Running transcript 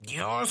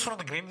Yours from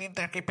the Greenland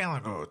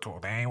Archipelago.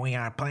 Today we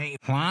are playing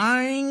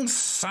Flying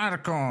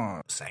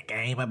Circus, a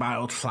game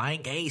about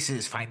flying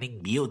aces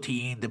finding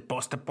beauty in the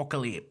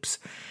post-apocalypse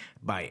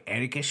by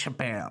Eric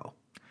Chappelle.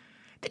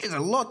 There is a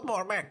lot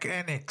more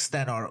mechanics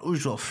than our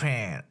usual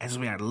fare, as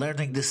we are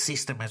learning the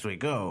system as we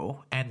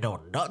go and know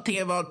nothing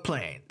about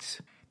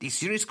planes. This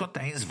series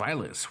contains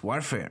violence,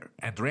 warfare,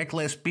 and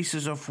reckless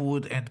pieces of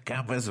wood and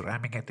canvas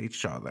ramming at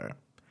each other.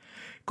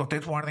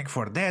 Content warning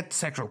for death,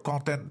 sexual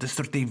content,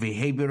 destructive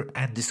behavior,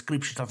 and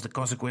description of the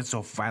consequence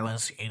of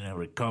violence in a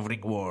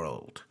recovering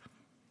world.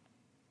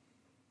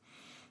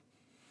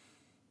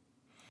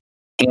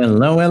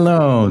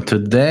 Hello.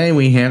 Today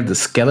we have the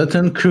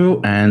Skeleton Crew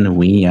and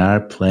we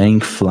are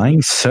playing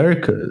Flying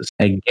Circus,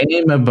 a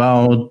game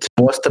about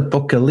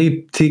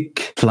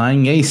post-apocalyptic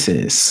flying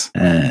aces.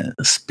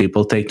 As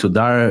people take to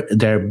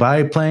their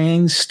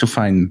biplanes to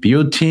find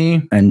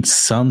beauty and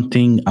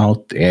something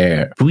out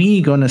there.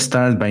 We're gonna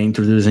start by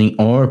introducing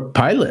our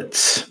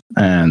pilots.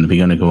 And we're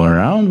gonna go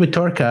around with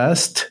our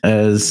cast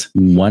as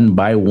one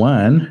by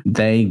one,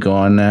 they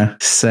gonna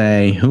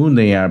say who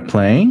they are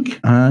playing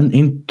and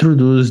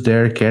introduce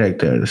their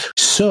characters.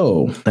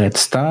 So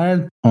let's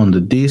start on the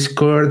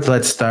Discord.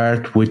 Let's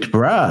start with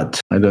Brad.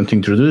 I don't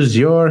introduce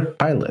your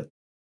pilot.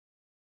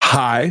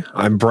 Hi,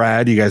 I'm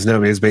Brad. You guys know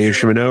me as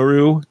Bayusha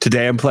Minoru.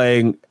 Today I'm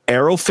playing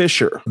Errol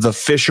Fisher, the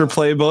Fisher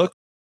Playbook.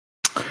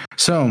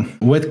 So,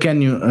 what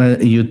can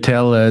you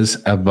tell us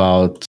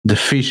about the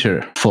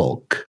Fisher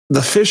folk?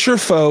 The Fisher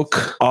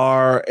folk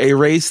are a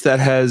race that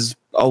has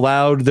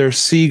allowed their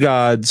sea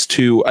gods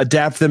to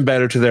adapt them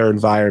better to their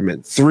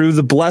environment. Through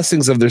the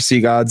blessings of their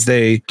sea gods,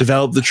 they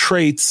develop the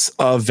traits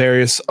of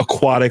various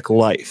aquatic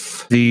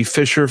life. The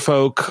Fisher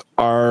folk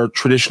are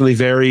traditionally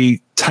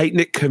very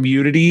tight-knit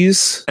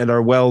communities and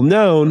are well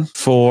known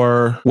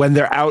for when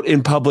they're out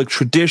in public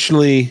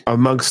traditionally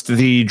amongst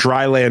the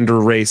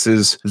drylander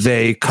races,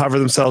 they cover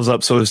themselves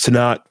up so as to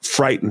not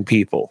frighten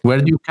people. Where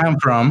do you come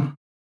from?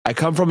 I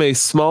come from a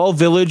small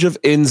village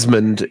of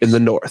Innsmouth in the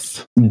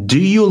north. Do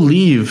you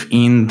live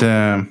in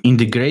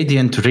the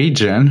Gradient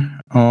region,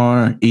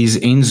 or is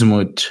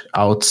Innsmouth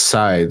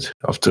outside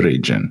of the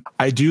region?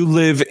 I do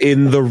live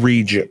in the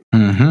region.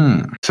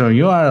 Mm-hmm. So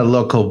you are a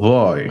local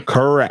boy.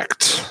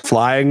 Correct.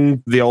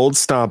 Flying the old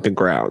stomping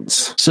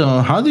grounds. So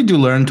how did you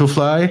learn to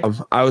fly?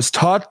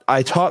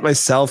 I taught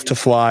myself to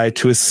fly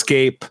to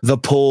escape the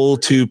pull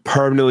to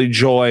permanently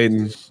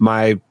join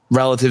my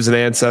relatives and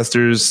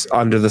ancestors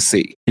under the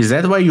sea. Is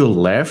that why you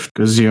left?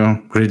 Because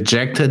you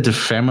rejected the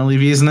family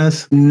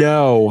business?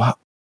 No.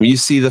 You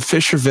see, the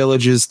Fisher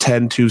villages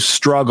tend to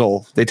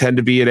struggle. They tend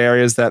to be in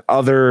areas that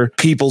other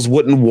peoples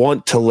wouldn't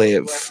want to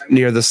live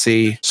near the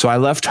sea. So I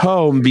left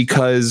home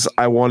because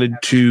I wanted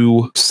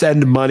to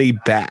send money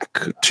back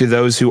to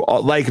those who,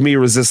 like me,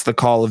 resist the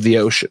call of the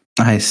ocean.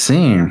 I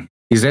see.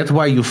 Is that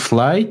why you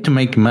fly? To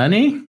make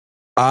money?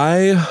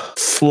 I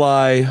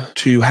fly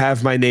to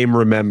have my name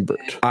remembered.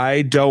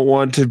 I don't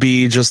want to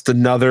be just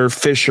another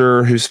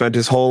fisher who spent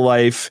his whole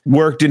life,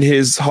 worked in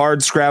his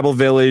hard scrabble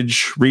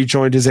village,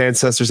 rejoined his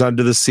ancestors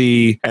under the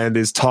sea, and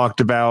is talked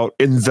about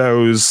in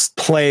those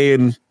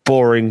plain,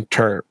 boring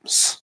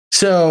terms.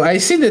 So I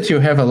see that you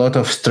have a lot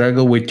of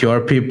struggle with your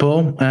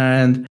people.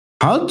 And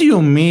how do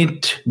you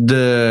meet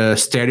the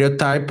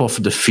stereotype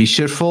of the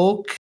fisher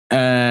folk?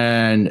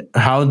 And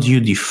how do you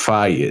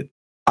defy it?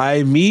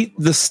 I meet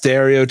the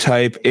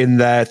stereotype in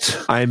that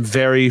I'm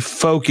very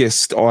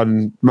focused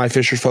on my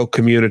fisher folk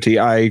community.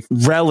 I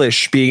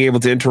relish being able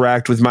to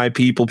interact with my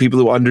people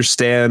who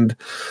understand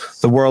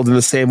the world in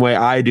the same way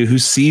I do, who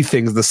see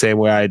things the same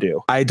way I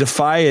do. I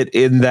defy it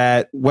in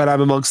that when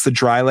I'm amongst the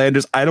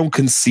drylanders, I don't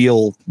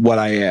conceal what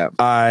I am.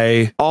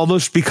 I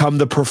almost become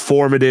the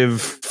performative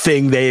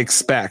thing they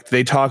expect.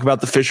 They talk about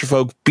the fisher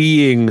folk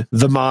being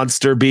the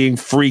monster, being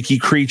freaky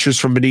creatures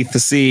from beneath the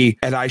sea,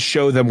 and I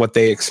show them what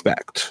they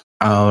expect.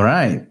 All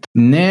right.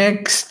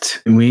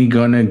 Next, we're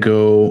gonna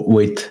go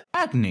with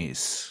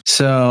Agnes.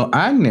 So,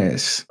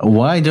 Agnes,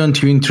 why don't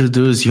you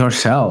introduce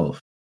yourself?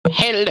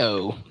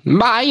 Hello,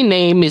 my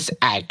name is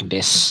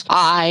Agnes.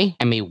 I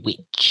am a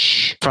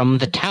witch from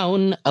the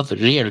town of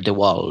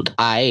Reerdewald.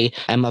 I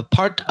am a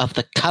part of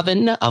the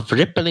Coven of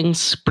Rippling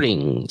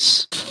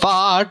Springs,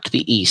 far to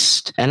the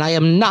east, and I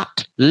am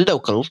not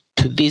local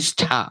to this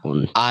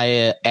town.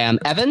 I am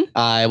Evan.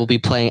 I will be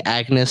playing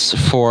Agnes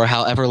for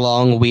however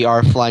long we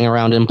are flying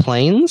around in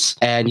planes,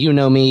 and you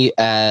know me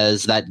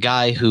as that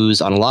guy who's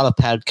on a lot of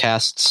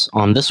podcasts.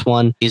 On this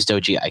one is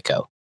Doji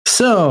Aiko.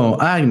 So,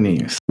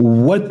 Agnes,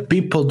 what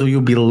people do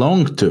you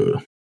belong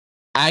to?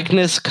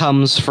 Agnes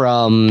comes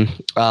from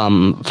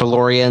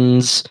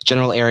Valorian's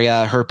general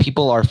area. Her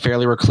people are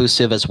fairly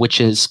reclusive, as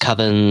witches'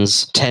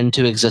 covens tend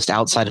to exist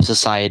outside of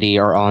society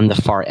or on the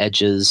far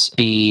edges.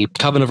 The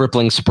Coven of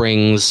Rippling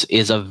Springs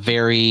is a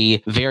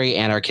very, very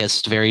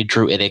anarchist, very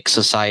druidic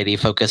society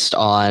focused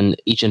on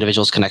each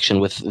individual's connection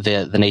with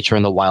the nature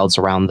and the wilds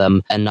around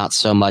them, and not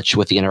so much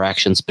with the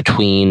interactions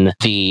between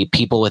the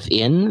people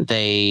within.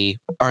 They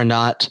are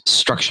not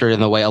structured in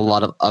the way a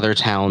lot of other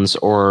towns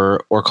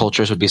or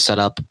cultures would be set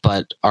up,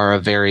 but are a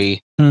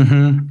very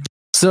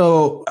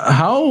So,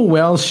 how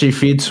well she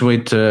fits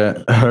with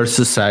her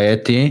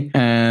society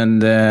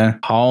and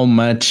how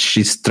much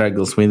she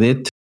struggles with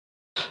it?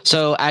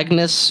 So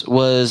Agnes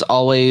was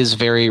always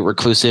very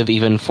reclusive,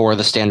 even for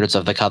the standards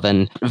of the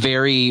Coven.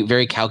 Very,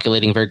 very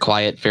calculating, very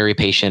quiet, very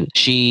patient.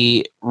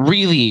 She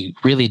really,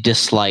 really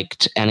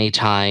disliked any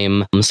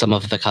time some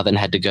of the Coven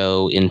had to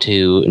go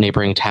into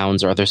neighboring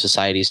towns or other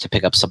societies to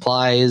pick up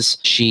supplies.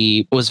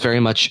 She was very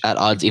much at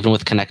odds, even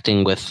with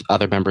connecting with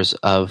other members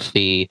of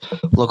the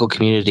local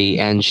community.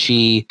 And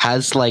she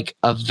has like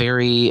a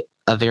very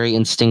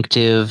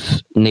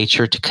instinctive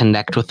nature to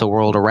connect with the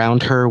world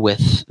around her,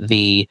 with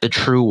the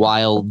true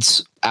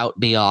wilds out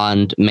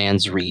beyond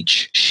man's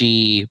reach.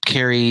 She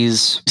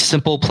carries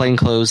simple plain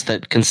clothes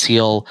that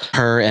conceal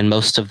her and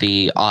most of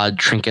the odd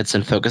trinkets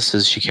and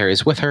focuses she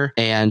carries with her.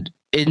 And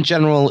in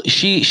general,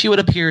 she would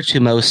appear to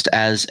most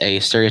as a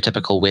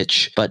stereotypical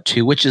witch, but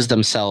to witches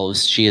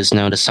themselves, she is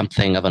known as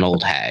something of an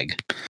old hag.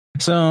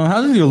 So,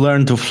 how did you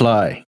learn to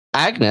fly?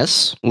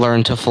 Agnes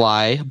learned to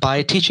fly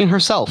by teaching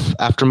herself.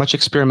 After much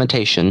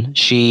experimentation,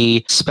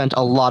 she spent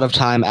a lot of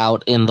time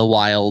out in the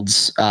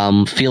wilds,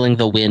 feeling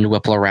the wind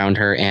whipple around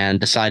her, and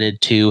decided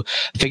to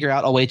figure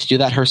out a way to do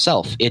that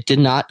herself. It did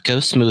not go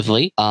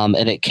smoothly, and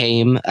it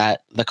came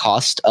at the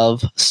cost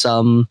of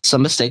some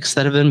mistakes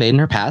that have been made in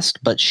her past,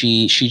 but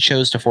she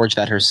chose to forge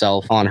that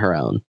herself on her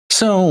own.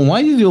 So,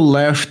 why did you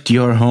left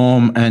your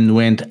home and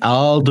went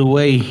all the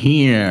way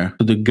here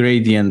to the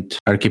Gradient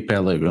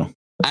Archipelago?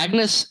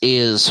 Agnes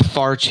is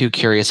far too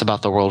curious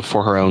about the world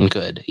for her own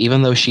good.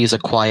 Even though she's a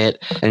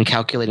quiet and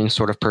calculating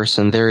sort of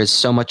person, there is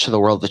so much of the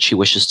world that she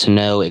wishes to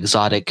know: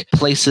 exotic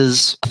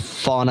places,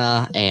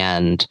 fauna,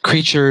 and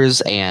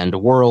creatures,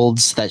 and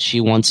worlds that she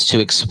wants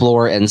to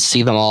explore and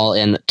see them all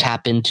and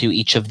tap into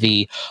each of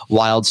the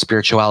wild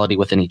spirituality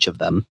within each of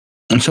them.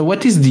 So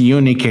what is the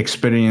unique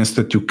experience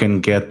that you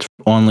can get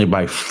only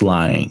by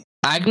flying?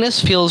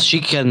 Agnes feels she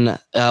can,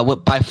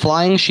 by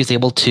flying, she's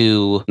able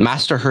to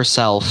master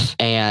herself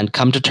and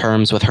come to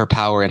terms with her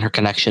power and her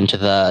connection to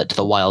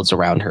the wilds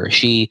around her.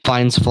 She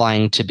finds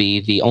flying to be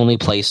the only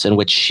place in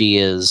which she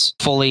is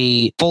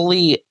fully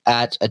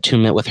at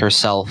attunement with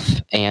herself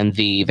and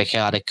the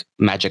chaotic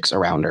magics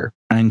around her.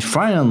 And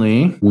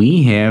finally,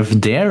 we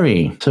have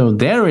Derry. So,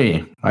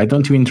 Derry, why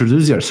don't you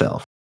introduce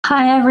yourself?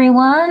 Hi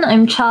everyone,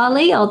 I'm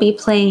Charlie. I'll be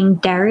playing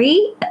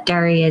Derry.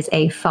 Derry is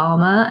a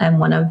farmer and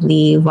one of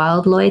the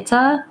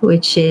Wildleute,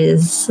 which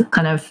is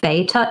kind of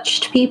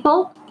Fae-touched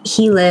people.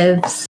 He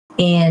lives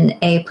in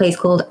a place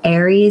called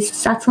Ares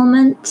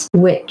Settlement,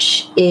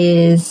 which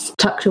is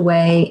tucked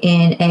away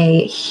in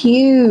a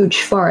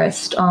huge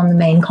forest on the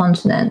main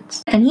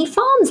continent. And he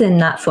farms in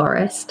that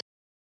forest.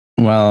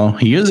 Well,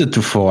 he used it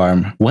to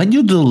farm. Why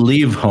did you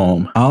leave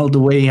home all the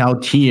way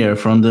out here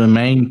from the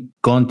main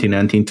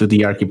continent into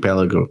the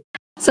archipelago?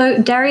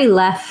 So Derry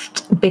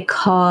left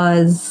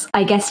because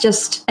I guess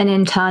just an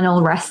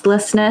internal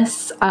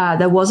restlessness.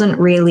 There wasn't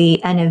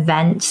really an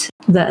event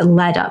that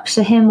led up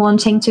to him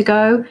wanting to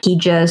go. He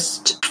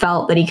just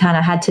felt that he kind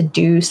of had to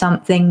do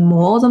something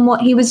more than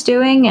what he was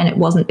doing. And it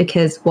wasn't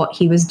because what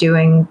he was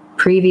doing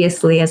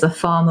previously as a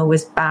farmer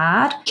was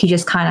bad. He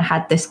just kind of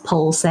had this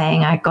pull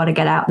saying, I got to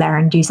get out there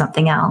and do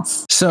something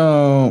else.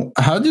 So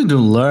how did you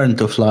learn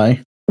to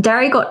fly?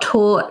 Derry got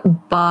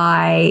taught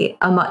by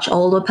a much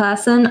older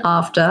person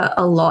after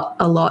a lot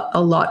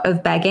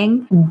of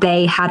begging.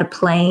 They had a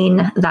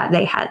plane that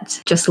they had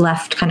just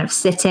left kind of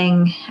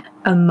sitting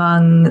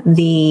among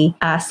the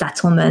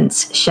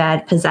settlement's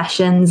shared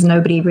possessions.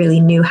 Nobody really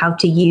knew how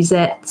to use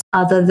it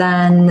other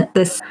than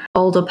this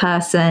older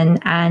person.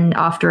 And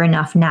after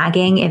enough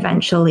nagging,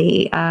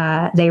 eventually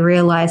they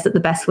realized that the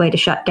best way to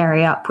shut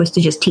Derry up was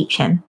to just teach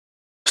him.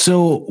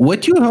 So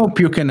what do you hope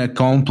you can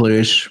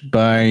accomplish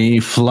by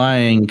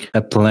flying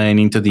a plane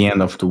into the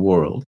end of the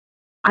world?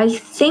 I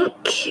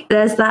think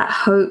there's that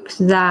hope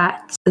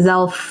that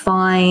they'll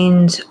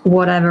find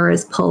whatever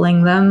is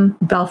pulling them.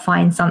 They'll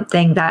find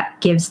something that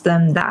gives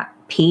them that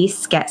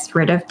peace, gets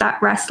rid of that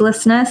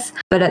restlessness.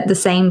 But at the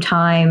same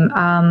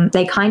time,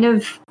 they kind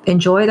of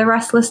enjoy the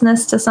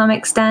restlessness to some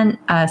extent.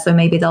 So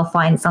maybe they'll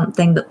find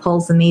something that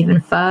pulls them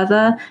even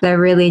further. They're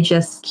really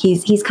just,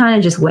 he's kind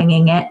of just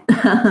winging it.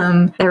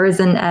 There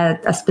isn't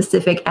a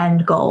specific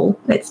end goal.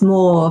 It's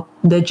more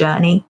the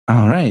journey.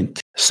 All right.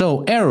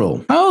 So,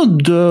 Errol, how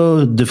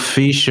do the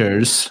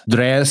Fishers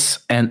dress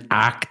and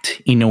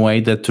act in a way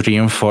that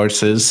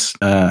reinforces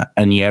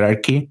an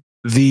hierarchy?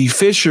 The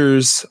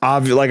Fishers,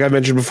 like I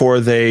mentioned before,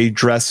 they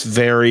dress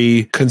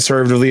very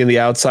conservatively in the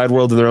outside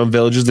world in their own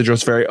villages. They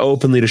dress very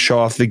openly to show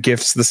off the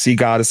gifts the sea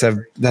goddess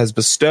has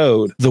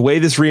bestowed. The way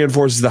this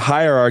reinforces the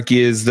hierarchy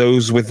is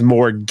those with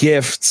more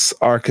gifts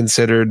are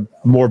considered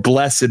more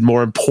blessed,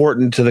 more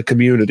important to the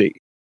community.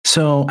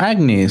 So,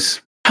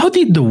 Agnes, how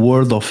did the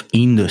world of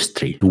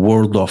industry, the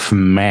world of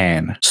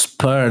man,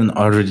 spurn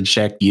or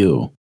reject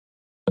you?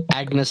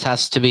 Agnes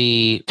has to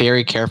be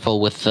very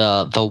careful with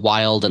the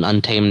wild and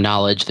untamed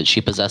knowledge that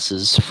she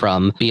possesses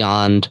from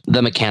beyond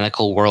the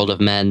mechanical world of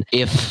men.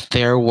 If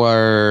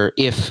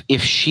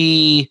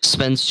she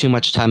spends too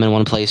much time in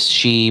one place,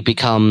 she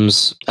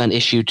becomes an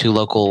issue to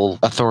local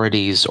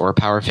authorities or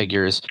power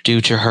figures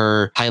due to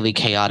her highly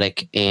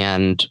chaotic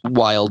and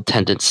wild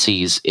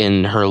tendencies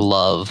in her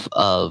love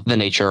of the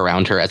nature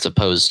around her as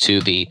opposed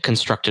to the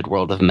constructed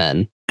world of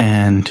men.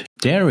 And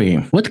Derry,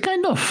 what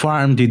kind of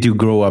farm did you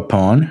grow up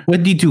on?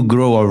 What did you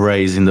grow or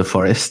raise in the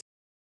forest?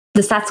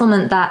 The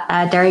settlement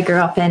that Derry grew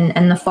up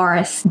in the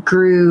forest,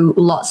 grew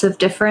lots of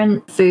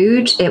different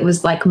food. It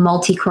was like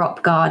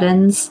multi-crop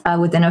gardens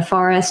within a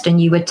forest,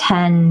 and you would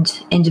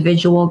tend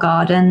individual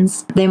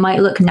gardens. They might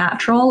look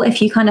natural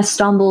if you kind of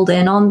stumbled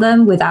in on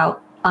them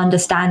without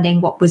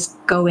understanding what was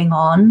going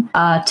on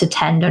to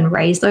tend and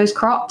raise those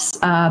crops.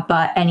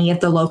 But any of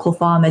the local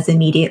farmers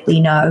immediately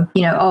know,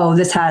 oh,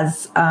 this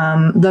has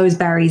those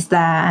berries there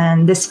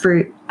and this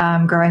fruit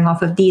growing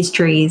off of these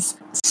trees.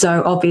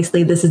 So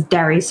obviously this is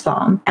Derry's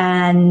farm.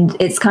 And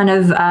it's kind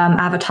of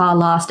Avatar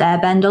Last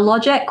Airbender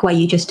logic, where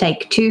you just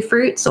take 2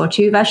 fruits or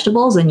 2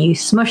 vegetables and you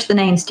smush the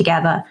names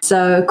together.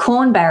 So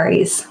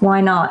cornberries,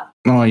 why not?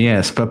 Oh,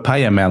 yes,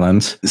 papaya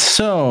melons.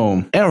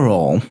 So,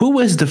 Errol, who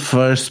was the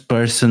first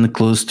person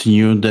close to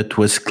you that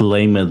was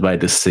claimed by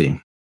the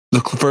sea? The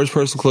first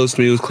person close to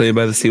me who was claimed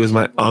by the sea was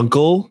my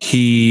uncle.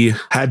 He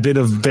had been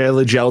a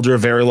village elder a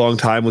very long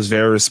time, was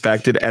very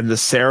respected, and the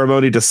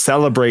ceremony to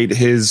celebrate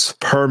his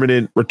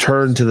permanent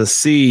return to the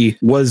sea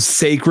was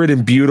sacred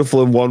and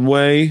beautiful in one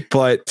way,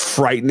 but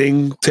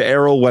frightening to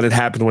Errol when it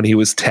happened when he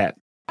was 10.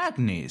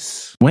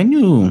 Agnes, when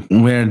you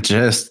were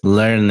just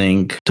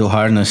learning to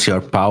harness your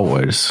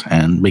powers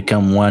and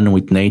become one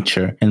with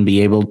nature and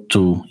be able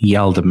to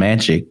yell the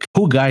magic,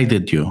 who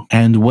guided you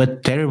and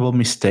what terrible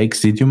mistakes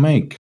did you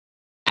make?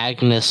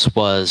 Agnes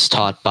was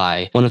taught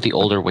by one of the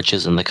older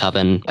witches in the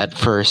coven at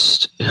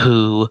first,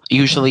 who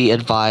usually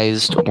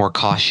advised more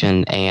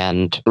caution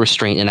and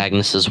restraint in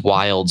Agnes's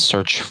wild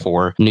search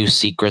for new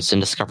secrets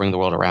and discovering the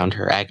world around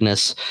her.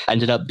 Agnes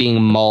ended up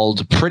being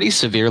mauled pretty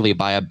severely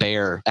by a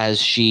bear as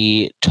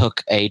she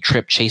took a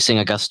trip chasing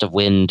a gust of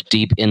wind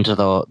deep into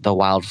the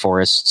wild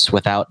forests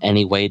without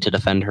any way to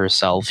defend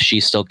herself. She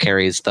still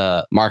carries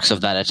the marks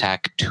of that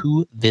attack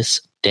to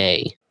this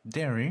day.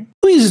 Derry,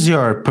 who is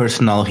your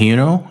personal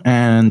hero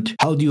and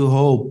how do you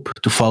hope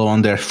to follow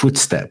on their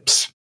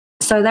footsteps?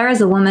 So there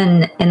is a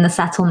woman in the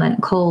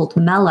settlement called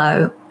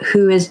Mello,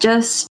 who is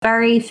just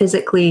very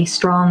physically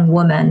strong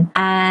woman.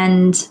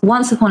 And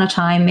once upon a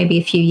time, maybe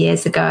a few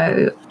years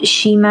ago,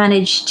 she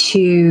managed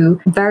to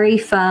very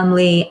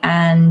firmly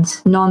and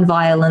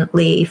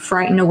non-violently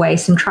frighten away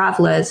some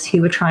travelers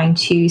who were trying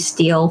to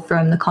steal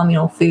from the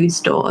communal food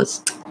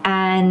stores.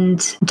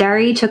 And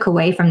Derry took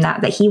away from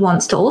that he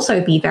wants to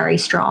also be very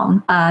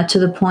strong to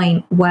the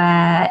point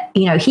where,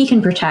 he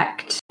can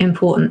protect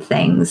important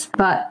things.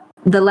 But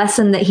the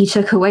lesson that he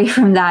took away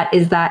from that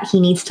is that he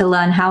needs to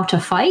learn how to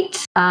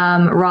fight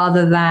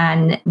rather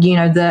than,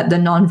 the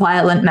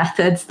non-violent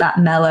methods that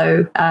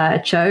Mello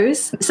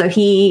chose. So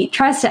he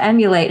tries to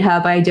emulate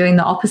her by doing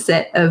the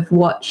opposite of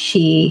what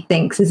she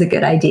thinks is a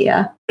good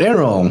idea.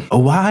 Errol,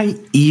 why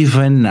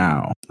even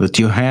now that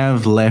you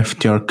have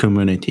left your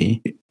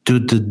community, do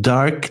the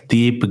dark,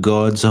 deep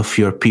gods of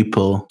your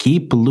people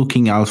keep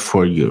looking out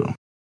for you?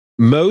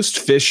 Most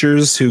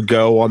fishers who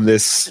go on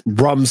this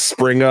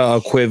Rumspringa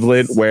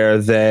equivalent where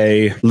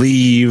they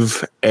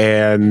leave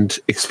and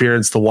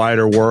experience the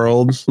wider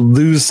world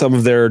lose some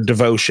of their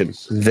devotion.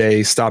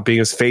 They stop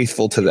being as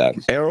faithful to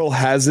them. Errol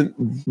hasn't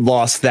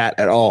lost that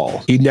at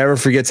all. He never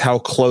forgets how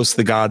close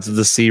the gods of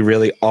the sea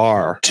really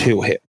are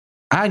to him.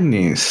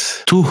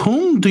 Agnes, to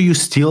whom do you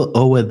still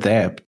owe a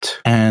debt?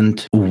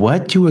 And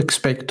what do you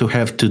expect to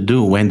have to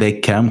do when they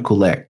come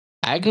collect?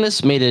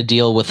 Agnes made a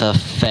deal with a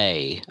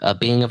fae, a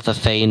being of the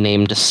fae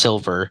named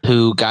Silver,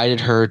 who guided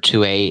her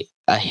to a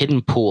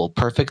hidden pool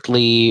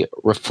perfectly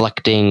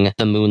reflecting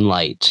the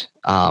moonlight,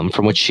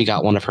 from which she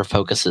got one of her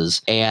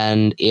focuses.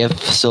 And if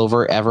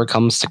Silver ever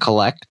comes to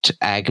collect,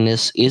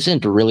 Agnes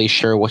isn't really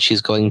sure what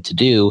she's going to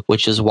do,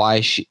 which is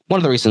why one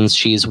of the reasons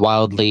she's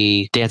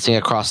wildly dancing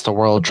across the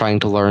world trying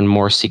to learn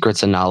more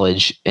secrets and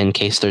knowledge in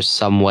case there's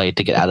some way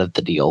to get out of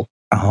the deal.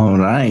 All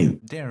right.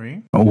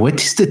 Derry,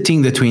 what is the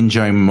thing that you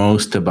enjoy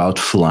most about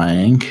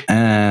flying?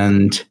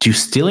 And do you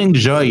still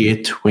enjoy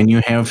it when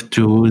you have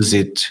to use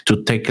it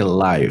to take a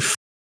life?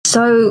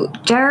 So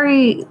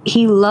Derry,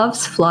 he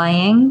loves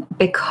flying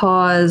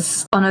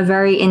because on a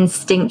very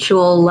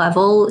instinctual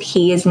level,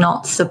 he is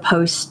not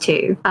supposed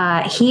to.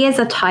 He is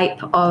a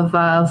type of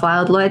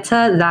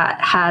Wildläuter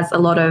that has a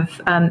lot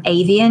of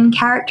avian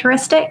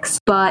characteristics,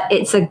 but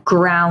it's a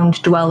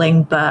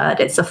ground-dwelling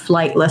bird. It's a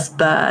flightless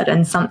bird,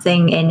 and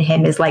something in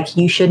him is like,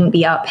 you shouldn't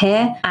be up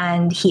here.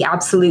 And he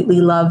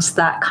absolutely loves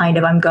that kind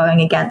of I'm going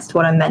against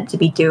what I'm meant to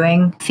be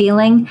doing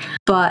feeling.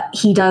 But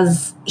he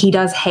does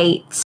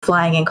hate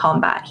flying in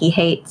combat. He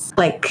hates,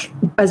 like,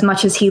 as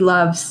much as he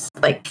loves,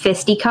 like,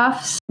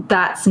 fisticuffs,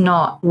 that's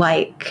not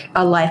like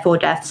a life or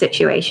death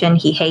situation.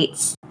 He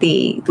hates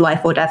the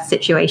life or death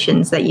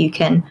situations that you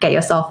can get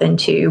yourself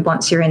into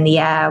once you're in the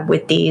air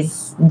with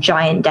these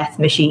giant death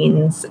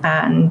machines.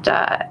 And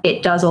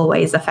it does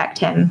always affect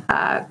him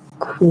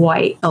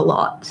quite a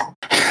lot.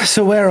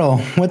 So, Errol,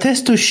 what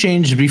has to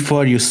change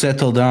before you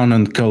settle down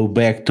and go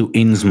back to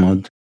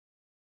Innsmouth?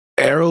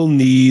 Errol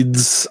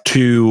needs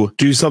to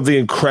do something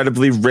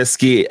incredibly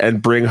risky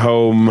and bring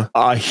home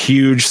a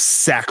huge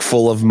sack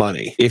full of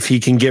money. If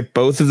he can get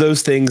both of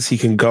those things, he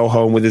can go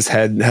home with his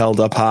head held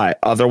up high.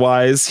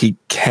 Otherwise, he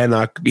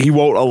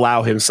won't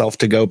allow himself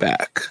to go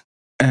back.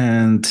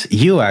 And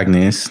you,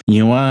 Agnes,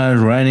 you are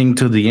running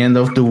to the end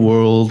of the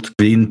world,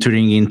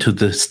 entering into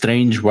the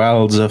strange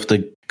wilds of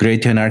the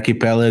Gratian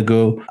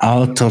Archipelago,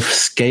 out of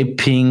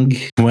escaping,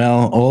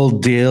 well,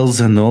 old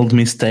deals and old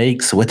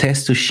mistakes. What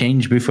has to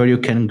change before you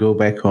can go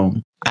back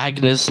home?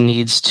 Agnes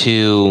needs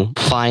to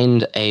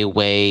find a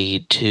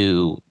way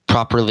to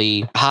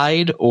properly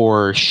hide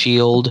or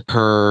shield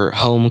her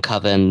home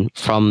coven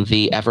from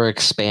the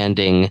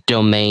ever-expanding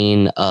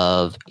domain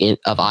of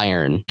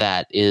iron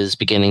that is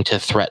beginning to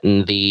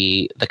threaten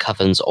the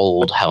coven's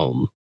old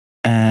home.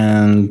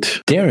 And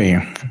Derry,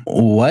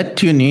 what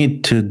do you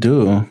need to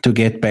do to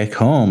get back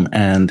home?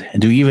 And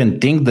do you even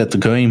think that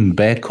going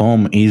back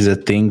home is a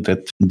thing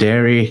that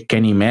Derry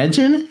can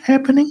imagine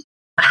happening?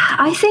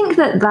 I think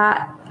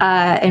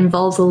that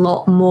involves a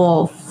lot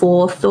more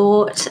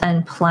forethought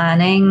and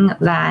planning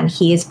than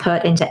he has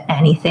put into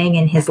anything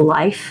in his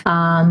life.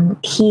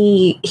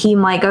 He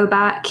might go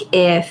back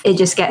if it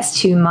just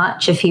gets too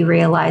much, if he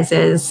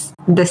realizes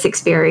this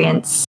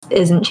experience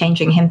isn't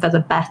changing him for the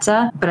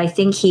better. But I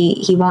think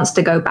he wants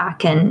to go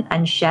back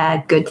and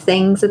share good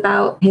things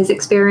about his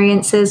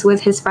experiences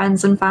with his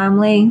friends and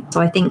family.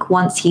 So I think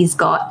once he's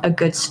got a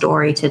good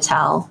story to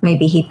tell,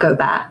 maybe he'd go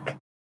back.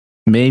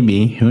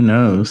 Maybe, who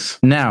knows?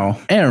 Now,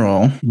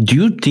 Errol, do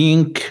you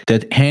think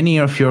that any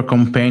of your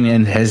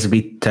companions has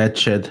been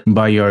touched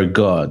by your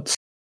gods?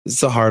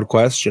 It's a hard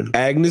question.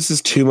 Agnes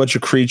is too much a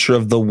creature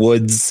of the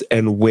woods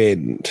and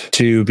wind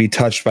to be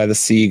touched by the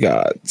sea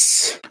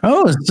gods.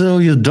 Oh, so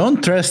you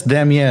don't trust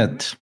them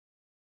yet?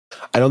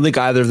 I don't think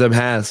either of them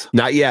has.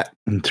 Not yet.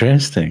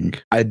 Interesting.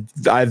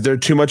 They're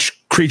too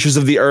much creatures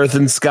of the earth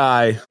and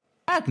sky.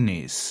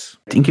 Agnes,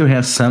 I think you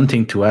have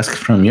something to ask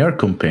from your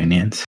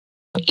companions.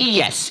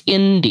 Yes,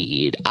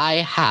 indeed. I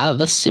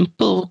have a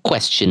simple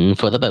question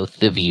for the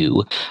both of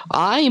you.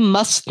 I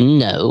must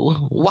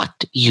know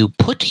what you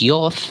put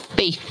your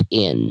faith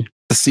in.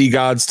 The sea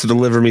gods to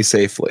deliver me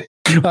safely.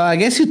 Well, I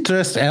guess you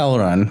trust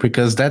Elrond,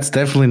 because that's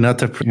definitely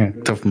not a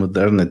product of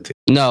modernity.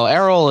 No,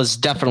 Errol is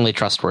definitely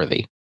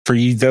trustworthy. For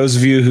you, those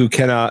of you who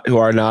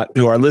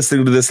are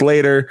listening to this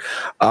later,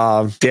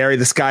 Derry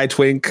the Sky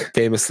Twink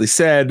famously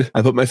said,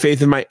 "I put my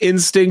faith in my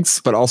instincts,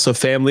 but also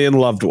family and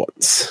loved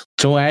ones."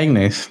 So,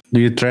 Agnes,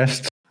 do you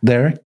trust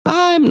Derry?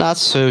 I'm not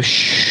so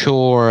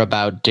sure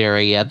about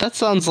Derry yet. That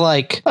sounds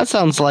like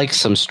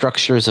some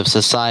structures of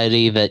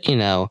society that,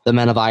 the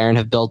men of iron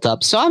have built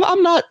up. So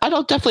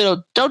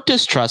don't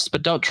distrust,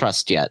 but don't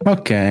trust yet.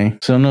 Okay,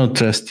 so no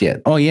trust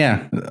yet. Oh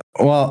yeah.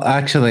 Well,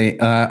 actually,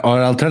 or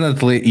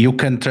alternatively, you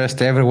can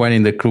trust everyone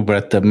in the crew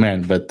but the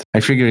men, but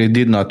I figure you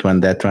did not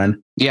want that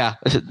one. Yeah,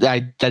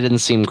 that didn't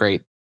seem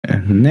great.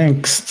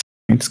 Next,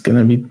 it's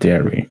gonna be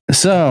Derry.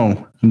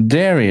 So,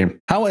 Derry,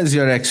 how was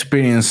your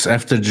experience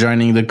after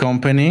joining the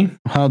company?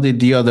 How did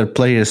the other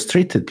players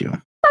treated you?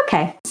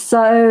 Okay,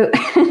 so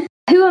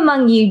who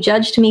among you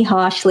judged me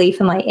harshly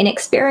for my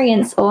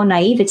inexperience or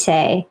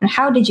naivete? And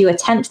how did you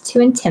attempt to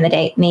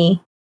intimidate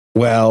me?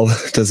 Well,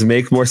 does it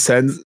make more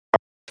sense?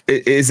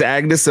 Is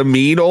Agnes a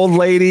mean old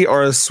lady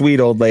or a sweet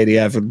old lady,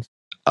 Evan?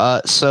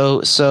 Here's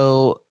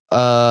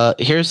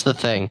the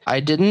thing.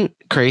 I didn't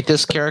create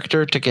this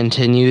character to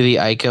continue the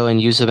Aiko and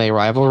Yuzume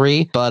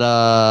rivalry, but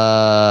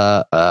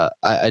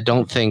I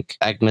don't think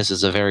Agnes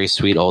is a very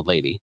sweet old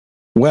lady.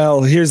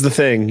 Well, here's the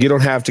thing. You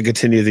don't have to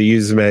continue the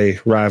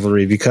Yuzume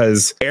rivalry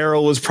because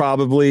Errol was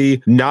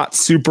probably not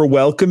super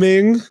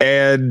welcoming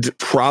and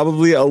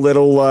probably a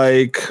little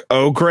like,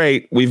 oh,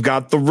 great, we've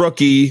got the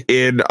rookie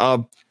in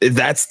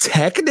that's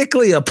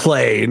technically a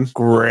plane.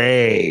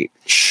 Great.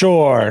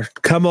 Sure.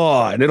 Come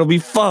on. It'll be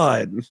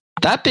fun.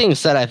 That being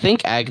said, I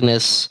think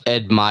Agnes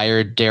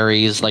admired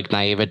Derry's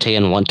naivete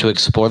and want to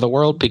explore the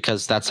world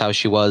because that's how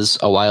she was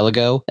a while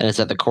ago and it's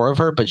at the core of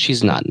her, but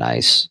she's not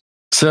nice.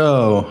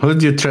 So, who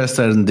do you trust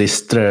and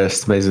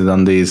distrust based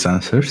on these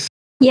answers?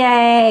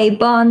 Yay,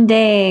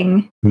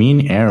 bonding.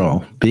 Mean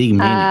Errol. Big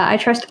meanie. I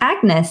trust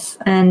Agnes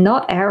and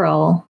not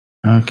Errol.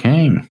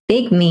 Okay.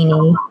 Big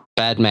meanie.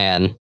 Bad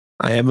man.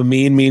 I am a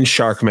mean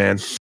shark man.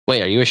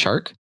 Wait, are you a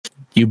shark?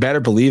 You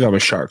better believe I'm a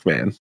shark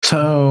man.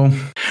 So,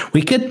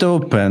 we get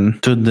open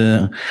to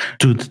the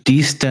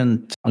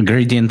distant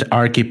Gradient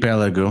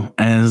Archipelago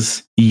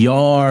as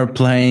your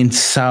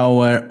planes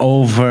soar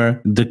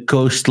over the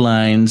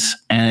coastlines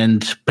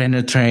and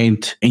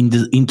penetrate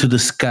into the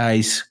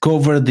skies,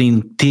 covered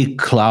in thick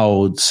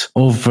clouds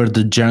over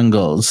the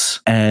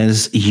jungles,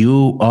 as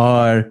you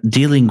are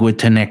dealing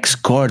with an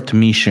escort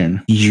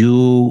mission.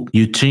 You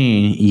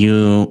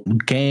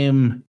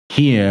came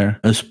here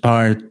as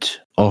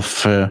part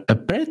of a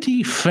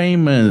pretty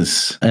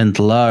famous and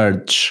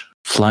large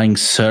flying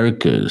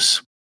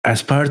circus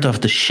as part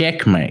of the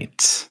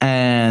Checkmates,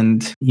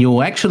 and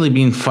you actually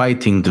been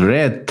fighting the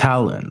Red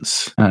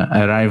Talons,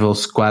 a rival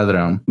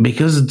squadron,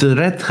 because the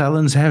Red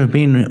Talons have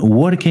been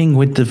working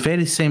with the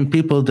very same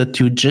people that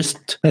you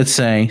just, let's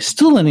say,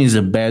 stolen is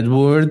a bad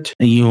word,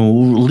 you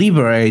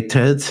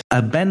liberated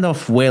a band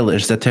of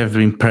whalers that have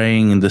been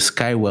preying in the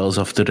skywells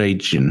of the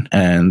region,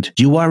 and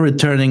you are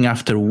returning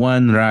after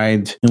one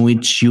ride in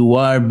which you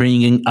are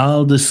bringing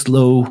all the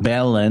slow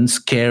balance,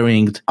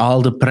 carrying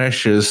all the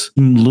precious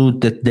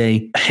loot that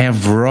they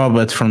have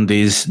robbed from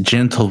these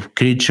gentle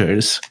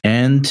creatures,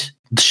 and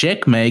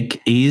Checkmate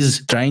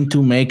is trying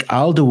to make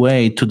all the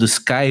way to the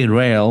sky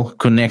rail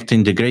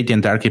connecting the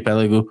Gradient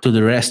Archipelago to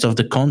the rest of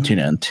the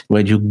continent,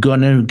 where you're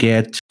gonna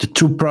get the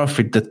true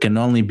profit that can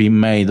only be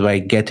made by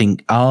getting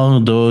all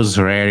those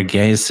rare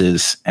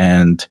gases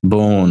and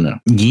bone.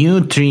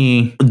 You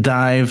three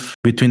dive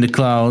between the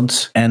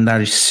clouds and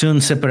are soon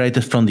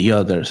separated from the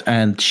others,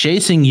 and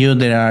chasing you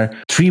there are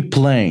 3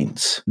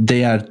 planes.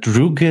 They are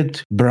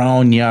rugged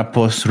brown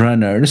Yapos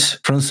runners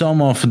from some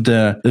of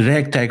the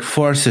ragtag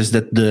forces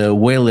that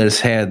the whalers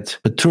had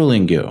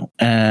patrolling you,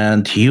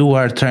 and you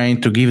are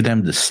trying to give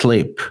them the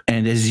slip.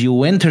 And as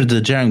you enter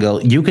the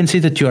jungle, you can see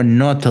that you are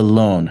not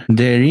alone.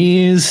 There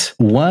is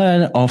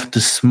one of the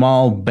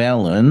small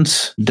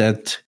balloons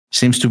that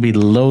seems to be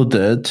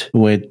loaded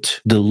with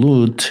the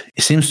loot.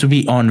 It seems to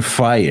be on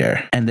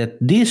fire. And at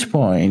this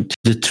point,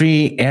 the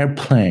 3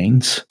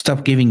 airplanes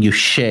stop giving you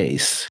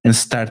chase and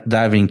start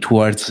diving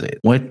towards it.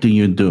 What do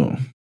you do?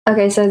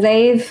 Okay, so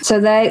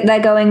they're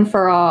going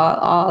for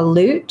our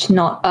loot,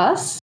 not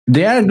us.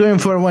 They are going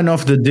for one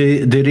of the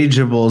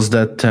dirigibles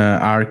that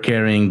are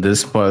carrying the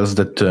spoils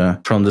that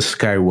from the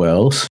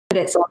skywells. But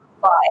it's on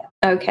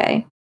fire.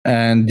 Okay.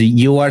 And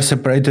you are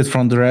separated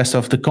from the rest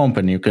of the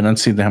company. You cannot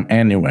see them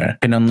anywhere.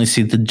 You can only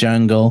see the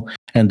jungle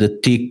and the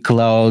thick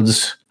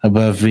clouds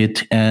above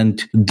it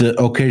and the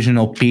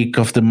occasional peak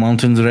of the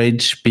mountain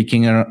range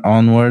peeking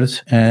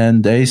onwards.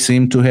 And they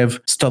seem to have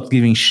stopped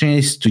giving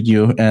chase to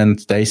you, and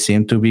they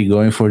seem to be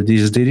going for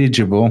this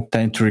dirigible,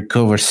 trying to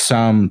recover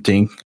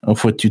something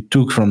of what you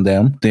took from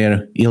them,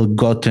 their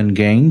ill-gotten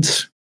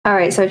gains. All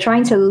right, so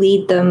trying to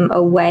lead them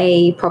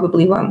away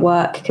probably won't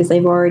work because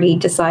they've already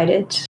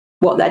decided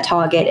what their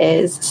target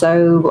is.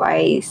 So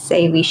I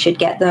say we should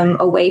get them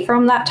away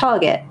from that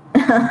target.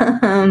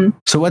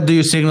 So what do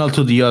you signal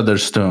to the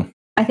others to?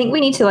 I think we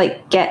need to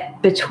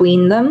get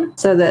between them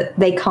so that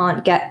they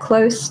can't get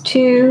close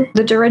to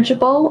the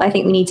dirigible. I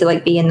think we need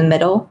to be in the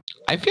middle.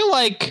 I feel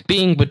like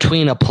being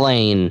between a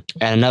plane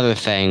and another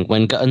thing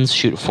when guns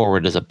shoot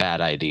forward is a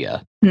bad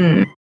idea.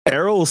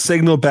 Errol will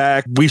signal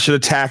back, we should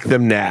attack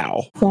them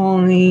now.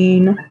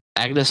 Fine.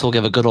 Agnes will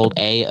give a good old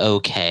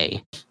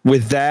A-OK.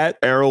 With that,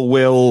 Errol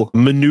will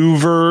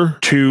maneuver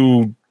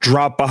to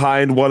drop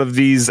behind one of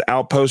these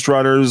outpost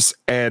runners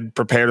and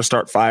prepare to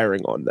start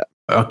firing on them.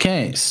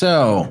 Okay,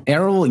 so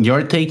Errol,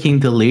 you're taking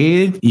the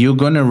lead. You're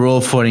gonna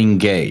roll for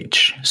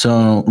engage.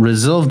 So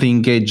resolve the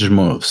engage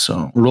move.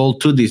 So roll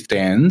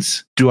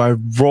 2d10s. Do I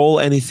roll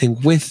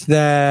anything with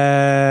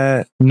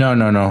that?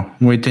 No.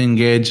 With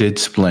engage,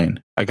 it's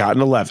plain. I got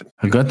an 11.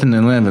 I got an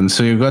 11,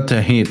 so you got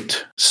a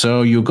hit.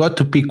 So you got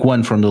to pick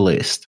one from the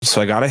list.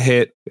 So I got a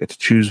hit. I have to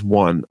choose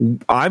one.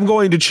 I'm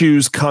going to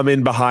choose come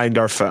in behind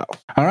our foe.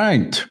 All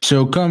right.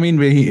 So come in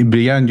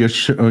behind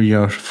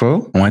your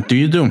foe. What do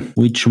you do?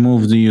 Which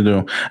move do you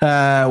do?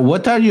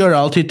 What are your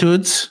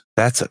altitudes?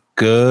 That's a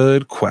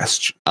good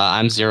question.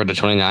 I'm 0 to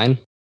 29.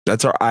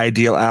 That's our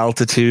ideal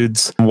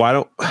altitudes. Do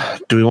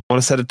we want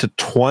to set it to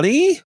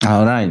 20?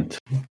 All right.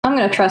 I'm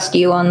going to trust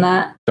you on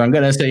that. So I'm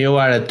going to say you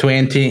are at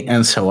 20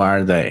 and so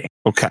are they.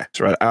 Okay.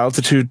 So we're at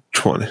altitude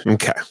 20.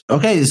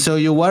 Okay. So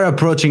you are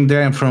approaching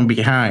them from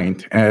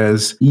behind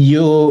as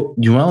you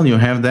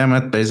have them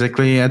at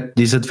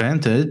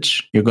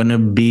disadvantage. You're going to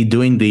be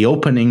doing the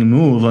opening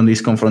move on this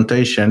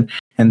confrontation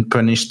and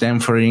punish them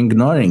for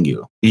ignoring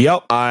you.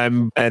 Yep.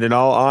 And in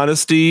all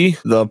honesty,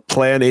 the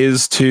plan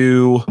is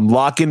to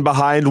lock in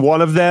behind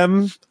one of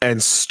them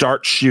and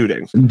start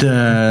shooting.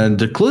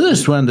 The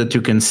closest one that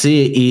you can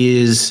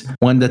see is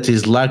one that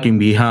is lagging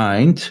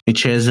behind,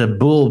 which has a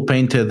bull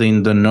painted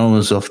in the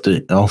nose of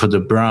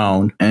the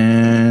brown,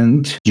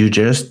 and you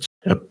just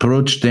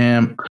approach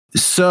them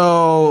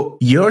So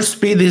your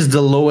speed is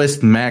the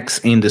lowest max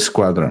in the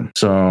squadron.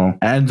 So,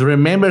 and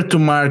remember to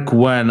mark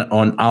 1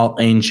 on all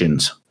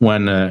engines,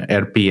 1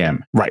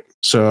 RPM. Right.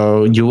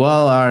 So you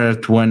all are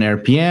at 1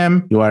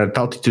 RPM, you are at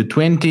altitude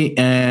 20,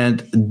 and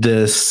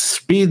the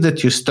speed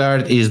that you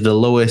start is the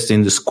lowest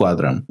in the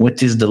squadron.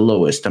 What is the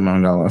lowest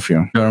among all of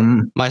you?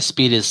 My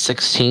speed is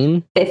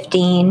 16.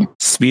 15.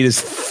 Speed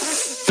is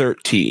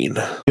 13.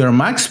 Your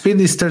max speed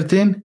is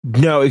 13?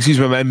 No, excuse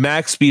me. My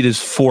max speed is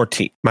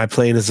 14. My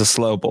plane is a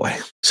slow boy.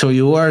 So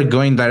you are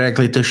going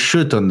directly to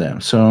shoot on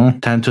them. So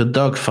time to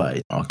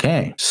dogfight.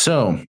 Okay.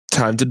 So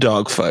time to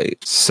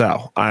dogfight.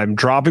 So I'm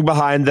dropping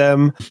behind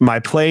them. My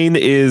plane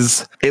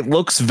it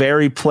looks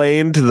very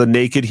plain to the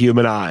naked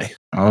human eye.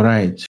 All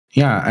right.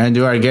 Yeah, and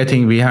you are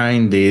getting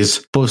behind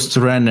this post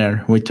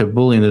runner with a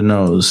bull in the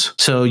nose.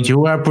 So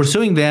you are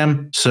pursuing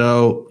them.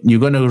 So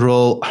you're going to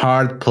roll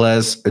hard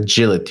plus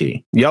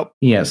agility. Yep.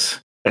 Yes.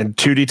 And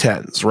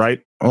 2d10s,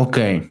 right?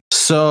 Okay.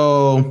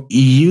 So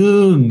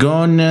you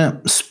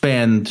gonna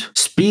spend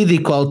speed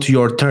equal to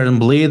your turn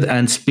bleed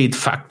and speed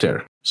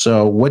factor.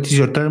 So what is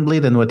your turn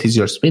bleed and what is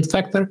your speed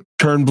factor?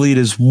 Turn bleed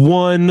is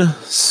 1.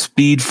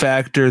 Speed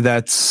factor,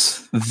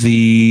 that's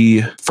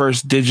the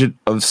first digit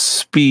of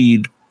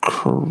speed,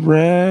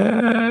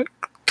 correct?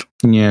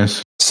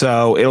 Yes.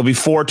 So it'll be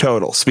 4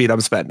 total speed I'm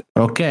spending.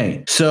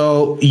 Okay.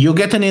 So you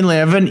get an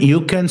 11.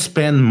 You can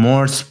spend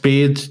more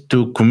speed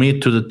to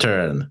commit to the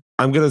turn.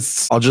 I'll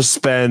just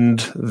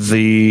spend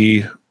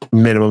the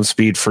minimum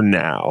speed for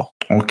now.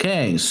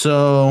 Okay,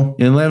 so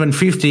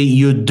 1150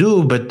 you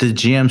do, but the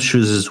GM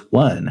chooses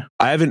 1.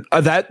 I haven't.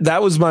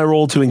 That was my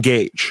roll to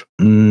engage.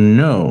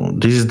 No,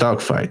 this is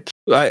dogfight.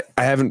 I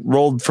haven't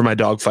rolled for my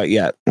dogfight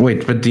yet.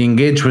 Wait, but the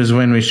engage was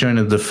when we joined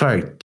the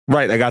fight.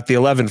 Right, I got the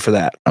 11 for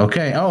that.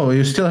 Okay. Oh,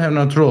 you still have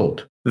not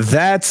rolled.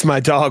 That's my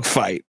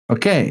dogfight.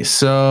 Okay,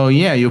 so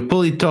yeah, you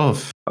pull it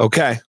off.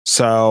 Okay,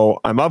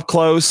 so I'm up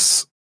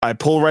close. I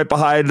pull right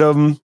behind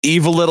him.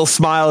 Evil little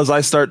smile as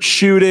I start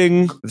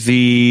shooting.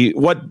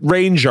 What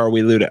range are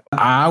we, Ludo?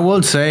 I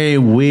would say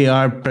we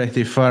are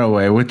pretty far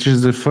away. Which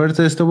is the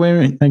furthest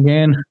away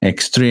again?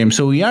 Extreme.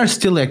 So we are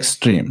still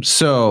extreme.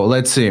 So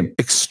let's see.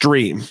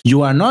 Extreme.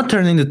 You are not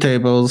turning the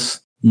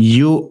tables.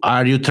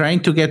 Are you trying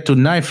to get to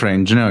knife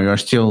range? No, you're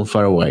still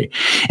far away.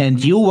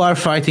 And you are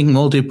fighting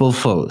multiple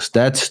foes.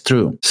 That's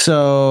true.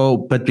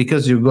 So, but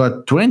because you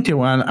got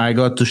 21, I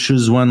got to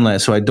choose 1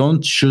 less. So I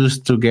don't choose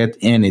to get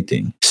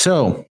anything.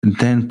 So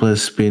 10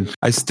 plus speed.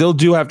 I still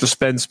do have to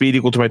spend speed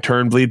equal to my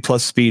turn bleed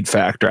plus speed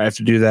factor. I have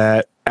to do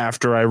that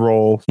after I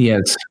roll.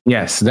 Yes,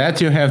 that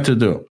you have to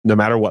do. No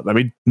matter what.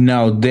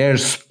 Now their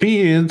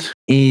speed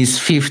is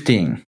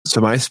 15.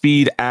 So my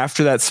speed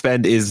after that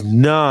spend is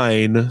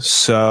 9.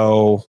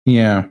 So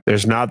yeah,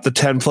 there's not the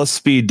 10 plus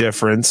speed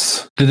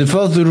difference. The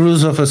default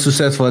rules of a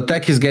successful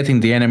attack is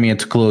getting the enemy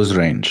at close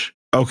range.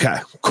 Okay,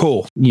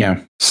 cool.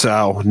 Yeah.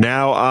 So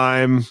now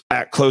I'm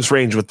at close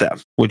range with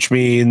them, which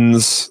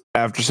means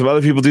after some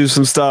other people do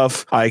some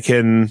stuff, I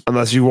can,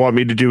 unless you want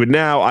me to do it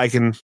now, I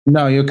can.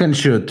 No, you can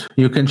shoot.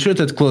 You can shoot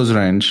at close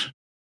range.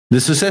 The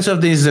success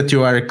of this is that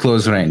you are at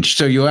close range.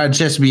 So you are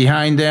just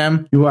behind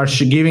them. You are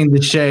giving the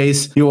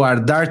chase. You are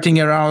darting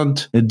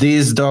around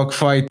this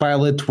dogfight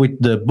pilot with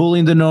the bull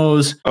in the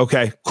nose.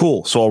 Okay,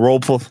 cool. So I'll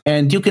roll.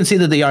 And you can see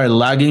that they are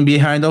lagging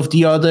behind of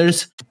the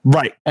others.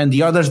 Right. And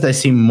the others, they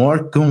seem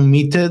more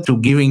committed to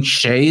giving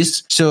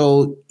chase.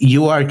 So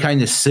you are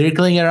kind of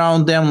circling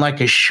around them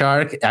like a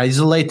shark,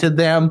 isolated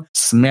them,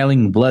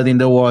 smelling blood in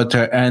the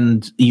water.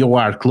 And you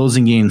are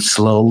closing in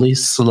slowly,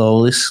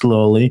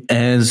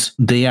 as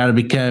they are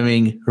becoming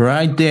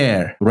right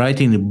there, right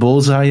in the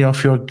bullseye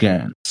of your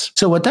guns.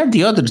 So what are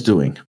the others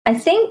doing? I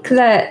think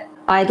that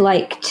I'd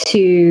like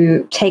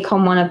to take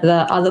on one of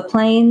the other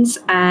planes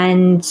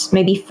and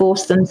maybe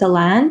force them to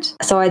land.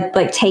 So I'd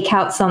take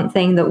out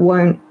something that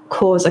won't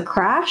cause a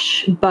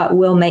crash, but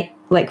will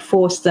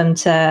force them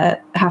to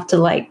have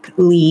to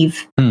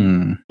leave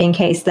in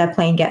case their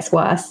plane gets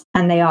worse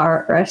and they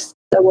are at risk.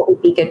 So what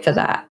would be good for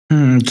that?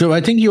 So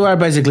I think you are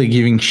basically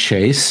giving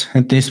chase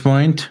at this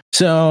point.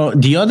 So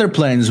the other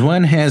planes,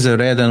 one has a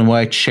red and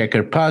white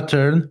checker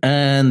pattern,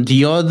 and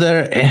the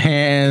other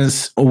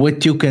has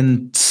what you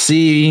can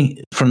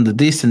see from the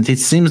distance. It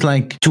seems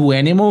like 2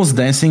 animals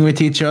dancing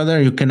with each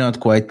other. You cannot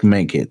quite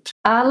make it.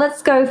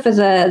 Let's go for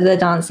the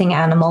dancing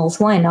animals.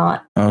 Why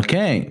not?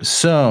 Okay,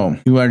 so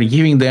you are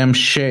giving them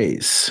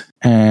chase.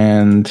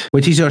 And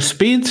what is your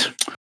speed?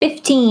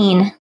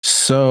 15.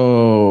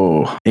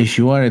 So if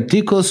you are at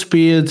equal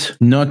speed,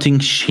 nothing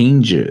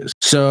changes.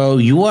 So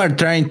you are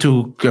trying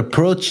to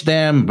approach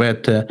them,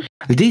 but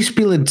this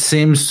pilot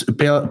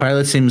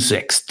seems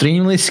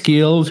extremely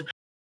skilled,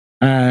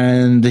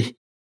 and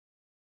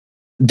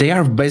they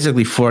are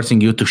basically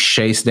forcing you to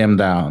chase them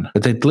down.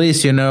 But at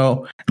least,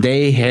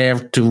 they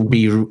have to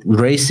be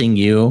racing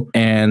you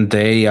and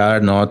they are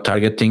not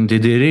targeting the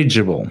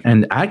dirigible.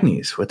 And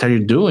Agnes, what are you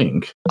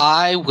doing?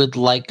 I would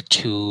like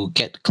to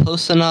get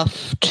close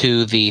enough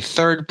to the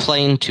third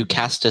plane to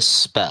cast a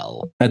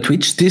spell. At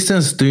which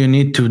distance do you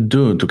need to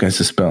do to cast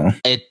a spell?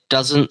 It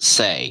doesn't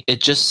say.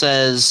 It just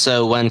says,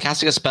 so when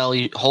casting a spell,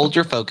 you hold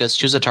your focus,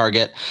 choose a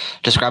target,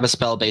 describe a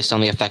spell based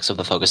on the effects of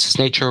the focus's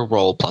nature,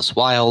 roll plus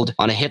wild.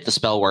 On a hit, the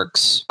spell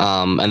works,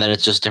 and then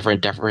it's just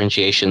different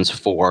differentiations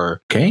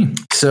for... Okay,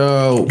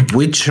 so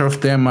which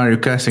of them are you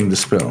casting the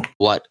spell?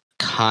 What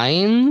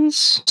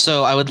kinds?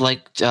 So I would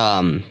like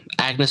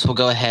Agnes will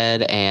go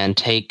ahead and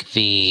take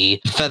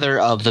the feather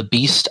of the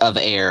beast of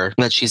air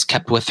that she's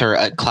kept with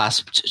her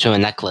clasped to a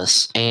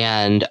necklace,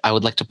 and I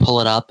would like to pull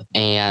it up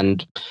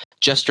and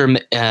just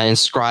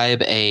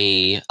inscribe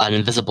an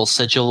invisible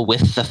sigil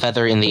with the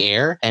feather in the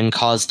air and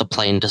cause the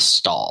plane to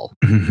stall.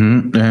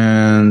 Mm-hmm.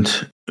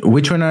 And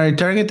which one are you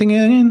targeting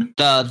again?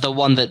 The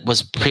one that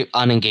was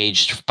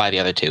unengaged by the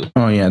other two.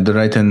 Oh yeah, the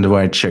right and the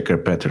white checker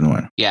pattern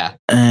one. Yeah.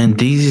 And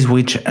this is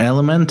which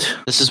element?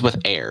 This is with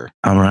air.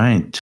 All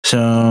right.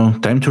 So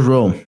time to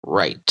roll.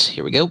 Right.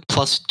 Here we go.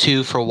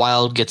 +2 for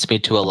wild gets me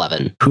to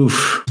 11.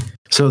 Poof.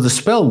 So the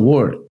spell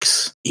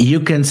works.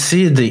 You can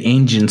see the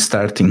engine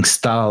starting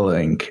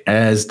stalling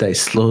as they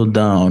slow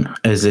down,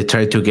 as they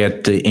try to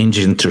get the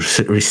engine to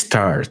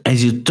restart.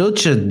 As you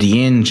touch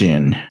the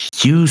engine,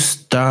 you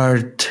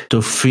start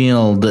to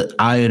feel the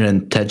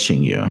iron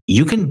touching you.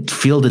 You can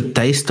feel the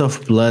taste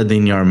of blood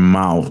in your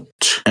mouth,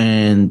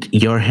 and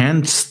your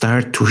hands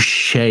start to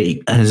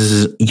shake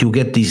as you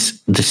get this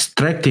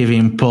destructive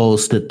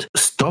impulse that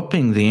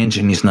stopping the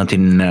engine is not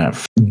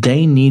enough.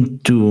 They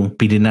need to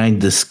be denied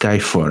the sky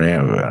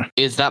forever.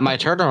 Is that my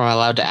turn, or am I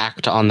allowed to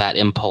act on that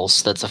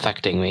impulse that's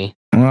affecting me?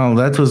 Well,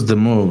 that was the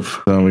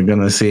move. So we're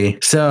gonna see.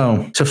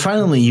 So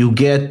finally you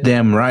get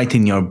them right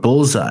in your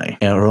bullseye,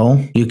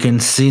 Errol. You can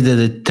see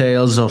the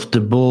details of the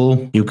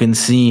bull. You can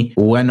see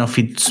one of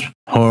its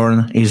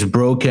horn is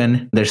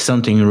broken. There's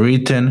something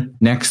written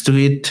next to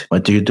it.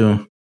 What do you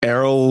do?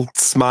 Errol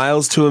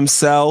smiles to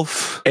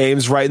himself,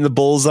 aims right in the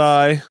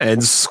bullseye,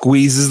 and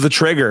squeezes the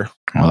trigger.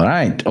 All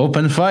right,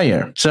 open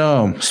fire.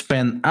 So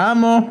spend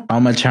ammo. How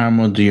much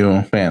ammo do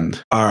you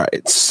spend? All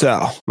right,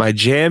 so my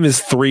jam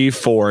is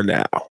 3-4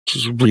 now, which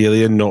is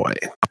really annoying.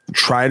 I'm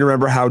trying to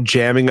remember how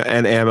jamming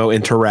and ammo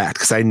interact,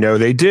 because I know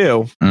they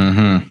do.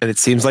 Mm-hmm. And it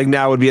seems like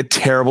now would be a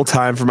terrible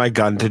time for my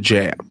gun to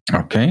jam.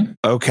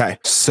 Okay,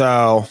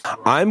 so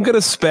I'm going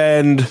to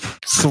spend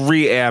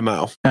 3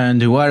 ammo.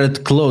 And you are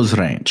at close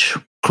range.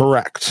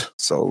 Correct.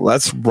 So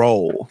let's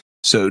roll.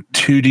 So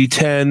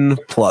 2d10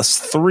 plus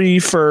 3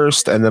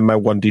 first, and then my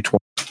 1d20.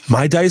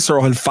 My dice are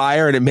on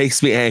fire, and it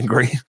makes me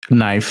angry.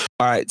 Knife.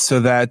 All right,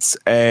 so that's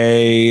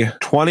a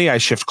 20. I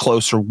shift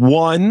closer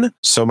 1,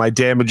 so my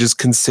damage is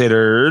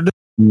considered.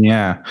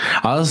 Yeah.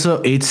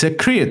 Also, it's a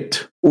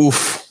crit.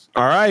 Oof.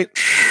 All right.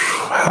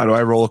 How do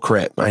I roll a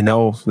crit? I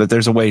know that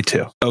there's a way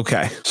to.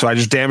 Okay, so I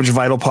just damage a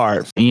vital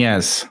part.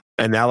 Yes.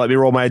 And now let me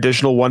roll my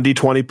additional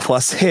 1d20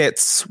 plus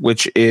hits,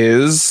 which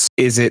is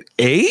it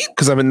 8?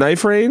 Because I'm in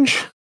knife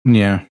range?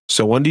 Yeah.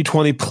 So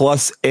 1d20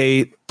 plus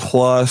 8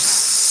 plus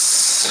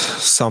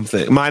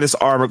something. Minus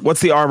armor.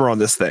 What's the armor on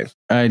this thing?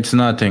 It's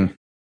nothing.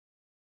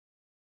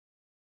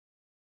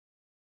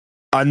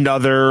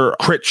 Another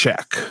crit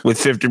check with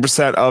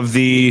 50% of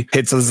the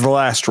hits as the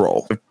last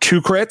roll.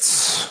 2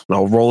 crits.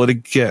 I'll roll it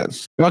again.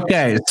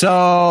 Okay,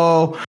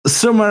 so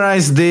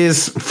summarize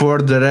this for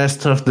the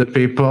rest of the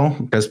people,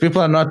 because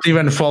people are not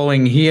even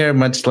following here,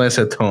 much less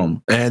at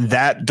home. And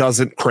that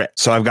doesn't crit.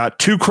 So I've got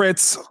 2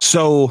 crits.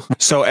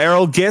 So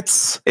Errol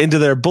gets into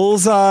their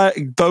bullseye,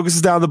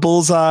 focuses down the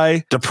bullseye,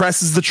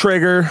 depresses the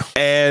trigger,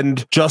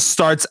 and just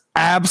starts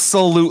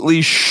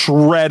absolutely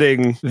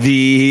shredding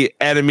the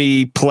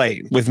enemy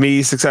plane. With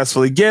me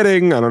successfully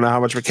getting, I don't know how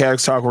much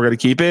mechanics talk we're going to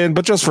keep in,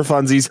 but just for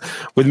funsies,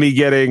 with me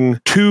getting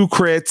 2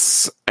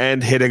 crits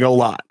and hitting a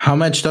lot. How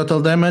much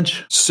total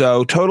damage?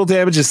 So total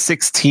damage is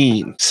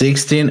 16.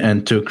 16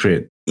 and 2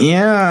 crit.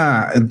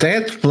 Yeah,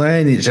 that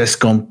plane is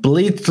just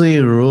completely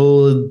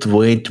ruled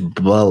with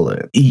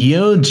bullet.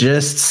 You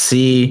just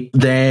see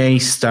they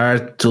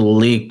start to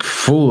leak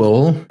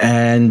fuel,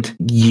 and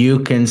you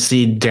can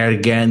see their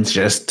guns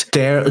just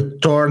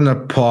torn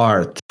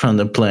apart from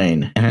the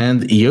plane.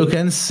 And you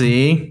can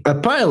see a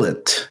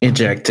pilot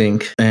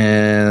ejecting,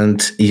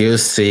 and you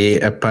see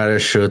a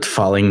parachute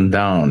falling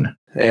down.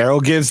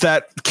 Errol keeps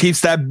that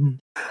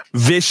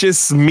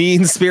vicious,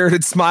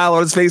 mean-spirited smile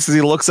on his face as he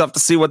looks up to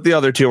see what the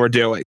other two are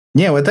doing.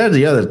 Yeah, what are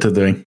the other two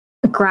doing?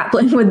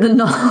 Grappling with the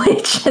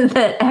knowledge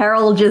that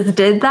Errol just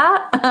did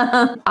that.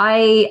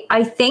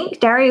 I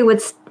think Derry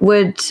would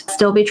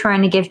still be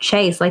trying to give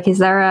chase. Like, is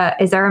there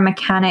a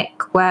mechanic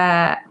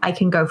where I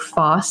can go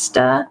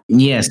faster?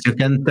 Yes, you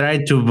can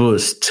try to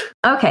boost.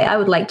 Okay, I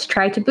would like to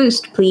try to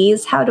boost,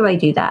 please. How do I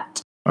do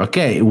that?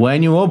 Okay,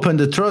 when you open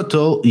the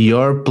throttle,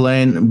 your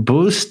plane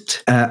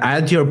boost,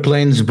 add your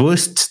plane's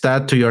boost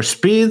stat to your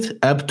speed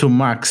up to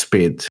max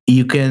speed.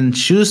 You can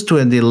choose to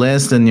add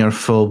less than your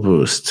full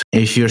boost.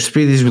 If your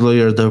speed is below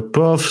your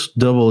drop-off,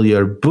 double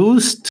your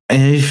boost.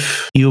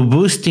 If you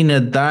boost in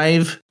a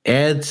dive,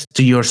 add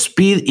to your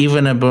speed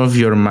even above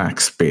your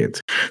max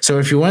speed. So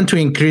if you want to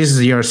increase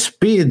your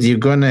speed, you're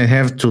gonna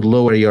have to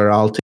lower your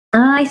altitude.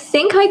 I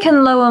think I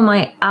can lower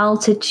my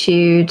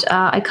altitude.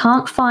 I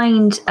can't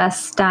find a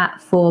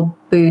stat for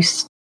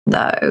boost,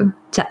 though,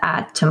 to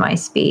add to my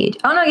speed.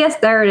 Oh, no, yes,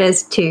 there it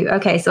is, too.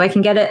 Okay, so I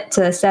can get it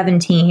to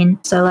 17.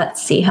 So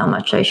let's see how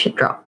much I should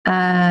drop.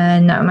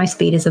 No, my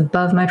speed is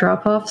above my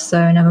drop-off,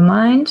 so never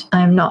mind.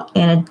 I'm not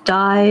in a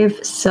dive,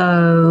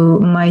 so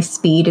my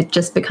speed, it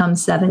just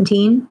becomes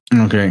 17.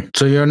 Okay,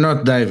 so you're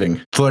not diving.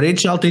 For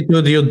each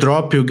altitude you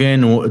drop, you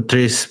gain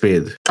 3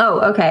 speed. Oh,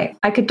 okay.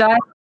 I could dive.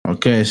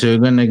 Okay, so you're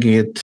gonna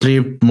get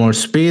 3 more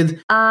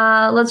speed.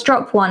 Let's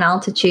drop 1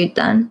 altitude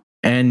then.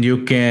 And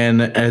you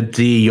can add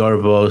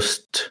your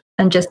boost.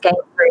 And just gain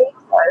 3.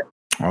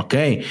 So.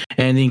 Okay,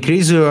 and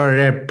increase your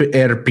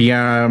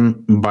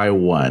RPM by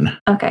 1.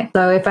 Okay,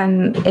 so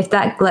if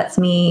that lets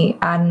me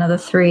add another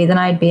 3, then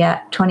I'd be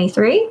at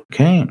 23.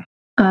 Okay.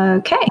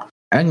 Okay.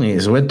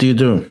 Agnes, what do you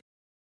do?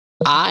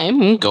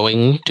 I'm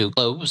going to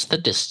close the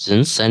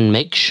distance and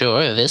make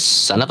sure this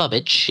son of a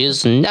bitch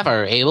is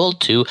never able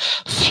to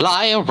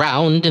fly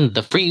around in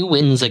the free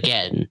winds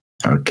again.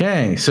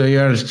 Okay, so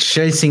you're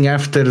chasing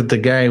after the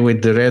guy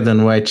with the red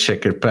and white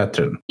checker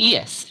pattern.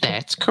 Yes,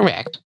 that's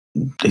correct.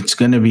 It's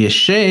going to be a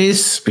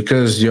chase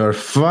because you're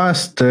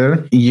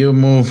faster. You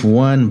move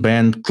 1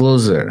 band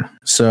closer.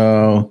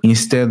 So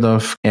instead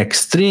of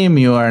extreme,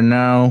 you are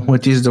now,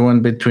 what is the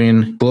one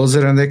between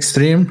closer and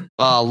extreme?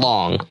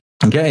 Long.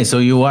 Okay, so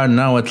you are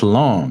now at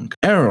long.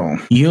 Errol,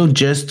 you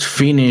just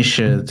finished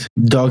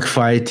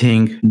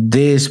dogfighting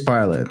this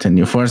pilot and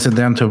you forced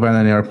them to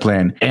abandon your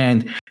plane.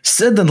 And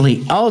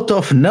suddenly, out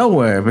of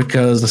nowhere,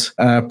 because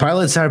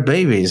pilots are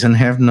babies and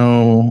have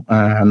no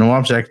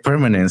object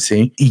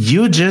permanency,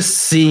 you just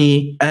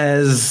see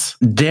as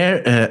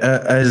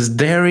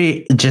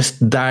Derry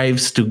just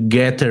dives to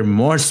gather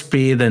more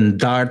speed and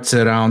darts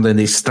around and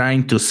is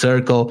trying to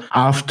circle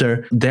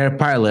after their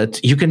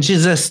pilot. You can see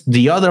just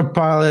the other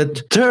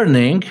pilot turning,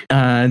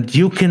 and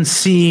you can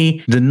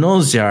see the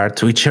nose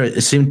yard, which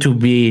seem to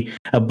be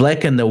a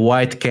black and a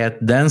white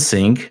cat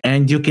dancing,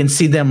 and you can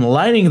see them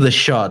lining the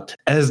shot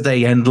as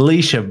they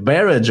unleash a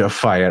barrage of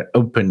fire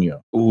upon you.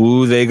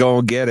 Ooh, they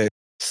gonna get it.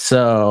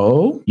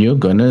 So you're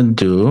gonna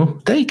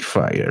do take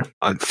fire.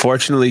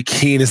 Unfortunately,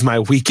 keen is my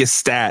weakest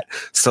stat.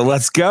 So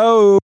let's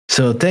go.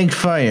 So take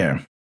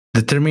fire.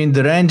 Determine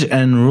the range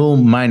and rule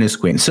minus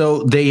queen.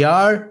 So they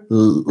are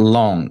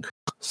long.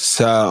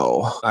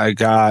 So I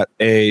got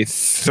a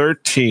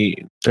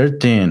 13.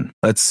 13.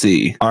 Let's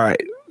see. All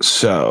right.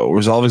 So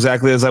resolve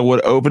exactly as I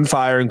would open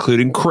fire,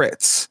 including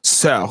crits.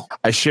 So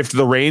I shift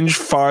the range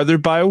farther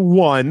by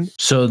 1.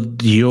 So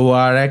you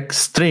are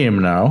extreme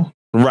now.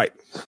 Right.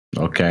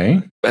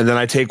 Okay. And then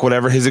I take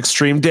whatever his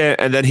extreme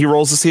and then he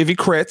rolls to see if he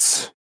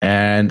crits.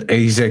 And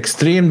his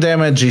extreme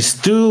damage is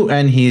 2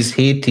 and his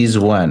hit is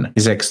 1.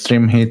 His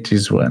extreme hit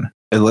is 1.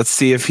 And let's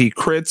see if he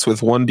crits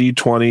with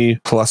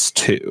 1d20 plus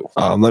 2.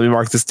 Let me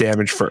mark this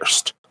damage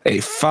first. A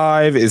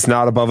 5 is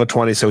not above a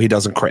 20, so he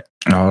doesn't crit.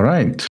 All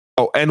right.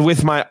 Oh, and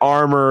with my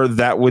armor,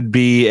 that would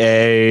be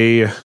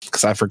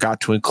because I forgot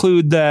to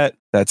include that.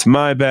 That's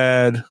my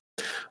bad.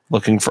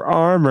 Looking for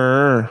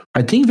armor.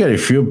 I think very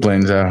few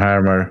planes have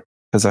armor.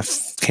 Because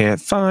I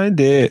can't find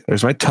it.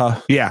 There's my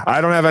tough. Yeah,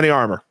 I don't have any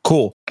armor.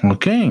 Cool.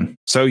 Okay.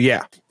 So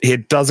yeah,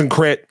 it doesn't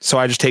crit, so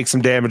I just take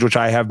some damage, which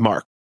I have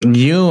marked.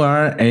 You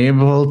are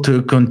able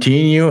to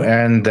continue,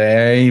 and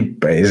they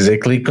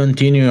basically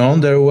continue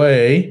on their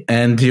way.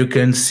 And you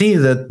can see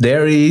that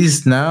there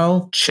is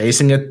now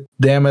chasing at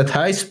them at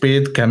high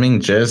speed,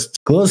 coming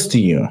just close to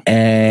you.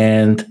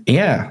 And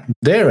yeah,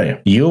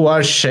 there you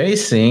are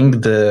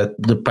chasing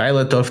the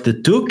pilot of the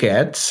 2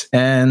 cats.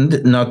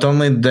 And not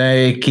only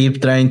they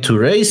keep trying to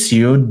race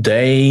you,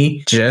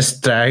 they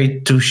just try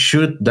to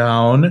shoot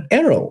down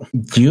Errol.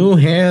 You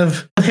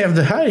have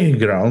the high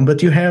ground,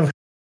 but you have.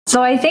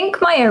 So I think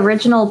my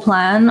original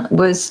plan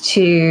was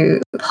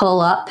to pull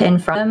up in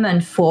front of them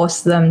and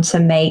force them to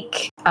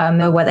make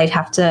where they'd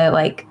have to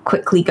like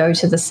quickly go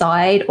to the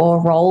side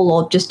or roll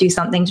or just do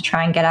something to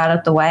try and get out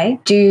of the way.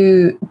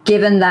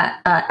 Given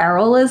that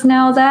Errol is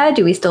now there,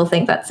 do we still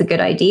think that's a good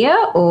idea,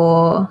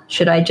 or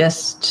should I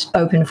just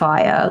open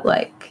fire?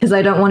 Because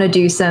I don't want to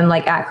do some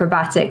like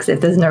acrobatics if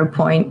there's no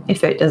point,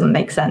 if it doesn't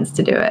make sense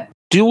to do it.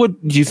 Do what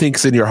you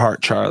think's in your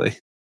heart, Charlie.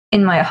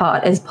 In my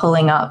heart is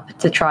pulling up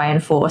to try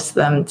and force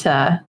them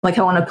to,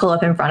 I want to pull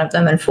up in front of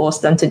them and force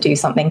them to do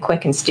something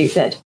quick and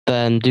stupid.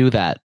 Then do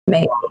that.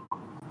 Maybe.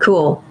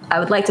 Cool. I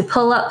would like to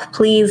pull up,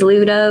 please,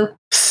 Ludo.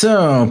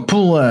 So,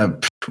 pull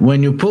up.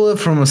 When you pull up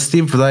from a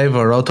steep dive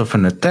or out of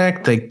an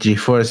attack, take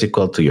G4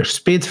 equal to your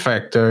speed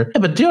factor.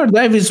 Yeah, but your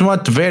dive is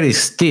not very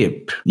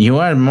steep. You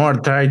are more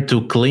trying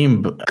to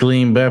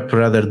climb up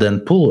rather than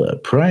pull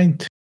up,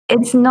 right?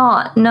 It's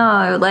not.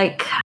 No,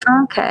 like,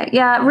 okay.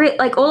 Yeah,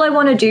 like all I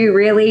want to do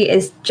really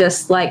is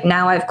just like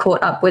now I've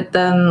caught up with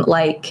them,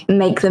 like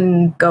make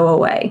them go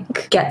away.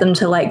 Get them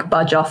to like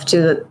budge off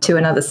to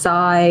another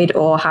side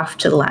or have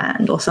to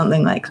land or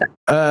something like that.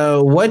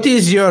 What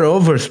is your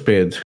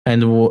overspeed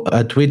and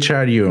at which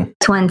are you?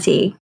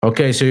 20.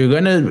 Okay, so you're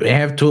gonna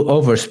have to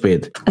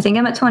overspeed. I think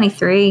I'm at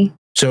 23.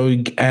 So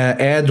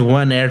add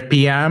 1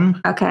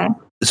 RPM. Okay.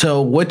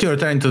 So what you're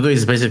trying to do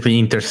is basically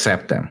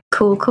intercept them.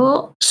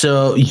 Cool.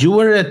 So you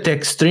are at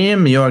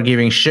extreme, you are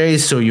giving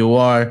chase, so you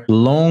are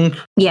long.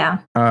 Yeah.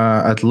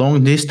 At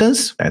long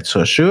distance, that's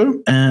for sure.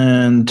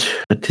 And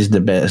what is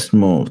the best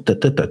move? I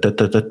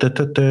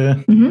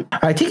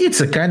think it's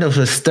a kind of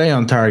a stay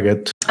on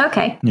target.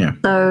 Okay. Yeah.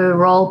 So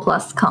roll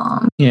plus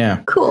calm.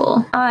 Yeah.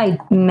 Cool. I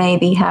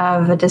maybe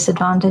have a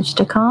disadvantage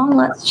to calm.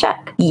 Let's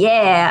check.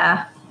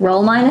 Yeah.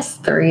 Roll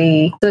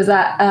 -3. So is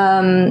that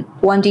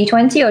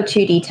 1d20 or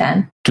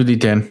 2d10?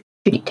 2d10.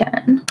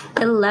 2d10.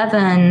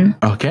 11.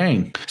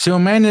 Okay. So you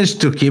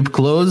managed to keep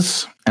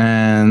close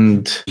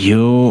and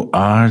you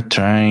are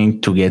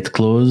trying to get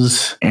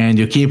close and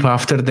you keep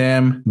after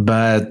them,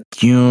 but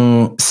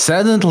you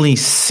suddenly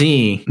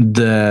see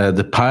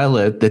the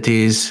pilot that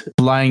is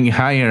flying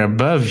higher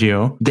above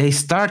you. They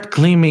start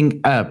climbing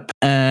up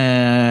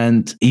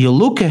and you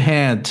look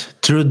ahead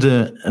through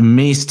the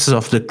mists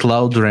of the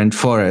cloud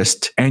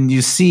rainforest and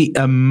you see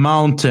a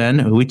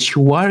mountain which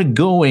you are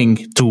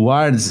going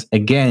towards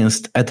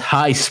against at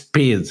high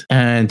speed,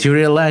 and you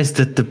realize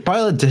that the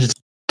pilot is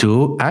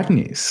to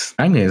Agnes.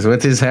 Agnes,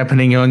 what is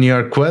happening on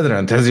your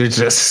quadrant as you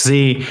just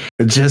see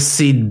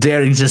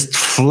Derek just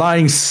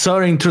flying,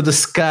 soaring through the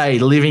sky,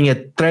 leaving a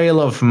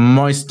trail of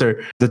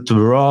moisture that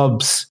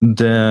robs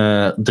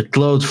the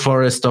cloud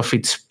forest of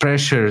its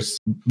precious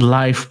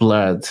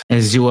lifeblood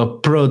as you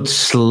approach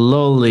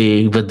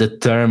slowly but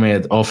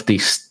determined of the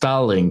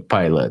stalling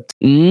pilot.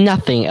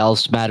 Nothing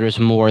else matters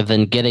more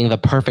than getting the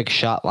perfect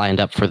shot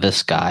lined up for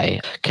this guy.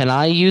 Can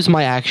I use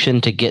my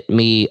action to get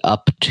me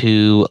up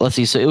to, let's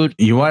see, so it would...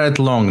 You are at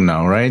long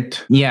now,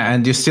 right? Yeah,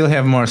 and you still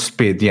have more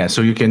speed. Yeah,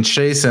 so you can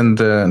chase and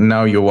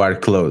now you are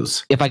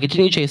close. If I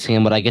continue chasing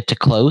him, would I get to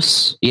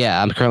close?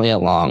 Yeah, I'm currently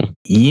at long.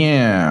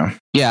 Yeah.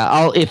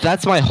 Yeah, if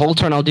that's my whole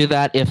turn, I'll do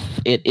that. If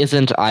it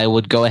isn't, I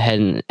would go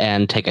ahead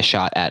and take a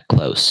shot at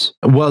close.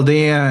 Well,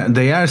 they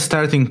are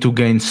starting to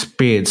gain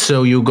speed,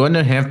 so you're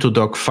gonna have to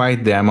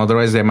dogfight them,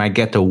 otherwise they might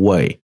get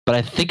away. But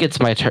I think it's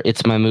my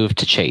it's my move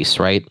to chase,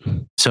 right?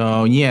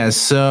 So yes,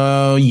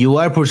 so you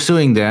are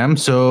pursuing them.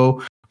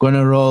 So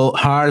gonna roll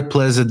hard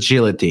plus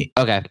agility.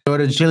 Okay.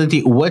 Your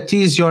agility. What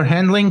is your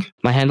handling?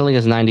 My handling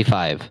is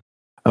 95.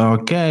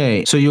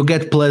 Okay, so you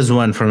get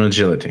 +1 from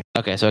agility.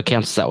 Okay, so it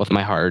cancels out with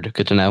my hard.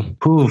 Good to know.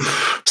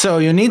 Oof. So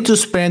you need to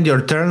spend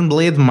your turn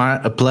bleed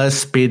plus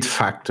speed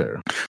factor.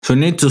 So you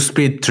need to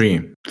speed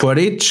 3. For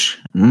each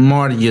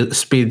more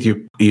speed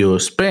you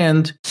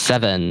spend...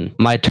 7.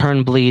 My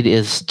turn bleed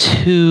is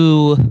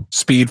 2.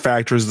 Speed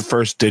factor is the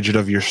first digit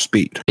of your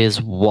speed.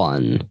 Is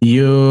 1.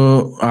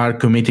 You are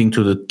committing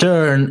to the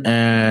turn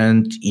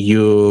and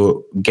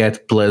you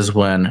get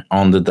 +1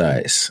 on the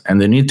dice.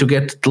 And you need to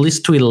get at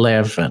least to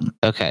 11.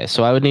 Okay,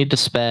 so I would need to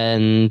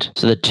spend...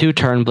 So the 2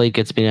 turn bleed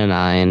gets me to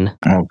 9.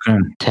 Okay.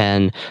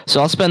 10.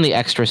 So I'll spend the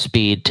extra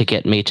speed to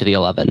get me to the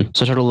 11.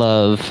 So a total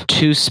of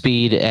 2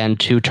 speed and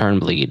 2 turn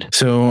bleed.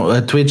 So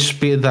at which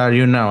speed are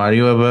you now? Are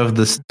you above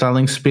the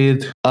stalling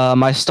speed?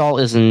 My stall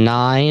is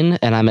 9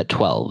 and I'm at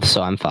 12,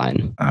 so I'm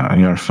fine.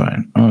 You're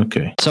fine.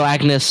 Okay. So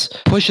Agnes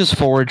pushes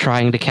forward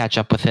trying to catch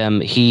up with him.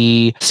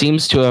 He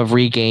seems to have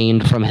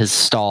regained from his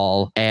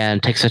stall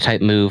and takes a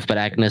tight move, but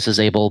Agnes is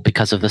able,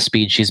 because of the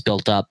speed she's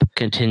built up,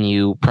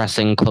 continue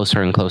pressing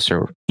closer and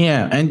closer.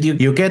 Yeah, and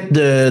you get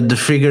the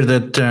figure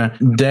that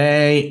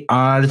they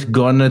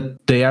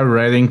are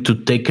ready to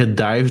take a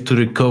dive to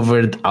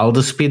recover all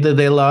the speed that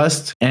they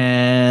lost,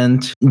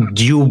 and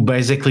you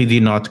basically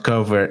did not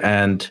cover.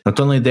 And not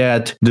only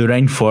that, the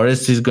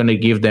rainforest is going to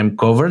give them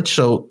coverage,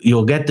 so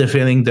you'll get the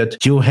feeling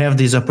that you have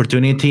this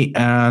opportunity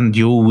and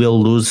you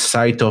will lose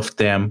sight of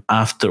them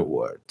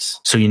afterwards.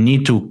 So you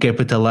need to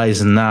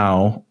capitalize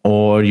now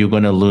or you're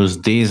going to lose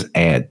this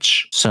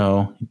edge.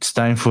 So it's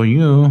time for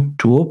you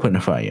to open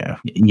fire.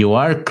 You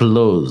are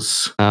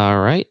close. All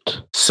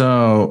right.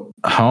 So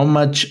how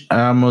much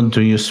ammo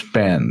do you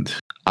spend?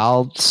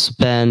 I'll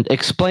spend...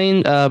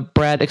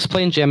 Brad,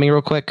 explain jamming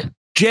real quick.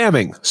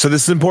 Jamming. So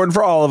this is important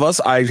for all of us.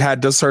 I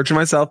had to search it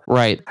myself.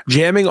 Right.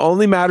 Jamming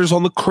only matters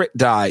on the crit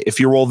die. If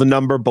you roll the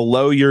number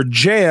below your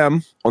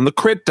jam on the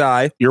crit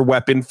die, your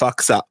weapon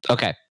fucks up.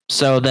 Okay.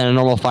 So then a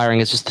normal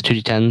firing is just the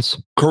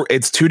 2d10s?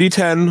 It's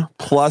 2d10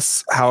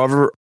 plus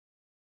however...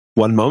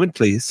 One moment,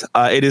 please.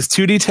 It is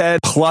 2d10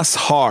 plus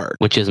hard.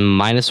 Which is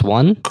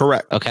 -1?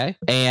 Correct. Okay.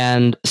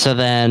 And so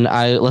then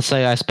let's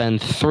say I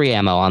spend 3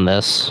 ammo on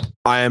this.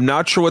 I am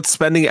not sure what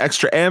spending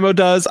extra ammo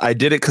does. I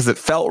did it because it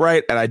felt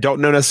right, and I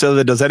don't know necessarily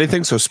that it does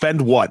anything, so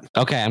spend 1.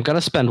 Okay, I'm going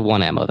to spend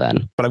 1 ammo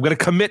then. But I'm going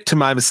to commit to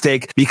my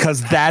mistake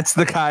because that's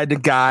the kind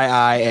of guy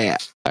I am.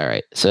 All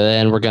right, so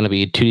then we're going to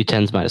be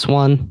 2d10s minus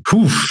 1.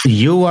 Oof,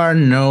 you are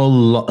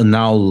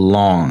now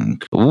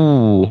long.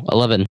 Ooh,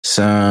 11.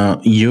 So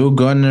you're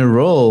gonna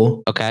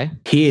roll Okay.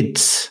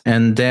 hits,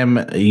 and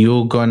then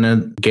you're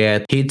gonna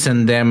get hits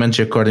and damage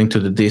according to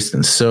the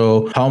distance.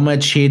 So how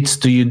much hits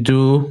do you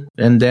do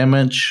and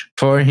damage?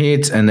 4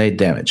 hits and 8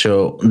 damage.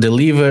 So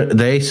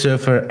they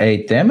suffer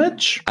 8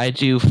 damage. I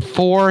do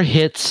 4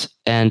 hits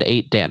and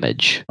 8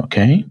 damage.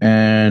 Okay.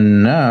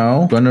 And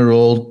now gonna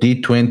roll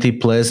d20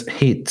 plus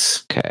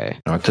hits. Okay.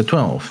 Not a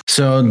 12.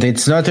 So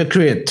it's not a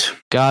crit.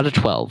 Got a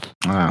 12.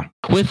 Ah.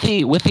 With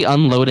the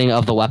unloading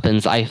of the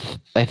weapons, I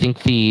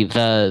think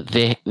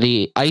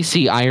the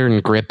icy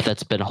iron grip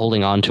that's been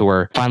holding on to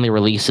her finally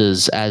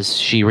releases as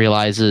she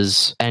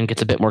realizes and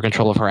gets a bit more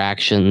control of her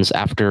actions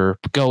after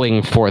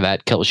going for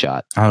that kill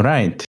shot. All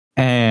right.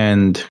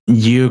 And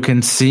you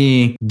can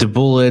see the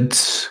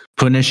bullets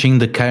punishing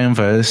the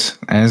canvas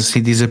as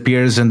he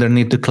disappears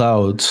underneath the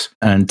clouds.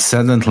 And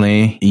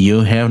suddenly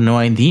you have no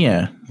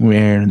idea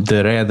where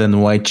the red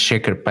and white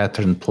checker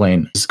pattern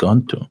plane has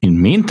gone to. In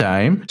the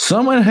meantime,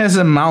 someone has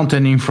a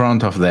mountain in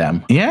front of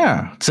them.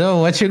 Yeah. So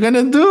what you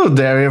gonna do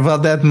there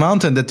about that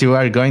mountain that you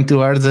are going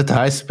towards at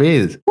high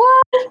speed? What?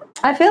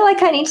 I feel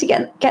like I need to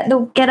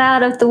get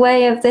out of the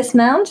way of this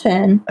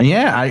mountain.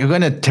 Yeah. Are you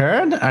gonna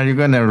turn? Are you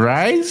gonna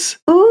rise?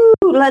 Ooh,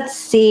 let's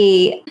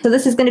see. So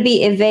this is going to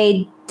be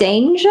evade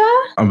danger?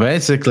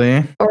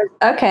 Basically.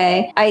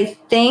 Okay. I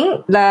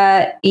think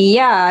that,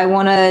 I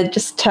want to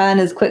just turn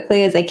as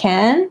quickly as I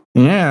can.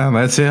 Yeah,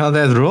 let's see how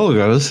that roll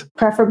goes.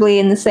 Preferably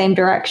in the same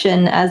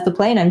direction as the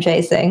plane I'm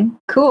chasing.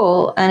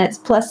 Cool. And it's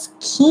plus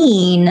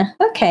keen.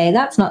 Okay,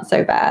 that's not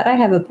so bad. I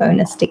have a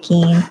bonus to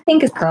keen.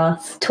 Fingers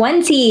crossed.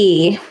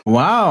 20.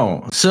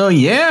 Wow. So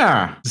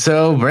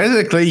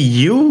basically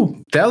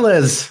you tell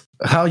us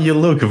how you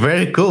look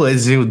very cool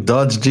as you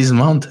dodge this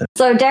mountain.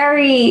 So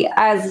Derry,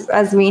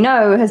 as we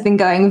know, has been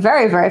going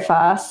very, very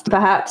fast,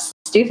 perhaps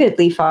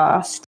stupidly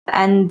fast,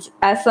 and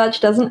as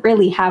such doesn't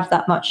really have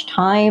that much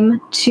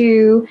time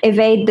to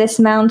evade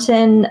this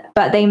mountain,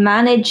 but they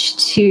manage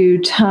to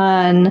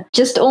turn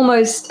just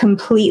almost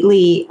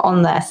completely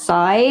on their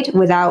side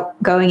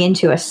without going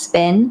into a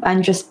spin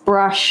and just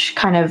brush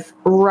kind of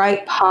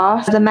right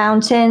past the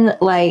mountain.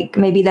 Like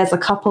maybe there's a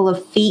couple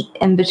of feet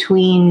in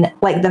between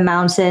like the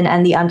mountain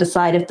and the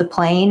underside of the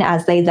plane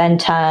as they then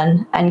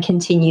turn and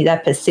continue their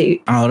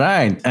pursuit. All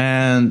right.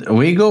 And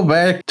we go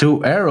back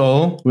to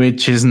Errol,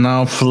 which is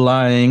now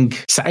flying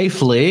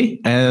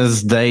safely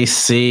as I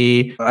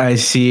see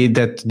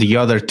that the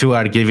other two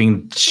are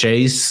giving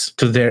chase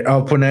to their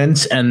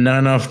opponents and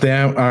none of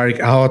them are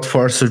out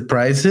for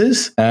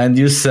surprises. And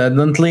you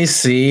suddenly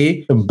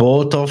see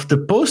both of the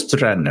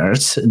post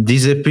runners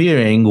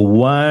disappearing,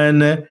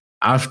 one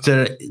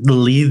after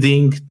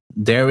leading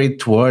Derry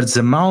towards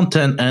the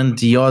mountain and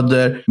the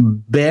other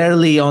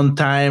barely on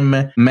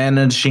time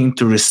managing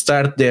to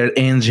restart their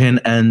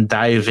engine and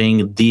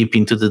diving deep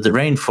into the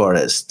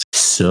rainforest.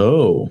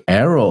 So,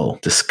 Errol,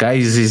 the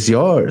skies is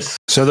yours.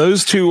 So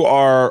those two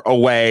are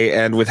away,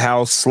 and with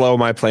how slow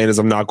my plane is,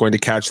 I'm not going to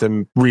catch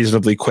them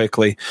reasonably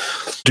quickly.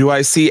 Do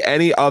I see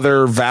any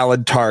other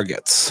valid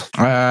targets?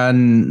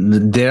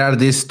 There are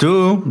these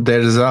two.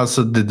 There's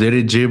also the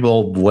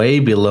dirigible way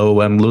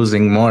below. I'm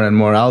losing more and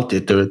more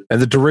altitude.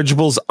 And the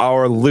dirigible's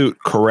our loot,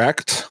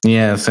 correct?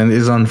 Yes, and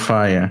it's on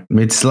fire.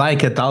 It's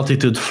like at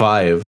altitude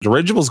 5.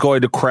 Dirigible's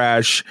going to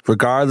crash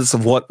regardless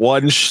of what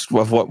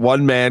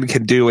one man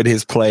can do in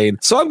his plane.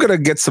 So I'm going to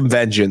get some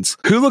vengeance.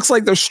 Who looks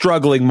like they're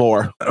struggling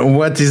more?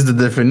 What is the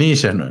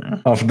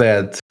definition of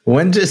that?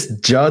 When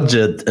just judge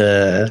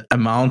a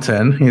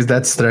mountain, is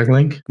that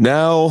struggling?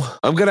 No,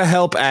 I'm going to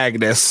help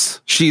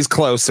Agnes. She's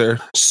closer.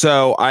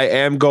 So I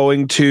am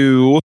going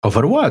to...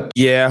 Overwatch?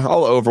 Yeah,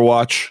 I'll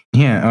Overwatch.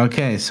 Yeah,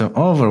 okay, so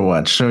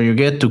Overwatch. So you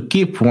get to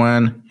keep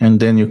one, and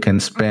then you can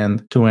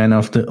spend to one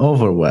of the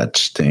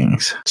Overwatch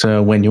things.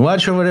 So when you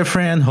watch over a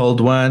friend,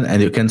 hold one,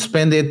 and you can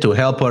spend it to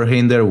help or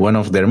hinder one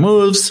of their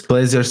moves.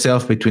 Place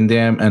yourself between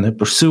them and a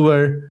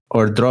pursuer,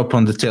 or drop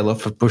on the tail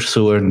of a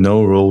pursuer.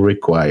 No rule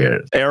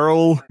required.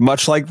 Errol,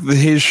 much like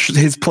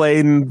his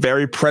plane,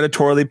 very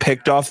predatorily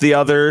picked off the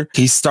other.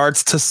 He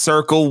starts to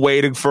circle,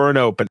 waiting for an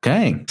open.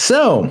 Okay,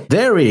 so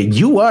Derry,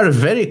 you are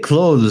very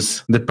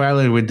close, the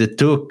pilot with the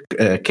two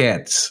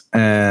cats,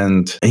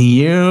 and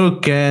you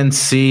can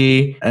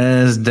see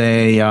as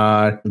they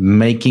are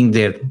making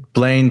their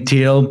plane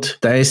tilt,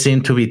 they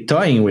seem to be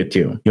toying with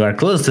you. You are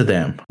close to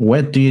them.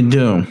 What do you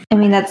do? I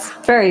mean, that's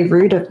very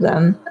rude of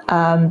them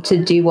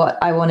to do what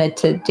I wanted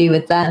to do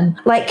with them.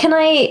 Like, can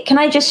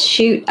I just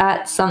shoot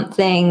at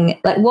something?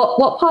 Like,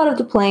 what part of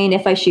the plane,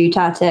 if I shoot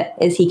at it,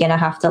 is he gonna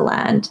have to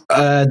land?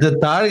 The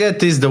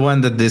target is the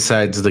one that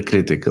decides the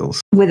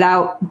criticals.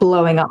 Without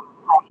blowing up.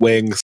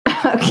 Wings.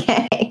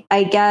 Okay.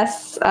 I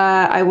guess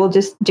I will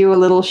just do a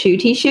little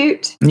shooty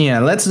shoot. Yeah,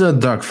 let's do a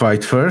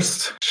dogfight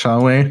first,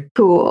 shall we?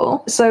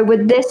 Cool. So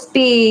would this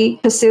be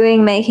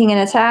pursuing, making an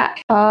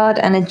attack, hard,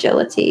 and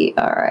agility?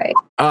 All right.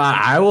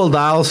 I will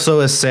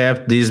also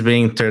accept this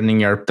being turning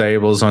your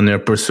tables on your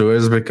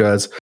pursuers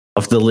because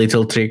of the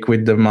little trick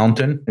with the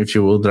mountain, if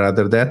you would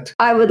rather that.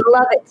 I would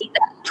love it to do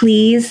that,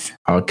 please.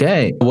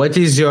 Okay. What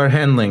is your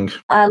handling?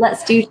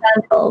 Let's do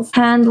handles.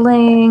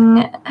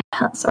 Handling.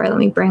 Sorry, let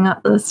me bring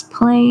up this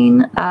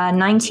plane.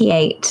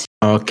 98.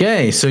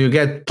 Okay, so you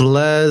get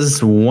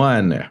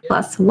 +1.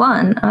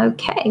 +1.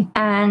 Okay.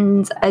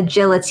 And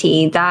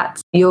agility,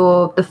 that's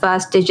the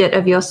first digit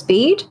of your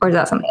speed, or is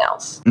that something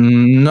else?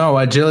 No,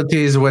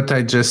 agility is what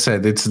I just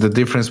said. It's the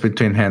difference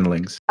between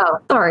handlings. Oh,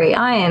 sorry.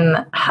 I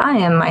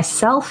am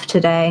myself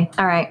today.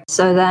 All right.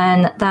 So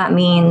then that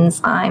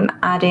means I'm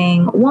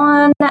adding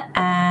 1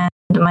 and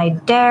my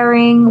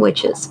daring,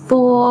 which is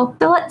 4.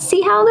 So let's see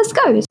how this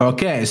goes.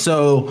 Okay,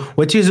 so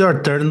what is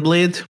your turn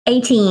bleed?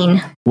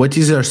 18. What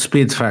is your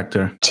speed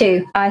factor?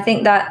 2. I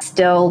think that's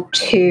still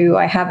 2.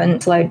 I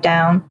haven't slowed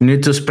down. You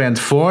need to spend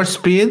 4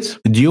 speed.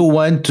 Do you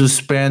want to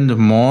spend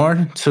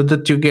more so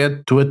that you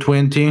get to a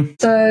 20?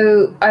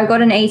 So I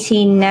got an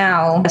 18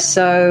 now.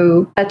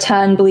 So a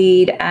turn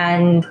bleed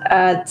and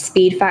a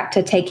speed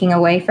factor taking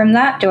away from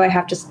that. Do I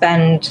have to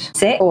spend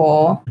 6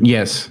 or?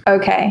 Yes.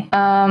 Okay.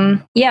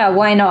 Yeah,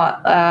 why not?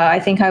 I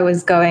think I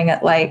was going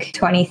at like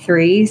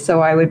 23,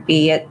 so I would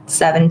be at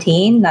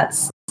 17.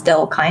 That's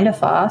still kind of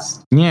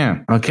fast.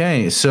 Yeah.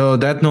 Okay. So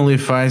that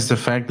nullifies the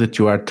fact that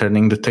you are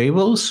turning the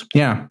tables.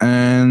 Yeah.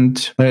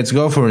 And let's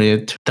go for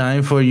it.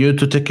 Time for you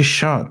to take a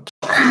shot.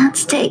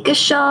 Let's take a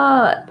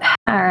shot.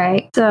 All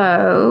right.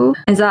 So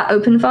is that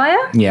open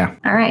fire? Yeah.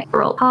 All right.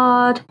 Roll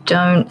hard.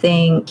 Don't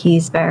think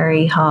he's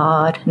very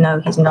hard. No,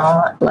 he's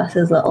not. Bless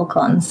his little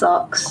con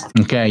socks.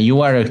 Okay.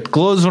 You are at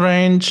close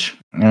range.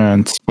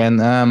 And spend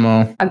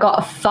ammo. I got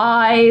a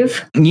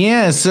 5.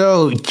 Yeah,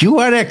 so you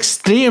are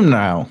extreme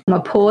now. My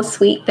poor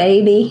sweet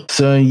baby.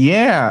 So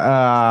yeah.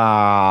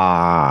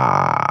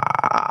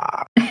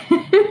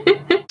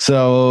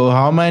 So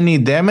how many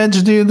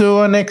damage do you do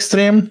on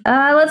extreme?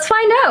 Let's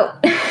find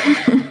out.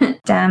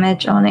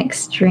 Damage on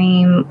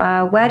extreme.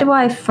 Where do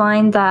I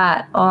find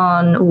that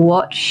on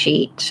what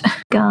sheet?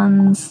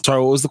 Guns. Sorry,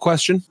 what was the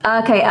question?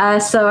 Okay,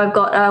 so I've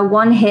got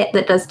 1 hit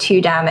that does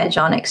 2 damage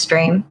on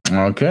extreme.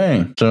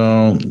 Okay,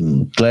 so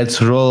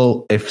let's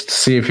roll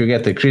see if you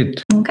get the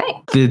crit.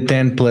 Okay. The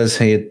 10 plus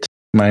hit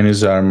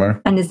minus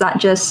armor. And is that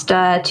just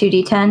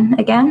 2d10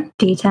 again?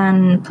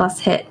 D10 plus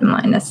hit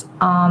minus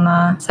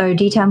armor. So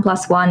d10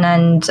 plus 1,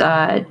 and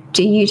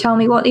do you tell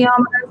me what the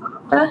armor is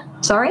after?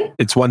 Sorry?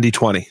 It's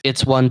 1d20.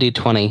 It's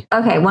 1d20.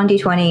 Okay,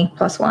 1d20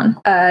 plus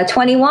 1.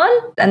 21,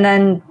 and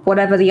then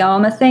whatever the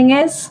armor thing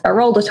is. I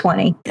rolled a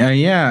 20.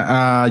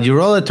 You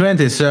roll a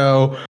 20,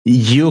 so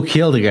you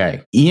kill the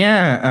guy.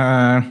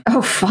 Yeah,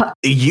 Oh, fuck.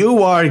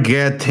 you are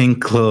getting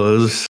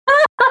close.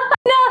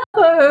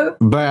 No!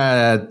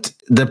 But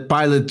the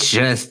pilot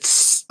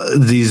just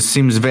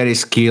seems very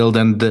skilled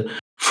and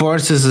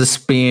forces a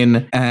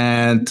spin,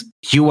 and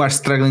you are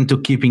struggling to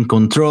keep in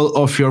control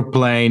of your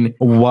plane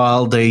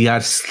while they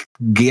are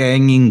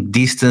gaining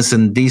distance,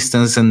 and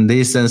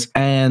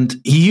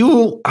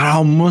you are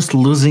almost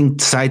losing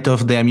sight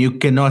of them. You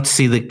cannot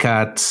see the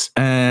cats,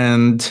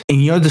 and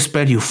in your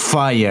despair you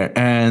fire,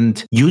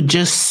 and you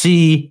just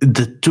see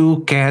the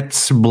 2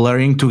 cats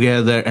blurring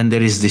together, and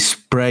there is this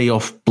spray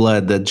of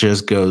blood that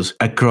just goes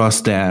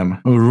across them,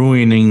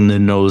 ruining the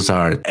nose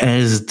art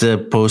as the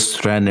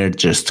post runner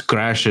just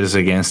crashes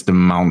against the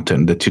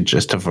mountain that you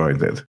just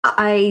avoided.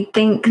 I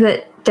think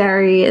that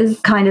Derry is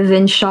kind of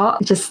in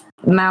shock, just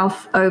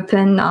mouth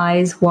open,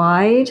 eyes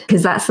wide,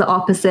 because that's the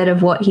opposite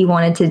of what he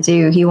wanted to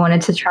do. He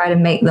wanted to try to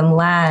make them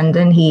land,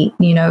 and he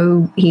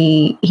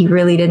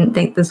really didn't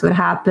think this would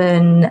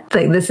happen.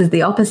 Like, this is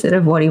the opposite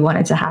of what he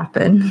wanted to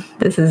happen.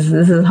 This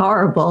is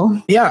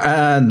horrible.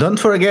 Yeah, don't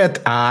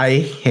forget,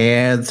 I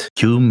had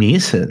you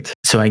miss it.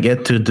 So I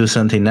get to do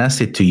something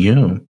nasty to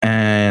you.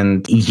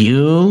 And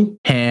you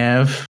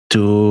have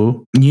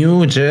to,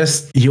 you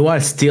are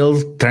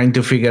still trying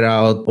to figure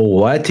out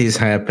what is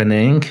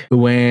happening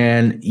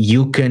when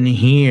you can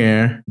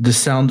hear the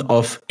sound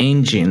of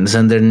engines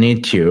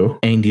underneath you,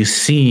 and you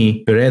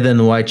see red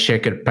and white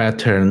checkered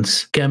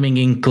patterns coming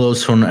in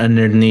close from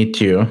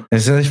underneath you,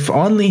 as if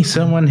only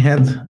someone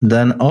had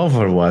done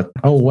Overwatch.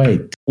 Oh,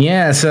 wait.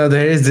 Yeah, so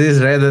there is this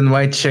red and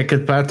white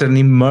checkered pattern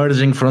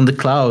emerging from the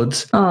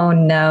clouds. Oh,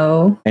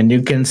 no. And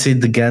you can see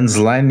the guns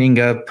lining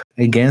up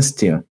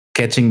against you,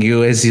 catching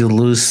you as you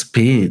lose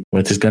speed.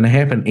 What is going to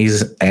happen?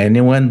 Is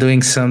anyone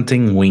doing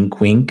something? Wink,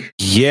 wink.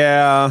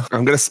 Yeah,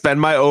 I'm going to spend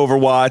my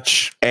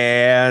Overwatch.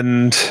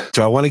 And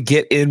do I want to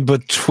get in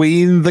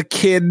between the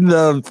kid and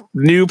the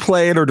new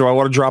plane, or do I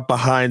want to drop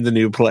behind the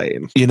new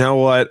plane? You know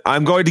what?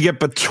 I'm going to get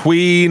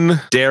between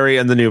Derry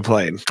and the new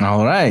plane.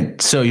 All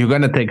right. So you're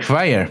going to take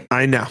fire.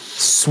 I know.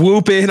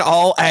 Swoop in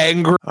all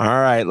angry. All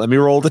right, let me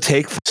roll to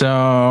take.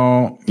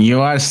 So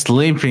you are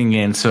sleeping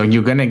in, so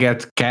you're going to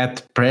get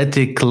cat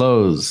pretty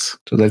close. 6.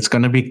 So that's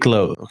going to be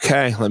close.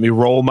 Okay, let me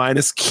roll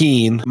minus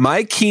keen.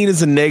 My keen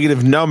is a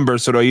negative number,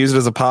 so do I use it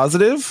as a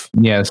positive?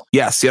 Yes.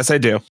 Yes, I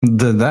do.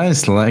 The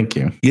dice like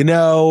you. You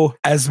know,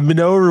 as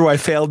Minoru, I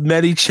failed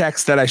many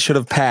checks that I should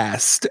have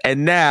passed.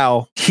 And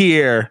now,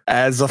 here,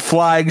 as a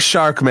flying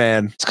shark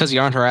man. It's because you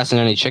aren't harassing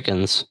any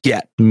chickens.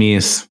 Yeah.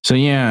 Miss. So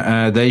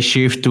yeah, they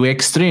shift to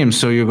extreme.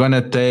 So you're going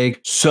to take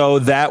So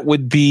that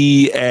would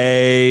be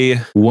a...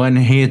 1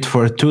 hit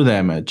for 2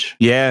 damage.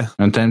 Yeah,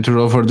 And time to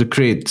roll for the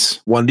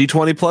crits.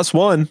 1d20 plus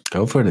 1.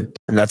 Go for it.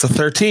 And that's a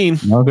 13.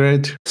 No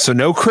great. So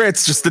no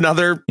crits, just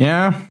another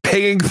Yeah.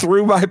 pinging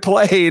through my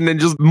plane and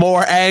just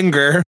more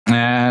anger.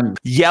 And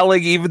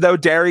Yelling even though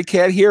Derry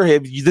can't hear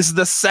him. This is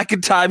the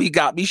second time he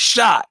got me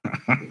shot.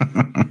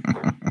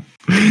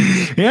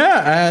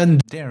 yeah,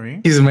 and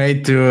Derry is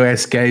made to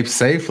escape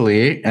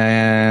safely,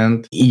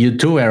 and you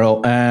too,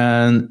 Errol,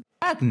 and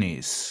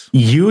Agnes.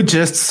 You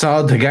just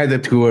saw the guy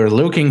that you were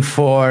looking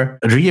for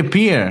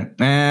reappear,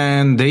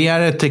 and they are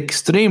at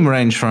extreme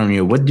range from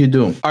you. What do you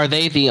do? Are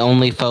they the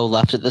only foe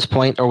left at this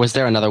point, or was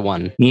there another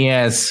one?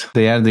 Yes,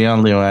 they are the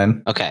only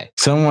one. Okay,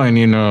 Someone,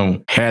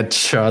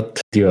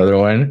 headshot the other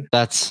one.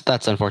 that's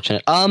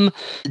unfortunate.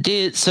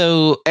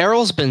 So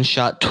Errol's been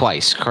shot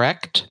twice,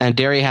 correct? And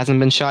Derry hasn't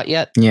been shot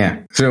yet?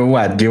 Yeah. So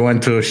what? Do you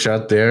want to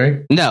shot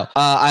Derry? No.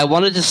 I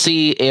wanted to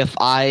see if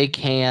I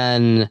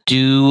can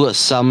do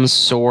some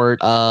sort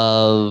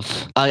of...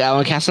 I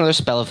want to cast another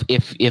spell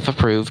if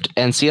approved,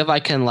 and see if I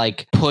can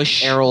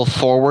push Errol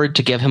forward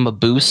to give him a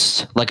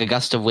boost, like a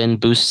gust of wind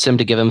boosts him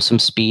to give him some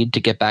speed to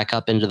get back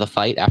up into the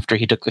fight after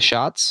he took the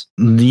shots.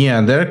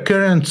 Yeah, their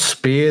current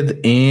speed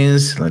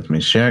is, let me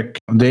check.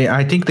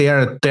 I think they are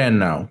at 10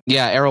 now.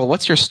 Yeah, Errol,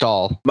 what's your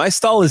stall? My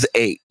stall is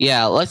 8.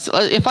 Yeah,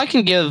 if I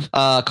can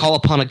call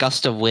upon a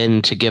gust of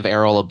wind to give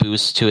Errol a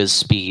boost to his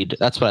speed,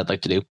 that's what I'd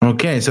like to do.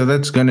 Okay, so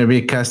that's going to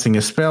be casting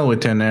a spell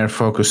with an air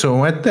focus. So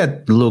what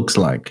that looks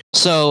like?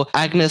 So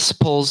Agnes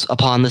pulls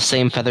upon the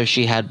same feather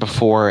she had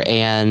before,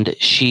 and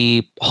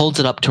she holds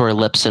it up to her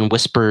lips and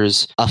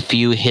whispers a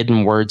few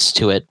hidden words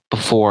to it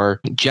before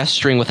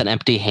gesturing with an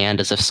empty hand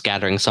as if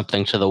scattering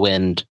something to the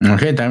wind.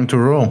 Okay, time to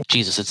roll.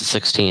 Jesus, it's a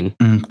 16.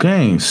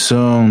 Okay,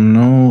 so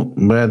no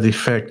bad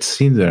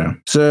effects either.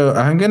 So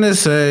I'm going to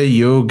say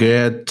you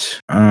get,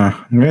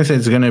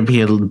 it's going to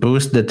be a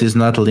boost that is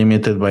not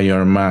limited by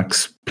your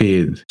max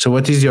speed. So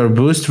what is your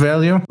boost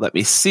value? Let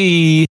me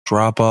see.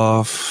 Drop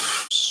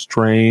off,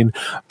 strain,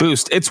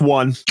 boost. It's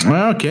 1.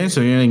 Okay,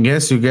 so I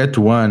guess you get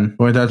 1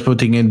 without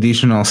putting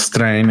additional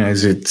strain,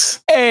 as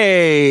it's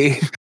Hey,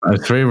 a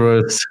 3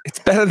 boost. it's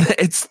better than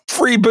it's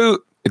free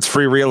boot. It's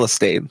free real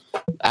estate.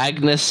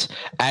 Agnes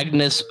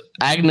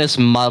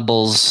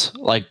mumbles,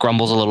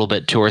 grumbles a little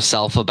bit to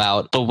herself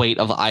about the weight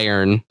of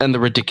iron and the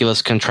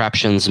ridiculous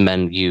contraptions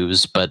men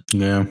use, but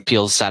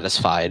feels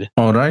satisfied.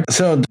 All right.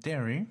 So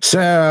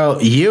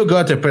you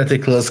got a pretty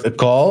close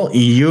call.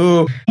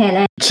 You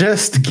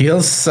just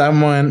killed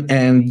someone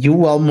and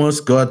you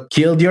almost got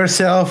killed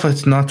yourself.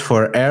 It's not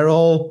for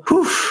Errol.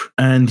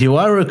 And you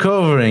are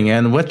recovering.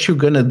 And what you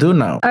gonna do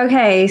now?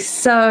 Okay,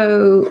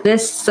 so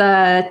this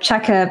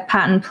checker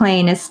pattern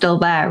plane is still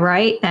there,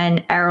 right?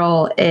 And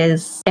Errol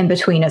is in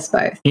between us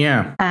both.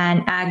 Yeah.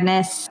 And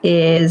Agnes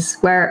is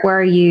where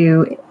are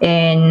you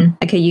in?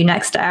 Are you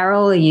next to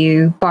Errol? Are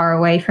you far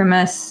away from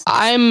us?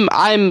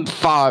 I'm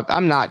far.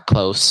 I'm not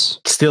close.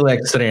 Still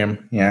extreme.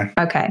 Yeah.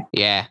 Okay.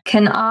 Yeah.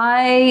 Can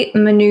I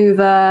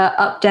maneuver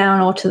up,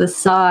 down, or to the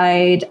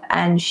side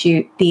and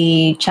shoot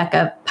the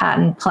checker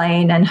pattern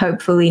plane and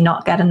hopefully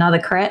not get another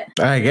crit?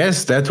 I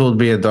guess that will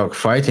be a dog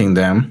fighting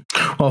them.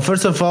 Well,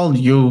 first of all,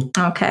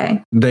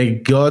 Okay. they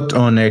got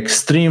on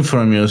extreme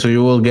from you, so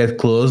you will get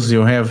close.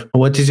 You have,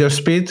 what is your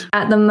speed?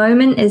 At the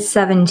moment is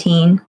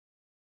 17.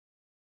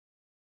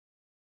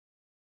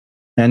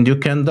 And you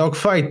can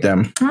dogfight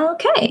them.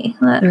 Okay,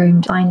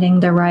 I'm finding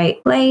the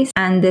right place.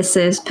 And this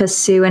is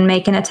pursue and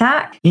make an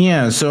attack.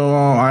 Yeah, so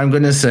I'm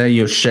going to say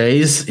you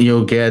chase,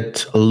 you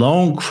get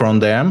long from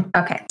them.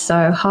 Okay,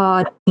 so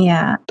hard,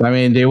 yeah. I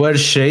mean, they were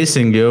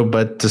chasing you,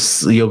 but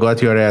you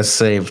got your ass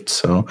saved,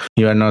 so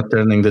you are not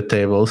turning the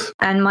tables.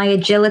 And my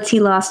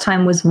agility last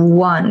time was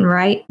 1,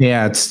 right?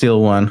 Yeah, it's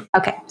still 1.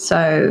 Okay,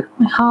 so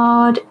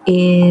hard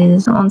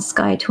is on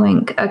Sky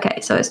Twink. Okay,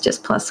 so it's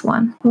just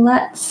 +1.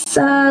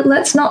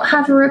 Let's not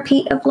have a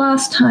repeat of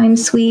last time,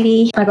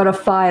 sweetie. I got a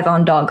 5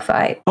 on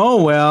dogfight.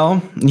 Oh,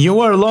 well, you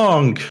were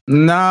long.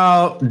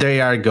 Now they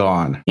are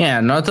gone.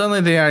 Yeah, not only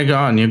they are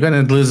gone, you're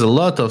going to lose a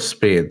lot of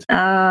speed.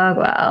 Oh,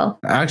 well.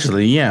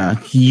 Actually, yeah,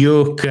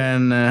 you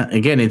can,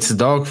 again, it's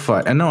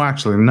dogfight. No,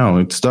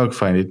 it's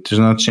dogfight. It does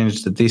not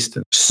change the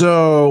distance.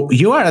 So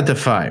you are at a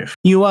 5.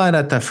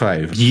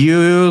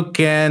 You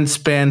can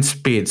spend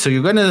speed. So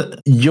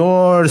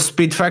your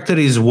speed factor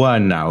is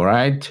 1 now,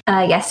 right?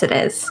 Yes, it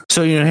is.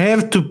 So you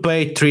have to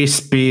pay 3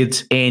 speed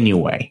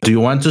anyway. Do you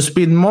want to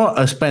spend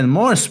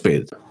more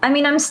speed? I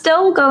mean, I'm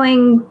still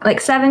going, like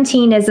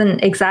 17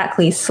 isn't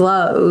exactly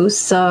slow,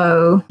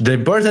 so The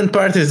important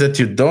part is that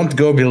you don't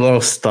go below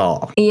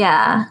stall.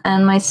 yeah,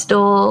 and my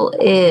stall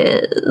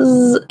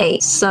is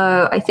 8,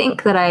 so I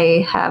think that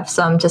I have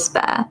some to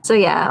spare. So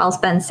yeah, I'll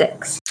spend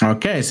 6.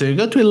 Okay, so you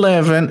go to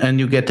 11 and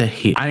you get a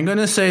hit. I'm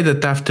gonna say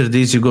that after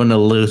this you're gonna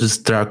lose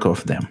track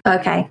of them.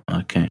 Okay.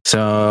 Okay,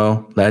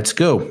 so let's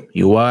go.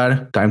 You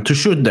are time to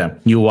shoot them.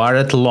 You are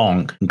at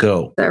long.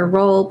 Go. So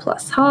roll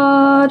plus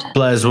hard.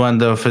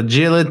 +1 of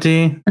agility.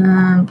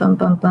 Bum, bum,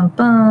 bum,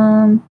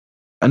 bum.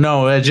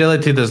 No,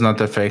 agility does not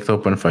affect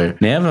open fire.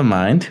 Never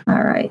mind.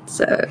 All right,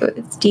 so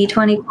it's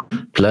D20.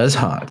 Plus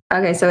hard.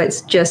 Okay, so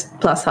it's just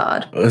plus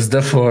hard. What's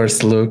the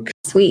force, Luke?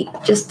 Sweet,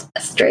 just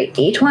a straight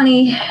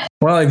D20.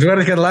 Well, it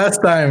worked last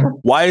time.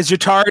 Why is your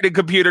targeting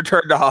computer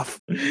turned off?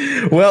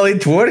 Well,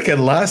 it worked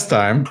last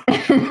time.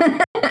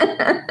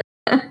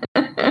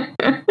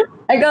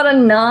 I got a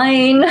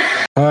 9.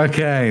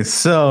 Okay,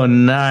 so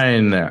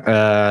 9.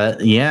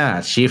 Yeah,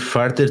 she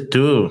farted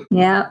too.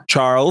 Yeah.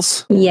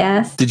 Charles,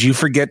 Yes. did you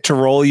forget to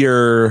roll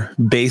your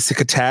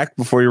basic attack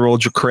before you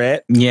rolled your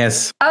crit?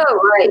 Yes. Oh,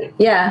 right.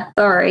 Yeah,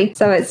 sorry.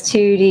 So it's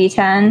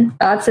 2D10.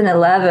 That's an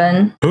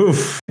 11.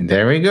 Oof.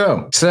 There we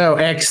go. So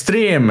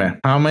extreme.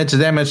 How much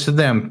damage to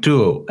them?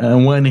 2.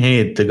 And 1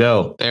 hit to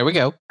go. There we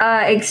go.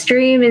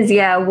 Extreme is,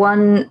 yeah,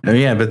 one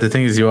Yeah, but the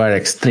thing is, you are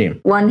extreme.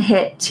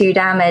 hit, 2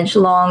 damage.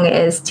 Long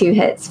is 2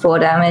 hits, 4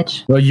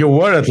 damage. Well, you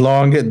were at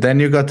long, then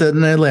you got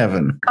an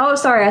 11. Oh,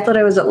 sorry. I thought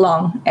I was at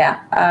long. Yeah.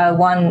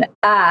 1.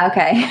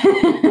 Okay.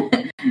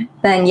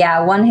 Then,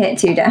 yeah, 1 hit,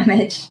 2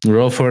 damage.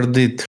 Roll for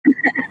it.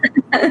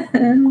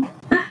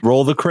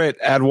 Roll the crit,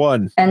 add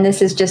 1. And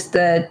this is just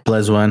the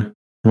 +1.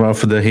 Roll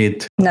for the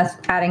hit.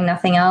 adding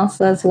nothing else.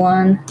 That's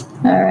 1.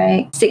 All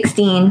right.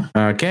 16.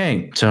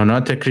 Okay, so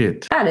not a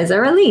crit. That is a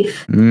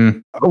relief.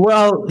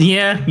 Well,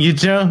 yeah, you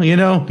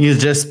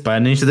just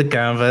punish the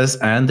canvas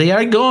and they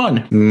are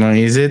gone.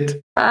 Is it?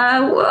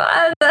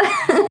 What?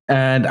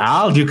 And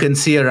all you can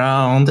see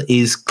around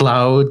is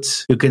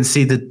clouds. You can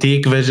see the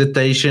thick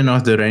vegetation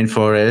of the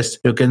rainforest.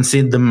 You can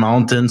see the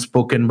mountains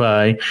poking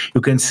by.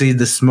 You can see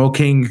the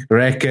smoking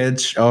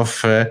wreckage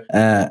of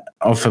a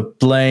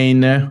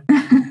plane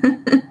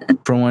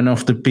from one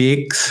of the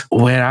peaks.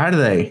 Where are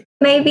they?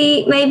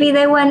 Maybe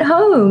they went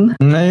home.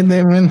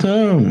 They went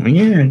home.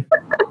 Yeah.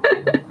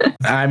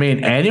 I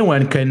mean,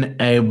 anyone can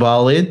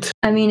eyeball it.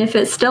 I mean, if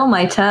it's still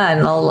my turn,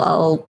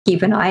 I'll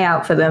keep an eye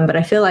out for them, but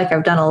I feel like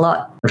I've done a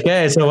lot.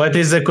 Okay, so what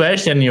is the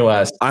question you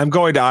asked? I'm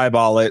going to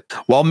eyeball it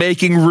while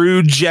making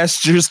rude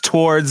gestures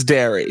towards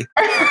Derry.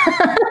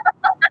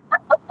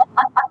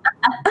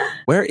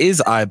 Where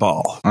is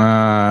eyeball?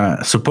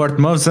 Support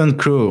moves and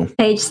crew.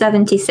 Page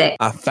 76.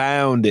 I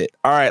found it.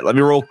 All right, let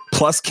me roll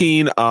plus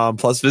keen,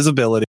 plus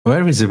visibility.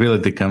 Where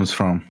visibility comes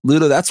from?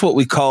 Ludo, that's what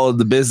we call in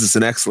the business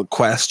an excellent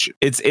question.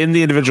 It's in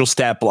the individual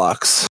stat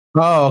blocks.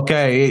 Oh,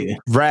 okay.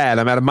 Rad,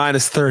 I'm at a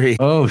 -3.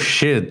 Oh,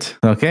 shit.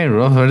 Okay,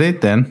 roll for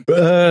it then.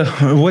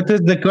 What is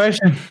the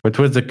question? What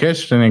was the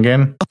question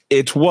again?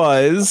 It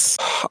was,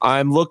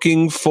 I'm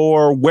looking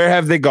for, where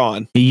have they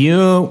gone?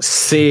 You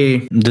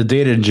see the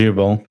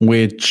dirigible,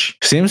 which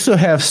seems to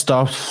have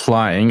stopped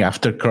flying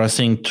after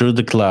crossing through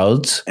the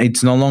clouds.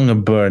 It's no longer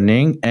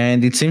burning,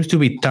 and it seems to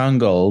be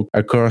tangled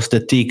across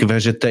the thick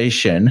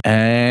vegetation.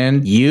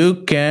 And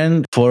you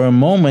can, for a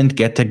moment,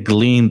 get a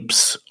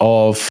glimpse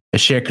of a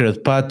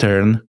checkered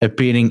pattern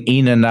appearing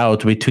in and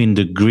out between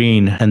the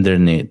green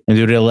underneath. And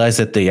you realize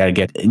that they are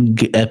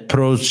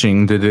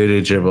approaching the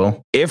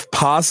dirigible. If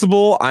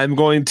possible, I'm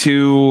going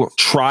to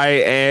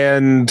try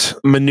and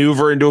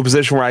maneuver into a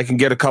position where I can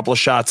get a couple of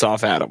shots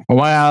off at them.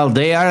 Well,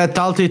 they are at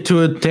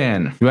altitude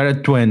 10. You are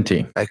at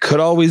 20. I could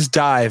always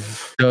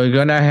dive. So you're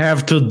going to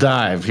have to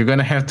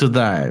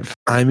dive.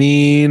 I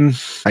mean,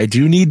 I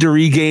do need to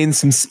regain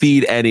some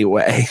speed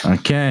anyway.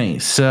 Okay,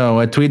 so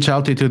at which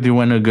altitude do you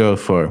want to go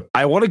for?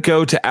 I want to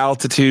go to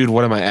altitude.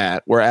 What am I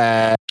at? We're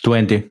at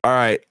 20. All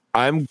right.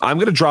 I'm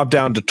going to drop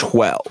down to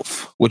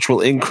 12, which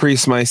will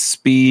increase my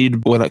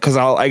speed because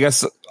I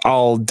guess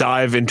I'll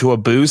dive into a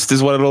boost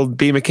is what it'll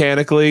be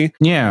mechanically.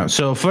 Yeah.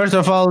 So first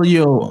of all,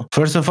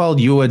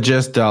 you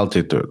adjust the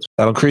altitude.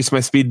 That'll increase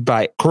my speed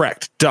by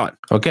correct. Done.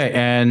 Okay.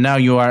 And now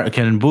you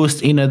can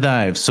boost in a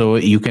dive. So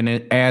you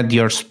can add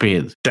your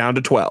speed down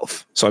to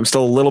 12. So I'm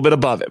still a little bit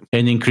above him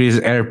and increase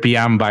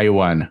RPM by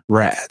 1.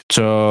 Rad.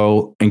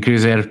 So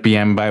increase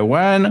RPM by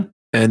 1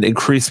 and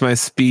increase my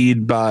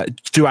speed by,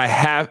 do I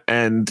have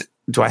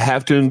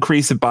to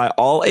increase it by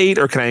all 8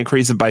 or can I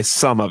increase it by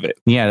some of it?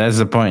 Yeah, that's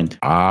the point.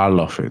 All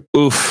of it.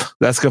 Oof.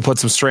 That's going to put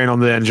some strain on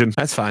the engine.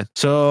 That's fine.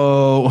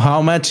 So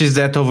how much is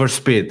that over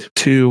speed?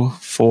 2,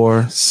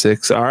 4,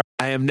 6. All right.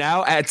 I am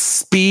now at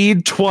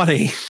speed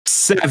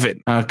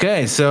 27.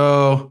 Okay,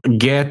 so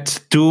get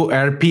 2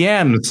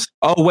 RPMs.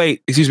 Oh,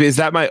 wait. Excuse me. Is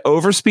that my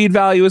overspeed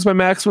value? Is my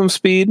maximum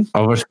speed?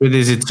 Overspeed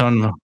is its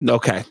own.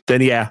 Okay.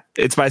 Then, yeah,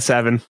 it's my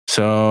 7.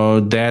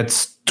 So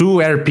that's 2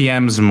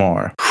 RPMs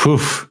more. Whew.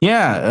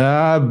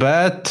 Yeah,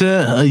 but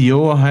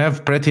you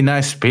have pretty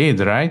nice speed,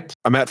 right?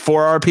 I'm at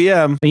 4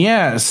 RPM.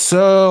 Yeah,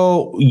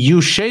 so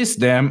you chase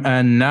them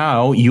and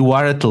now you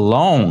are at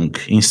long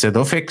instead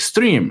of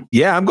extreme.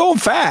 Yeah, I'm going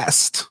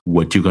fast.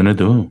 What you gonna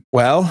do?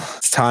 Well,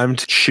 it's time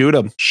to shoot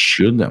them.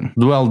 Shoot them.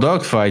 Dual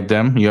dogfight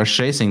them. You're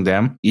chasing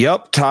them.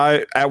 Yep.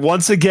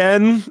 Once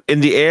again, in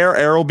the air,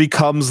 Errol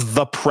becomes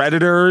the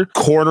predator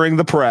cornering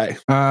the prey.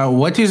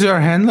 What is your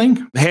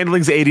handling?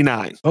 Handling's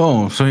 89.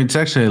 Oh, so it's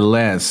actually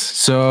less.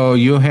 So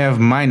you have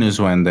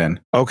 -1 then.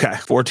 Okay.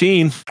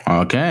 14.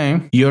 Okay.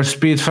 Your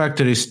speed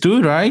factor is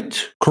 2,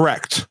 right?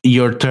 Correct.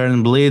 Your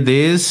turn bleed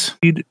is?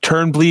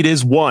 Turn bleed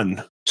is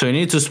 1. So you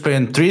need to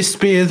spend 3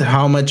 speed.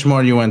 How much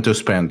more you want to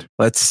spend?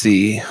 Let's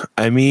see.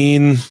 I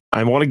mean,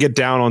 I want to get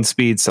down on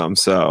speed some.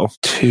 So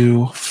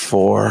 2,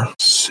 4,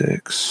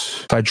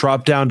 6. If I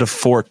drop down to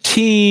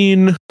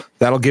 14,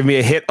 that'll give me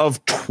a hit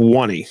of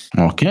 20.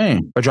 Okay.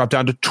 If I drop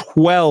down to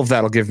 12,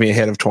 that'll give me a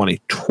hit of 20.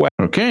 12.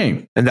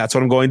 Okay. And that's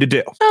what I'm going to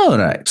do. All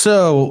right.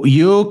 So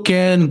you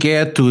can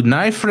get to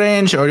knife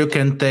range or you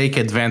can take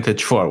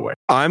advantage forward.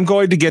 I'm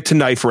going to get to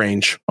knife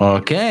range.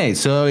 Okay.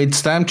 So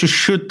it's time to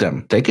shoot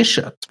them. Take a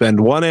shot.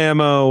 Spend 1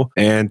 ammo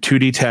and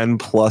 2d10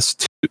 plus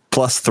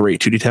 3.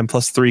 2d10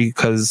 plus 3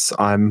 because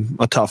I'm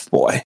a tough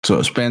boy.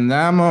 So spend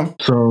ammo.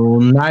 So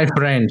knife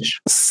range.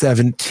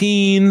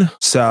 17.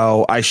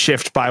 So I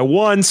shift by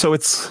 1. So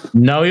it's...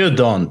 No, you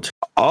don't.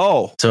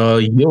 Oh. So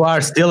you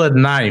are still at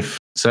knife.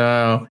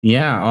 So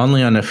yeah,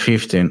 only on a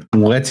 15.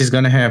 What is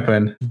gonna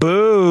happen?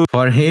 Boo.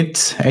 4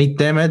 hits, 8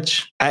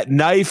 damage. At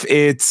knife,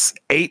 it's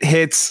 8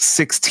 hits,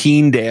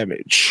 16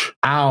 damage.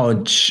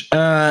 Ouch.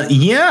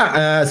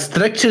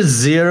 Structure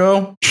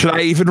 0. Should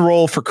I even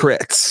roll for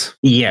crits?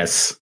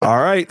 Yes.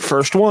 All right,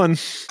 first one.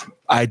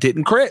 I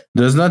didn't crit.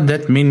 Does not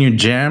that mean you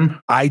jam?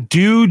 I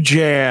do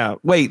jam.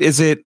 Wait, is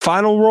it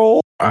final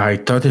roll? I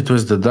thought it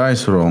was the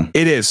dice roll.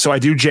 It is, so I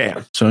do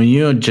jam. So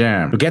you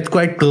jam. You get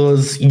quite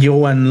close,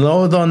 you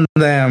unload on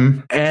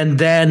them, and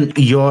then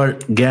your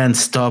gun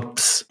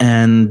stops,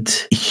 and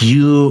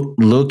you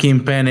look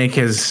in panic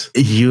as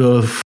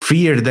you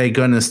fear they're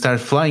gonna start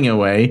flying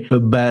away,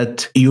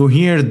 but you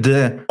hear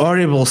the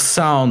horrible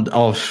sound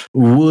of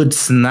wood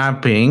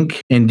snapping,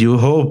 and you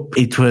hope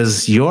it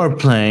was your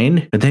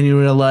plane, but then you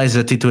realize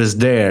that it was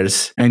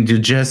theirs, and you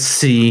just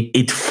see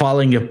it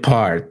falling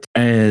apart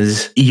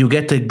as you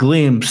get a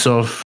glimpse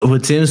of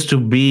what seems to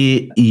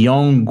be a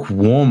young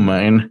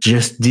woman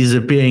just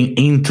disappearing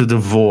into the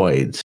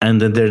void,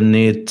 and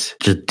underneath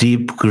the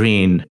deep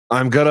green.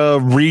 I'm gonna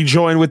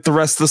rejoin with the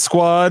rest of the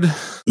squad.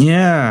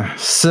 Yeah,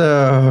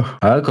 so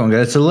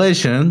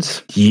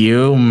congratulations.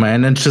 You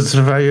managed to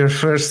survive your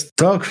first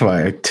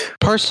dogfight.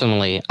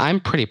 Personally, I'm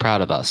pretty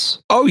proud of us.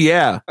 Oh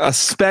yeah,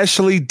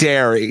 especially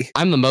Derry.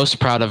 I'm the most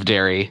proud of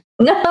Derry.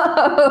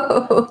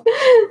 No,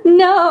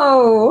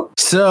 no.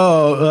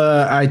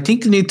 So I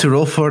think you need to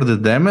roll for the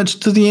damage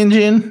to the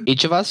engine.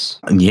 Each of us?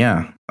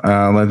 Yeah.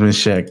 Let me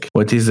check.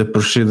 What is the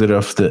procedure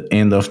of the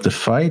end of the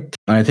fight?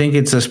 I think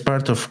it's as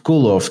part of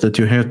cool-off that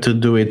you have to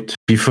do it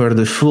before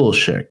the full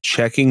check.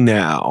 Checking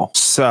now.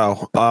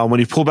 So, when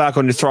you pull back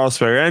on your throttle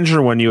spare engine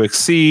or when you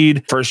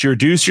exceed, first you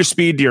reduce your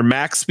speed to your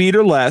max speed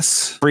or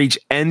less. For each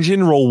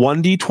engine, roll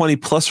 1d20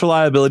 plus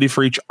reliability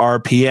for each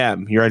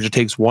RPM. Your engine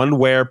takes 1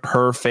 wear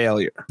per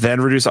failure. Then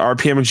reduce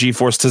RPM and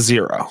G-force to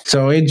 0.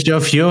 So each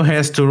of you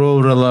has to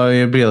roll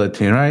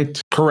reliability,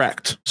 right?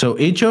 Correct. So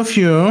each of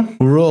you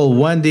roll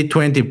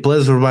 1d20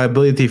 plus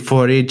reliability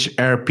for each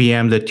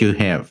RPM that you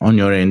have on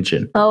your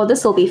engine. Oh,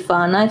 this will be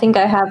fun. I think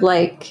I have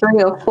like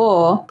 3 or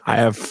 4. I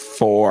have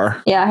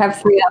 4. Yeah, I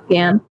have 3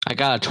 RPM. I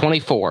got a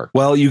 24.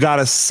 Well, you got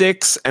a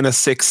 6 and a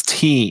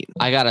 16.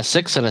 I got a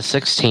 6 and a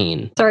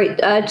 16. Sorry,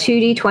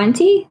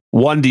 2d20?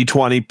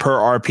 1d20 per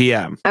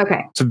RPM.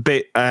 Okay.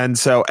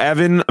 So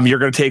Evan, you're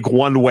going to take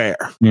 1 wear.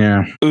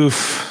 Yeah.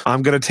 Oof. I'm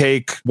only going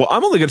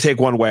to take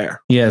 1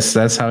 wear. Yes,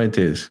 that's how it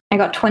is. I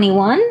got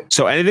 21.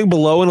 So anything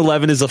below an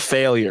 11 is a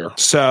failure.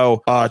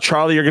 So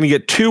Charlie, you're going to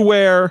get 2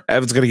 wear.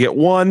 Evan's going to get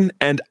 1,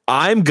 and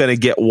I'm going to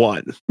get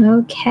 1.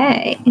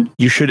 Okay.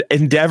 You should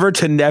endeavor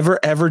to never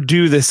ever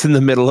do this in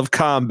the middle of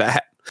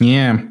combat.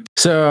 Yeah.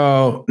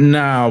 So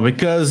now,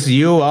 because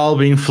you all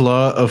been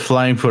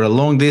flying for a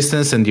long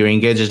distance and you're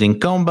engaged in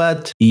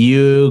combat,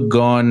 you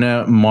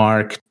gonna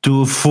mark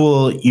 2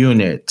 full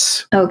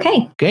units.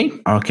 Okay.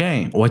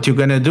 Okay. What you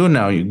gonna do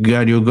now? You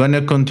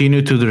gonna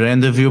continue to the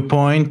rendezvous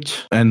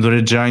point and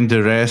rejoin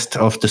the rest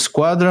of the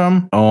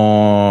squadron,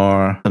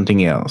 or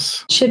something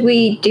else? Should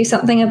we do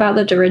something about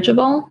the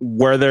dirigible?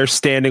 Where they're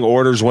standing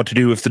orders what to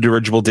do if the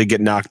dirigible did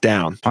get knocked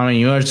down. I mean,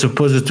 you are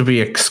supposed to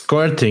be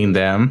escorting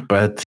them,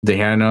 but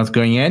they are not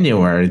going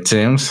anywhere, it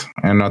seems,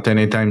 and not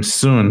anytime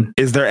soon.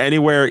 Is there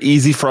anywhere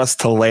easy for us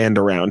to land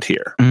around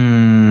here?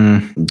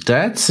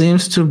 That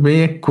seems to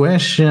be a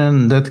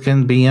question that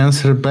can be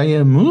answered by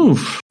a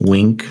move.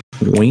 Wink.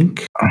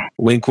 Wink.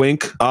 Wink,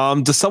 wink.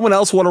 Does someone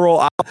else want to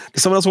roll?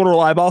 Does someone else want to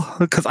roll eyeball?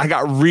 Because I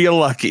got real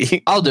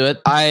lucky. I'll do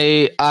it.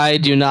 I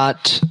do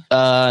not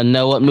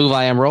know what move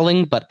I am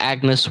rolling, but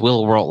Agnes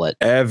will roll it.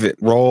 Evan,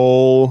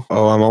 roll.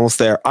 Oh, I'm almost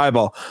there.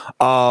 Eyeball.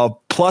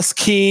 Plus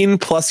keen,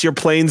 plus your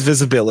plane's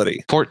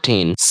visibility.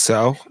 14.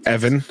 So,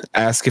 Evan,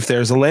 ask if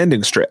there's a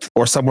landing strip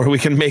or somewhere we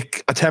can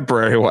make a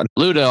temporary one.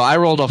 Ludo, I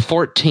rolled a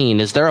 14.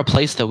 Is there a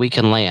place that we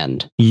can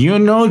land? You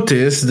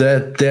notice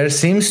that there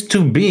seems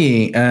to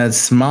be a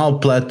small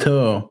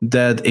plateau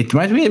that it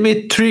might be a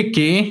bit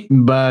tricky,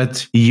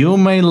 but you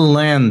may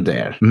land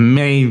there.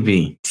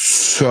 Maybe.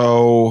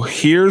 So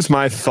here's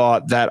my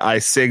thought that I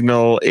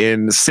signal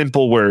in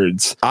simple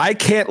words. I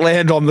can't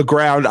land on the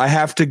ground. I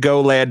have to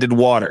go land in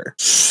water.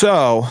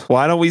 So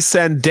why don't we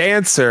send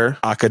Dancer,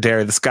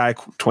 Akadari, the Sky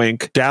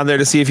Twink, down there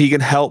to see if he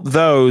can help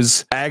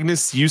those.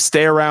 Agnes, you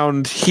stay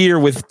around here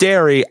with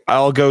Derry.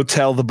 I'll go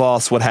tell the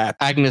boss what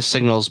happened. Agnes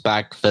signals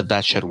back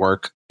that should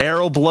work.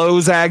 Errol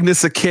blows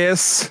Agnes a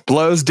kiss,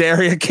 blows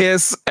Derry a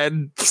kiss,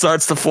 and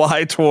starts to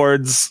fly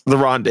towards the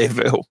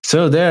rendezvous.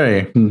 So,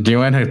 Derry, do you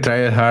want to try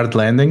a hard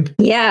landing?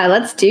 Yeah,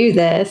 let's do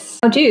this.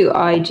 How do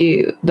I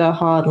do the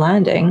hard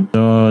landing?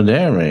 So,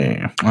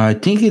 Derry, I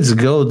think it's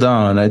go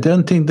down. I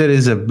don't think there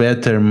is a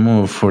better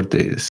move for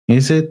this.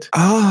 Is it?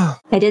 Ah,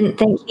 I didn't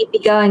think he'd be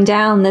going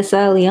down this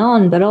early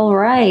on, but all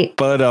right.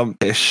 but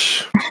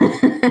ish.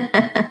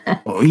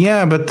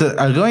 Yeah, but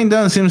going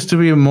down seems to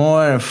be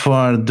more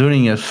for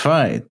during a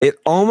fight. It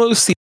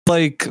almost seems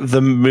like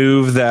the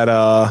move that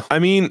I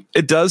mean,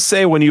 it does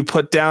say when you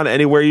put down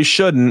anywhere you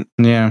shouldn't.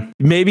 Yeah.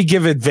 Maybe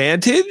give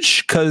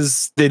advantage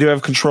because they do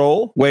have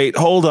control. Wait,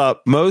 hold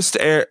up.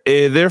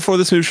 Therefore,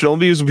 this move should only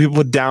be used when people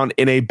put down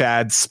in a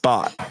bad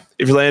spot.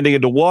 If you're landing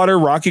into water,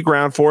 rocky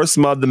ground, forest,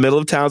 mud, the middle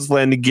of town's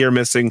landing gear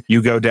missing,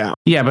 you go down.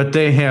 Yeah, but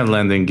they have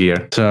landing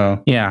gear.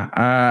 So,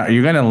 yeah,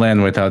 you're going to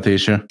land without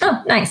issue.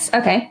 Oh, nice.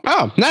 Okay.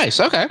 Oh, nice.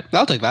 Okay,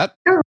 I'll take that.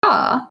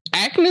 Hurrah.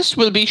 Agnes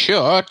will be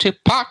sure to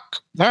park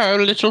her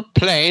little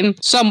plane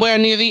somewhere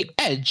near the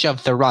edge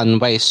of the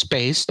runway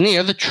space,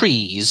 near the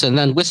trees, and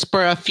then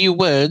whisper a few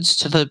words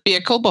to the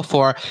vehicle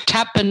before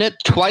tapping it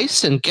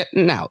twice and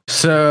getting out.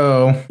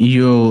 So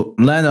you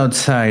land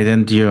outside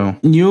and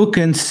you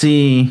can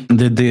see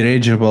the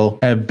dirigible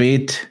a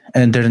bit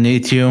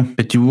underneath you,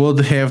 but you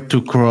would have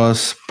to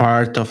cross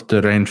part of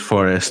the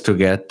rainforest to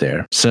get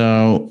there.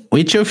 So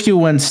which of you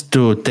wants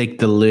to take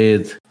the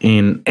lead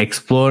in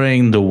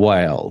exploring the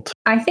wild?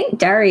 I think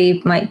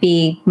Derry might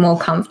be more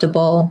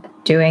comfortable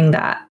doing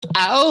that.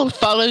 I'll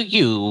follow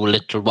you,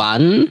 little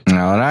one.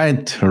 All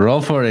right,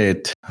 roll for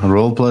it.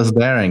 Roll plus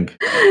daring.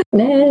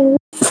 No.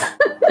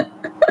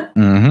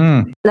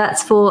 Mm-hmm.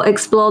 That's for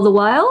Explore the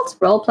Wild.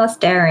 Roll plus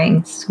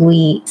daring.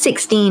 Sweet.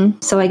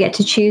 16. So I get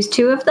to choose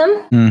 2 of them.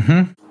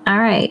 Mm-hmm. All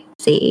right.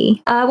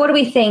 See. What do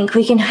we think?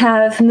 We can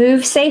have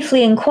move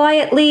safely and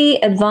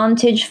quietly,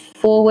 advantage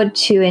forward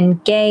to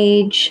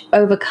engage,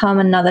 overcome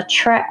another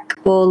trek,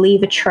 or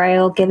leave a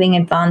trail, giving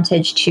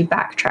advantage to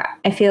backtrack.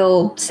 I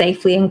feel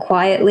safely and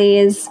quietly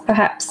is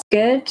perhaps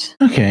good.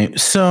 Okay,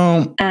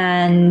 so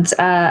And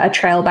a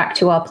trail back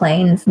to our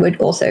planes would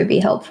also be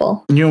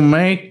helpful. you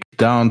make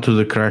down to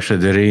the crushed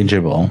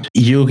dirigible.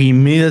 You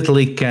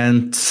immediately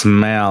can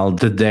smell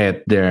the death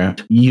there.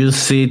 You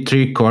see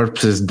 3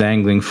 corpses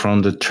dangling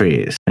from the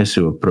trees as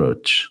you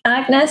approach.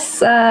 Agnes,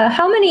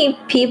 how many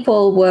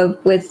people were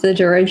with the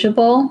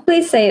dirigible?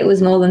 Please say it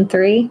was more than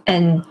 3.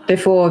 And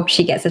before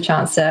she gets a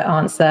chance to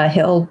answer,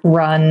 he'll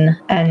run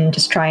and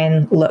just try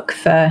and look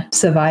for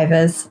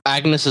survivors.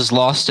 Agnes is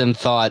lost in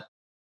thought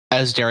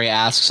as Derry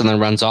asks and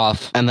then runs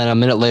off, and then a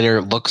minute later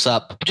looks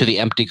up to the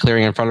empty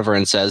clearing in front of her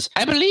and says,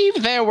 I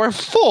believe there were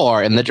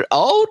 4 in the...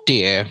 Oh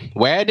dear,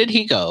 where did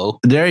he go?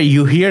 There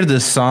you hear the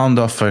sound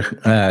of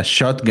a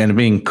shotgun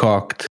being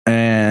cocked,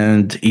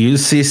 and you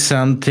see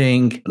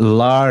something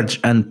large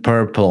and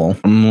purple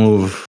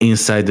move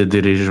inside the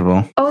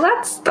dirigible. Oh,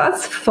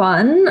 that's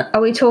fun.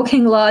 Are we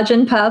talking large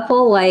and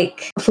purple,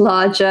 like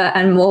larger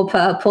and more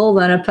purple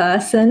than a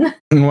person?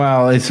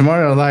 Well, it's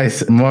more or less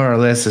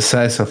the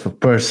size of a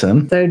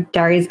person. So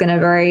Derry's gonna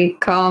very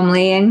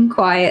calmly and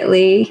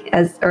quietly,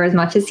 as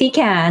much as he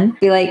can,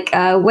 be like,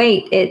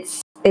 wait,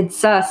 it's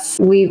us.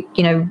 We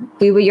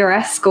were your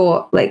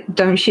escort. Like,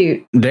 don't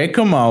shoot. They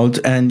come out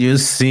and you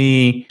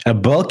see a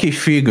bulky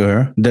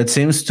figure that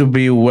seems to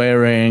be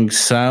wearing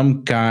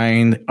some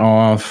kind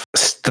of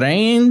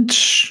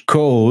strange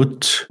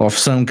coat of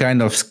some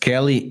kind of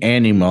scaly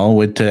animal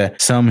with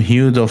some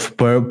hue of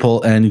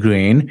purple and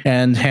green,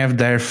 and have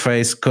their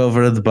face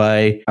covered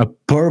by a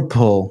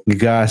purple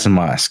gas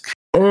mask.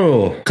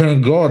 Oh,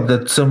 thank God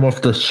that some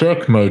of the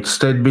checkmates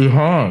stayed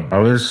behind. I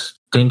was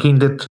thinking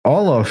that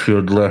all of you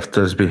had left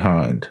us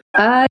behind.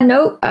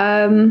 Nope.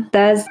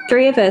 There's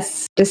 3 of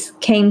us.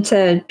 Just came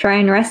to try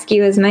and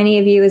rescue as many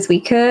of you as we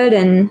could,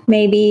 and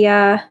maybe,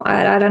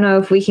 I don't know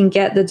if we can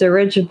get the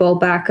dirigible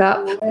back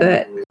up,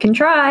 but can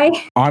try.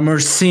 I'm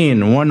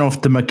Ursine, one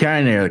of the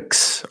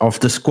mechanics of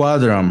the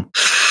squadron.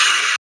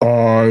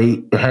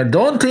 I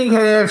don't think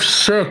I have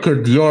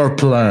circuited your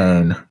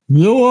plane.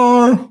 You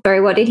are?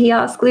 Sorry, what did he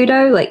ask,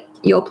 Ludo? Like,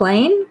 your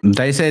plane?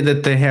 They say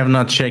that they have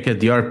not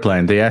checked your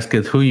plane. They asked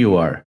who you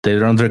are. They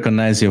don't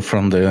recognize you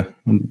from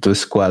the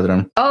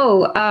squadron.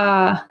 Oh,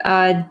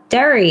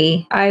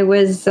 Derry. I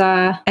was,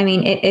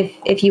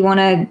 if you want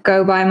to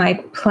go by my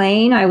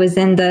plane, I was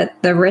in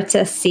the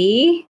Ritter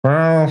Sea.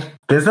 Well,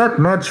 there's not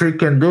much we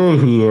can do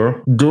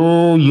here.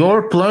 Do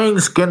your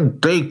planes can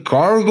take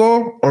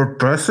cargo or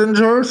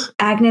passengers?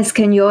 Agnes,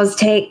 can yours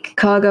take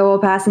cargo or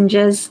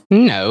passengers?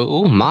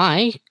 No,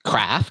 my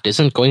craft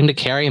isn't going to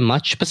carry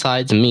much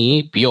besides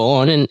me,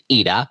 Bjorn, and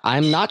Ida.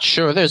 I'm not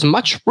sure there's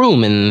much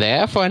room in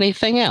there for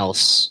anything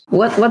else.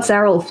 What's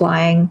Errol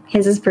flying?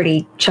 His is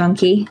pretty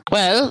chunky.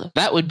 Well,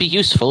 that would be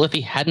useful if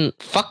he hadn't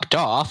fucked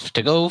off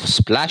to go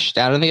splash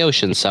down in the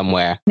ocean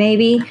somewhere.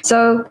 Maybe.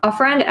 So our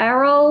friend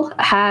Errol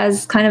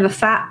has kind of a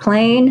fat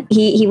plane.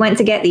 He went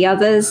to get the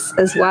others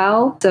as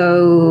well.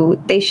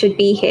 So they should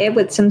be here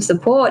with some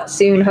support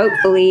soon,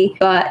 hopefully.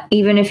 But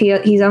even if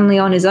he's only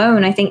on his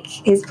own, I think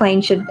his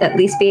plane should at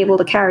least be able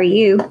to carry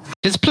you.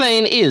 His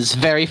plane is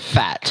very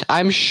fat.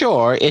 I'm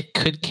sure it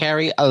could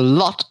carry a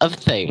lot of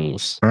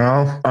things.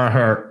 Well, I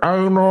heard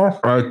ammo.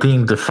 I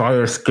think the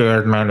fire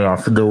scared many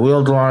of the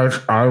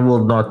wildlife. I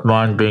will not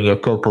mind being a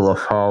couple of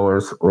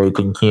hours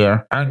waiting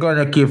here. I'm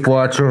gonna keep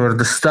watch over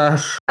the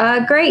stash.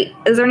 Great.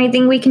 Is there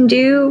anything we can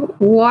do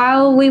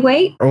while we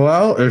wait?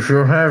 Well, if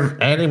you have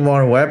any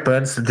more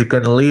weapons that you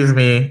can leave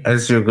me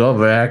as you go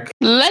back.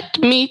 Let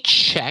me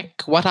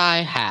check what I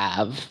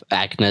have.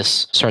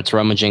 Agnes starts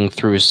rummaging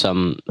through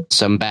some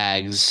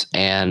bags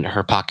and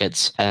her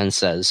pockets and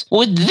says,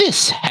 "Would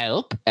this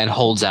help?" and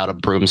holds out a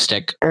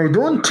broomstick. I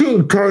don't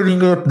think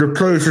tidying up the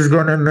place is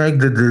gonna make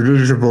the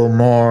dirigible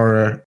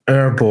more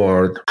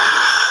airborne.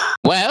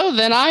 Well,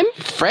 then I'm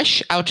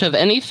fresh out of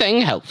anything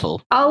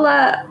helpful.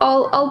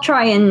 I'll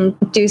try and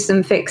do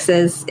some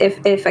fixes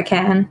if I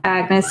can.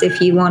 Agnes,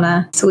 if you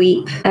wanna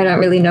sweep. I don't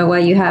really know why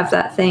you have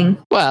that thing.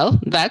 Well,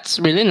 that's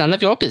really none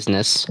of your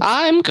business.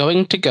 I'm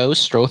going to go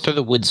stroll through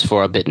the woods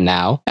for a bit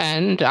now,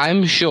 and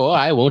I'm sure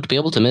I won't be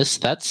able to miss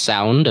that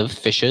sound of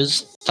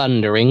Fisher's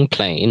thundering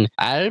plane.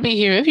 I'll be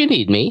here if you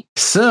need me.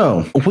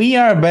 So, we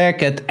are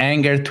back at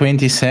Hangar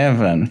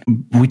 27,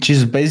 which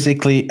is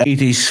basically,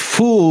 it is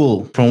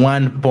full from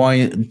one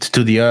point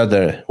to the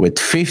other with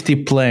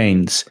 50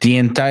 planes, the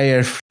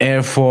entire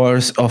air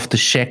force of the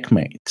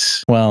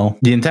checkmates. Well,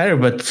 the entire,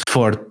 but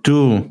for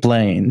 2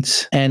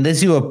 planes. And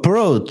as you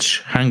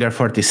approach Hangar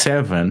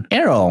 47,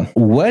 Errol,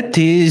 what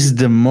is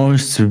the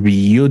most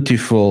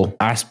beautiful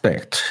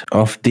aspect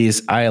of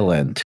this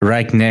island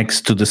right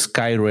next to the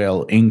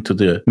Skyrail into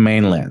the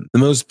mainland? The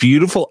most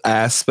beautiful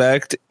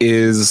aspect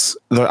is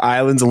the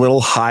island's a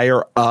little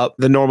higher up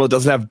than normal. It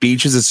doesn't have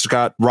beaches. It's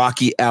got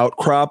rocky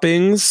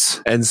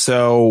outcroppings. And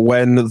so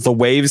when the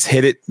waves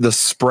hit it, the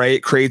spray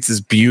it creates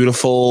is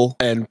beautiful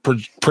and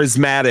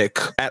prismatic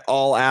at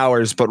all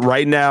hours. But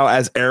right now,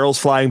 as Errol's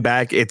flying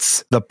back,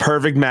 it's the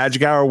perfect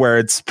magic hour where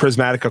it's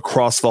prismatic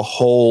across the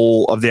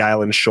whole of the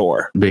island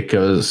shore.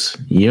 Because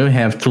you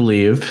have to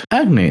leave.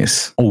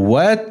 Agnes,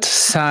 what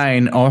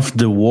sign of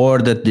the war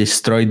that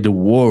destroyed the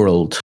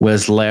world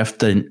was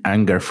left in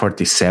Hangar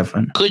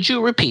 47? Could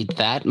you repeat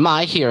that?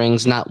 My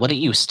hearing's not what it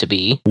used to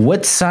be.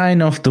 What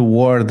sign of the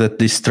war that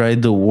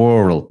destroyed the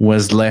world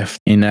was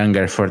left in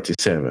Hangar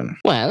 47?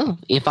 Well,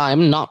 if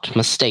I'm not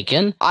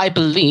mistaken, I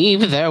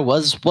believe there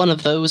was one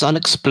of those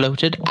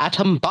unexploded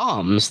atom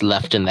bombs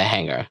left in the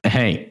hangar.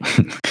 Hey,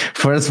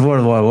 First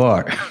World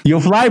War. You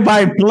fly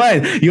by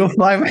plane. You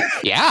fly by...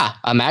 Yeah,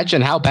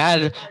 imagine how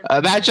bad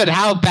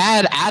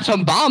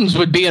atom bombs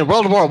would be in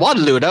World War I,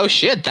 Ludo.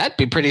 Shit, that'd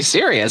be pretty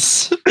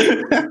serious.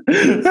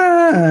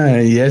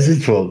 Yes,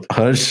 it will.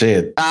 Oh,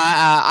 shit.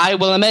 I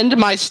will amend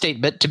my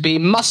statement to be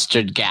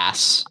mustard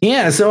gas.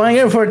 Yeah, so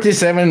Hangar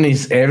 47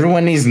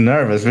 everyone is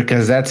nervous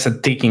because that's a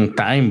ticking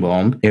time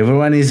bomb.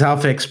 Everyone is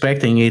half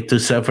expecting it to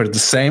suffer the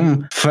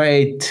same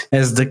fate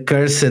as the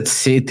cursed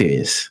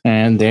cities.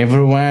 And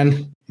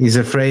everyone is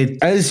afraid.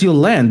 As you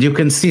land, you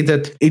can see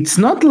that it's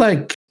not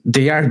like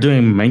they are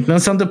doing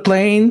maintenance on the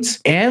planes.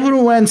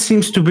 Everyone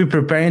seems to be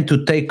preparing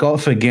to take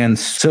off again.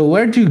 So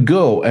where do you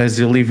go as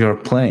you leave your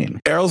plane?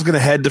 Errol's going to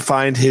head to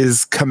find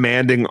his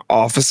commanding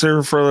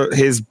officer for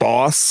his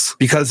boss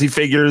because he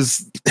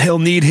figures he'll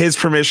need his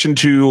permission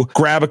to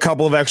grab a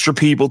couple of extra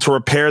people to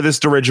repair this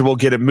dirigible,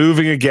 get it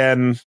moving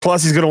again.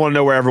 Plus, he's going to want to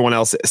know where everyone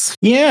else is.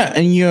 Yeah,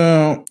 and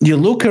you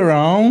look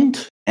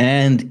around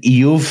and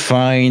you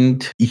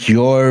find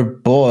your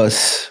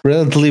boss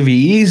relatively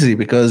easy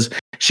because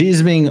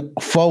she's being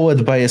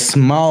followed by a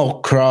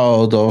small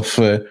crowd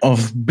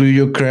of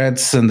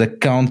bureaucrats and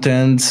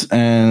accountants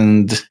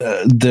and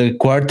the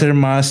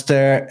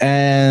quartermaster.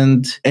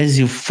 And as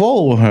you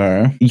follow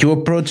her, you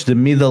approach the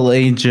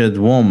middle-aged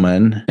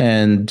woman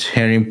and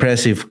her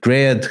impressive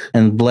red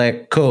and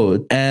black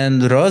coat.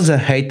 And Rosa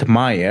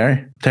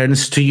Heitmeyer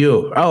turns to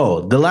you.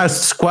 Oh, the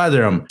last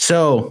squadron.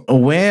 So,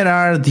 where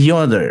are the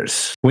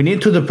others? We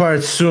need to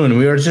depart soon.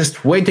 We are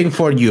just waiting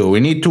for you. We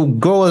need to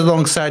go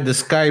alongside the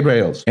sky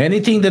rails.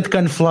 Anything that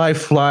can fly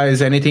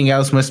flies. Anything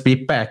else must be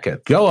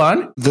packed. Go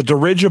on. The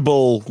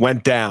dirigible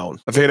went down.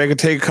 I figured I could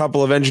take a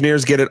couple of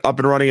engineers, get it up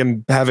and running,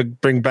 and have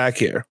it bring back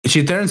here.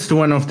 She turns to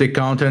one of the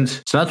accountants.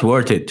 It's not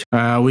worth it.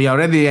 We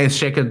already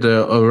checked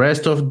the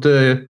rest of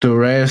the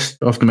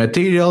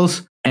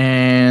materials.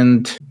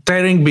 And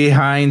tearing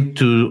behind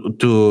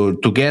to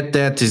get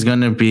that is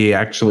going to be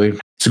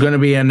it's going to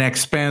be an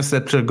expense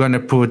that's going to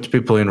put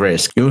people in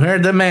risk. You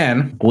heard the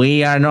man.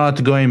 We are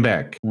not going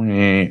back.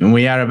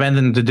 We are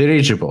abandoning the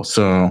dirigible.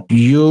 So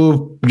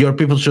your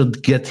people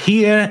should get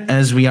here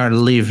as we are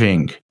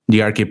leaving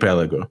the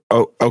archipelago.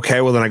 Oh, okay.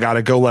 Well, then I got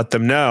to go let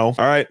them know.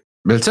 All right.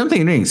 But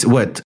something rings.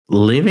 What?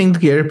 Leaving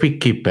the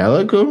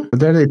archipelago?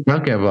 What are they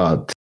talking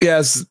about?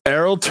 Yes,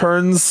 Errol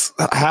turns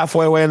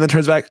halfway away and then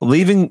turns back.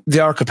 Leaving the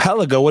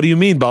archipelago? What do you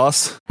mean,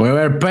 boss? We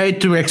were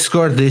paid to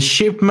escort the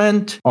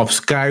shipment of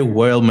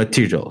Skyrail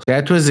materials.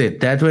 That was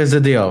it. That was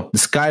the deal. The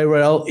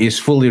Skyrail is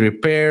fully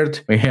repaired.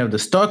 We have the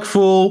stock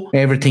full.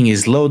 Everything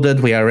is loaded.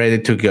 We are ready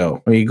to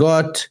go. We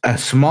got a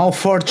small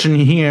fortune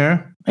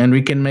here. And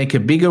we can make a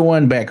bigger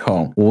one back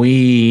home.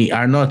 We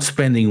are not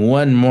spending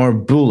one more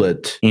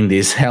bullet in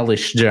this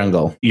hellish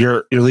jungle.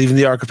 You're leaving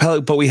the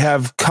archipelago, but we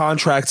have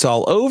contracts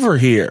all over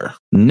here.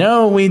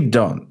 No, we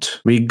don't.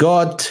 We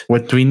got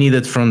what we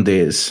needed from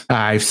this.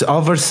 I've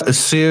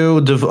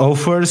oversued the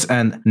offers,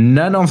 and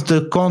none of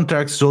the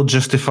contracts will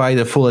justify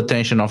the full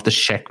attention of the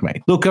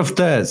checkmate. Look at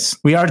us.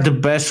 We are the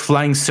best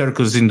flying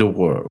circus in the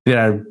world. There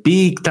are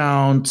big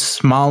towns,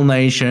 small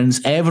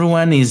nations.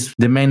 Everyone is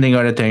demanding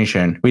our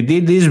attention. We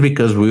did this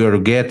because we are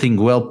getting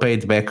well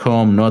paid back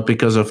home, not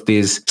because of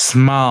this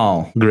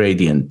small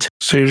gradient.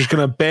 So you're just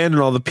going to abandon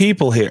all the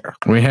people here?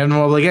 We have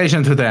no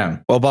obligation to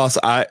them. Well, boss,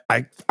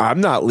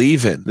 I'm not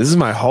leaving. This is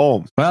my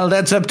home. Well,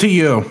 that's up to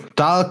you.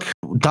 Talk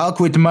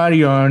with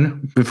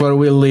Marion before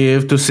we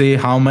leave to see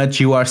how much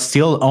you are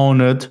still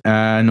owned.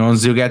 And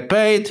once you get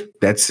paid,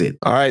 that's it.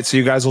 All right, so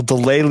you guys will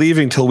delay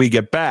leaving till we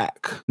get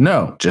back?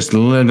 No, just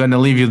gonna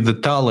leave you the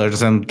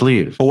dollars and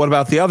leave. But what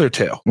about the other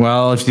two?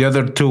 Well, if the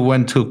other two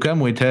want to come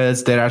with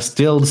us, there are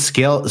still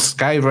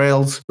sky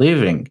rails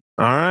leaving.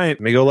 All right, let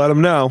me go let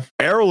him know.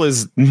 Errol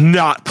is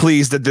not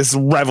pleased at this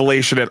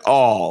revelation at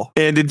all.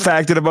 And in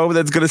fact, in a moment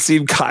that's going to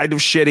seem kind of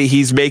shitty,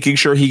 he's making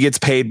sure he gets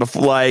paid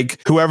before,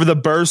 like, whoever the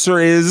bursar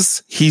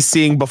is, he's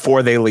seeing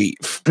before they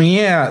leave.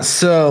 Yeah,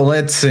 so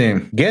let's see.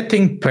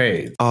 Getting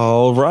paid.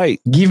 All right.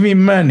 Give me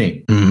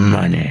money.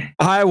 Money.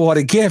 I want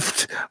a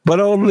gift, but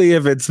only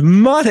if it's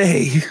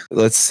money.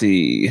 Let's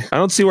see. I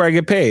don't see where I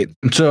get paid.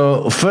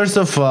 So, first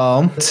of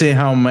all, let's see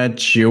how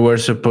much you were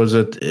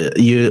supposed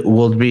you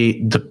will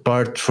be the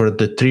part for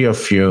the three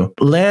of you.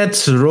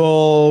 Let's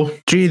roll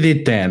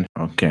 3d10.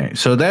 Okay,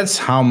 so that's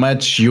how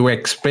much you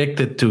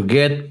expected to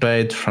get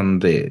paid from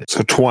this.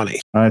 So 20.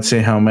 Let's see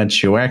how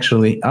much you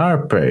actually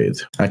are paid.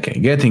 Okay,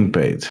 getting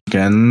paid.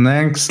 Okay,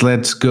 next,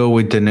 let's go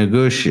with the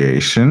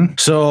negotiation.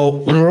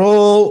 So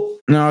roll.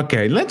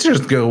 Okay, let's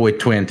just go with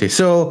 20.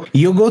 So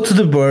you go to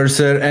the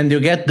bursar and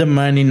you get the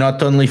money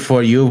not only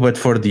for you, but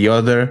for the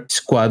other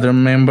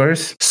squadron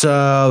members.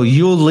 So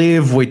you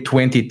leave with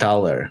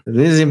 $20.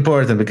 This is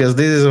important because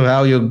this is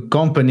how your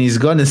company is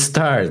going to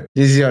start.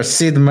 This is your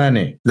seed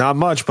money. Not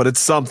much, but it's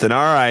something.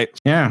 All right.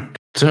 Yeah.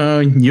 So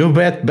you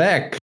bet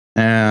back.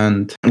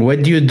 And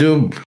what do you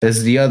do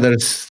as the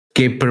others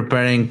keep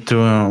preparing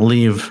to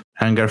leave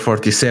Hangar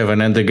 47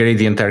 and the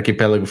Gradient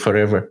Archipelago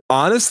forever?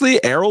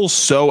 Honestly,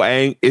 Errol's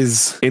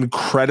is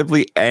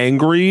incredibly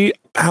angry.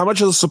 How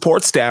much of the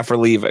support staff are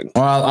leaving?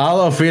 Well,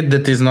 all of it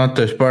that is not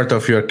a part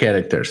of your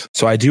characters.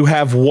 So I do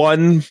have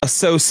one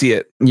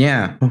associate.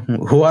 Yeah.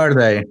 Who are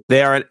they?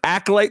 They are an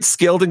acolyte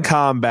skilled in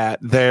combat.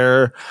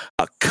 They're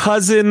a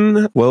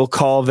cousin. We'll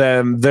call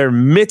them. They're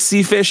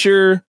Mitzi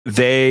Fisher.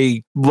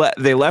 They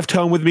left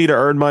home with me to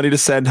earn money to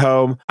send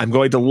home. I'm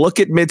going to look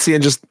at Mitzi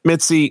and just,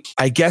 Mitzi,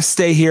 I guess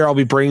stay here. I'll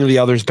be bringing the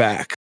others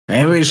back.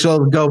 Maybe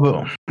she'll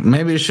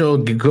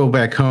go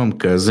back home,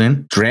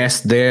 cousin.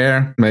 Rest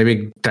there.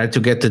 Maybe try to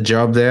get a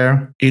job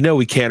there. You know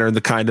we can't earn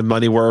the kind of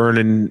money we're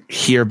earning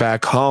here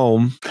back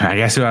home. I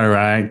guess you are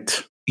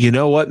right. You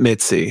know what,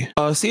 Mitzi?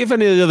 See if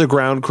any of the other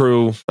ground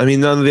crew. I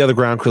mean, none of the other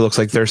ground crew looks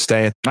like they're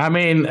staying. I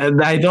mean,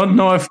 I don't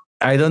know if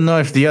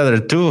the other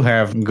two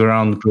have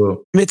ground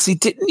crew. Mitzi,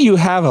 didn't you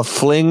have a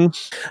fling?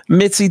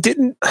 Mitzi,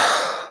 didn't...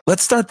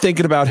 Let's start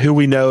thinking about who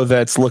we know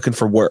that's looking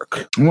for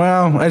work.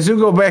 Well, as you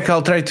go back,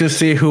 I'll try to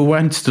see who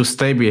wants to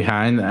stay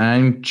behind.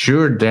 I'm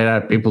sure there are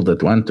people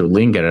that want to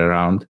linger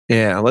around.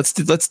 Yeah, let's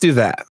do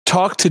that.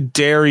 Talk to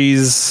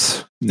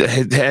Darius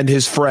and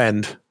his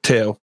friend,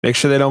 too. Make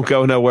sure they don't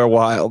go nowhere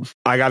wild.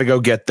 I got to go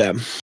get them.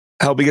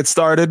 Help me get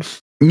started?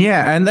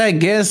 Yeah, and I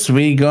guess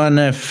we're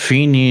gonna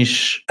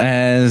finish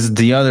as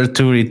the other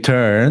two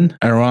return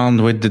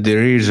around with the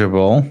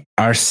dirigible.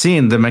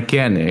 Arsene, the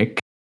mechanic,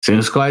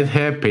 seems quite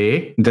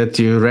happy that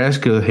you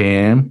rescued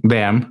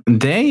them.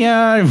 They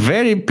are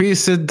very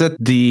pissed that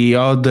the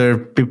other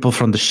people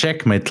from the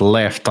checkmate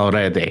left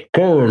already.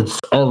 Cowards,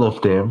 all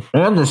of them.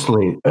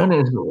 Honestly,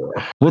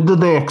 what do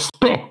they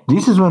expect?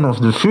 This is one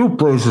of the few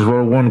places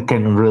where one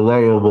can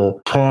reliably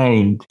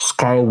find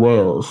sky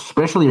whales,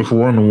 especially if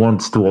one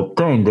wants to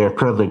obtain their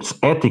products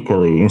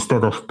ethically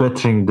instead of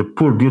butchering the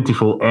poor,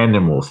 beautiful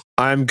animals.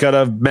 I'm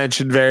gonna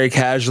mention very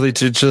casually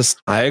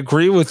I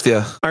agree with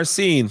you.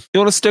 Arsene, you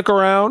want to stick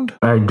around?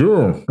 I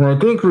do. I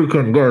think we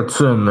can get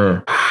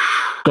some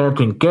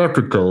starting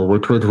capital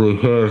with what we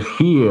have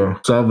here,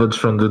 salvaged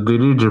from the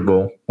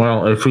dirigible.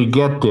 Well, if we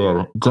get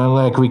there, it's not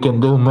like we can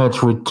do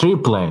much with 3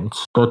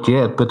 planes. Not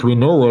yet, but we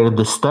know where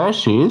the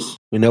stash is.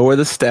 We know where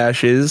the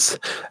stash is.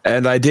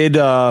 And I did,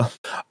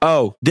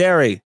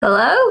 Derry.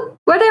 Hello?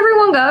 Where'd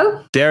everyone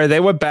go? Derry, they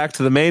went back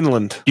to the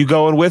mainland. You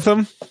going with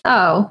them?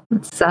 Oh,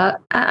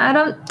 I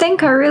don't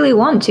think I really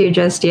want to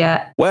just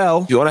yet.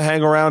 Well, you want to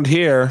hang around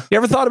here. You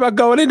ever thought about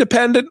going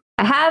independent?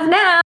 I have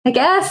now, I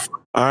guess.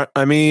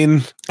 I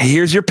mean,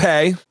 here's your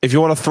pay. If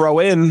you want to throw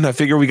in, I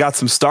figure we got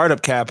some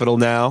startup capital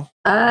now.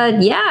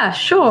 Yeah,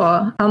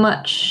 sure. How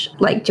much?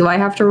 Like, do I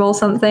have to roll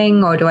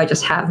something or do I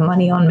just have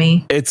money on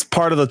me? It's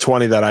part of the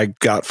 20 that I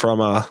got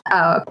from Oh,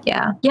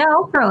 yeah. Yeah,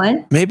 I'll throw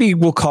in. Maybe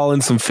we'll call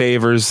in some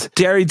favors.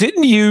 Derry,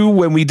 didn't you,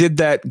 when we did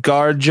that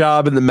guard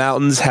job in the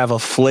mountains, have a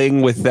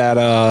fling with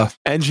that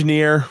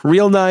engineer?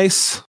 Real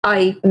nice.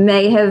 I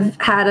may have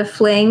had a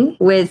fling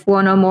with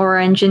one or more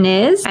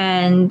engineers,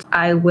 and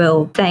I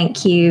will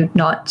thank you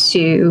not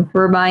to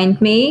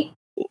remind me.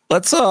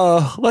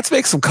 Let's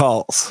make some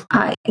calls.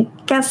 I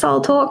guess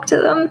I'll talk to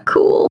them.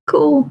 Cool.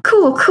 You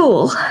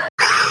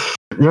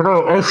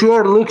know, if you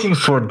are looking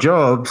for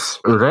jobs,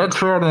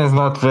 Redfern is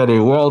not very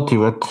wealthy,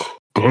 but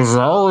there's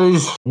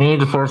always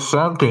need for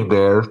something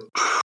there.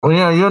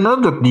 Yeah, you know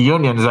that the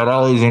unions are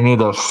always in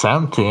need of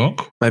something.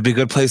 Might be a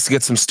good place to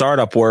get some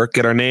startup work,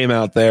 get our name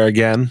out there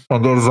again.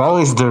 And there's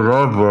always the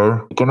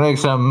river. You can make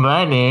some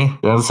money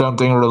on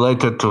something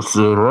related to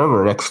the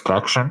river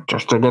extraction,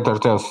 just to get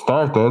ourselves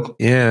started.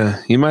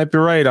 Yeah, you might be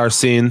right,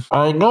 Arsene.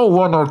 I know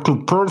 1 or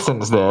 2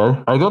 persons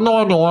there. I don't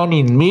know anyone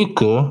in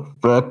Miku,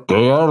 but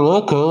they are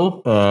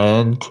local,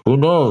 and who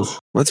knows?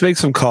 Let's make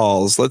some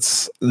calls.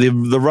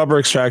 The rubber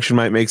extraction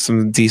might make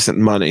some decent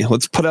money.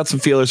 Let's put out some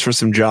feelers for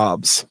some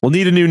jobs. We'll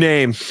need a new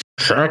name.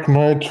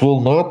 Checkmate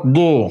will not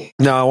do.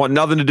 No, I want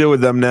nothing to do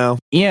with them now.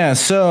 Yeah,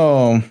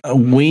 so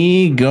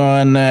we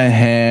gonna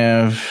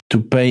have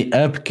to pay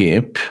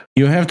upkeep.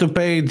 You have to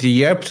pay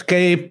the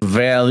upkeep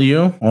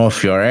value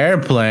of your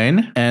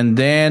airplane, and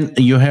then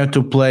you have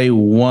to pay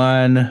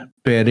 1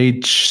 per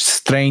each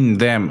strain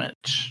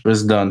damage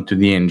was done to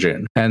the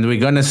engine. And we're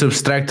gonna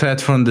subtract that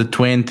from the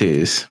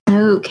 20s.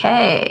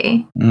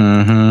 Okay.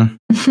 Mm-hmm.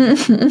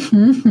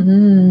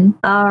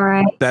 All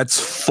right. That's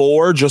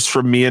 4 just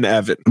for me and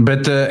Evan.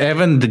 But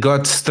Evan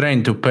got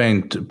strain to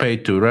pay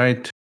to,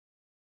 right?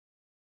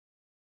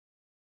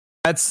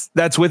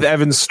 That's with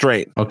Evan's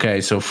strain.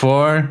 Okay, so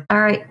 4. All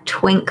right,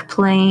 Twink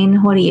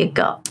plane. What do you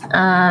got?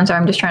 So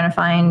I'm just trying to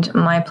find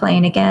my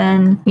plane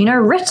again. You know,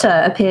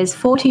 Ritter appears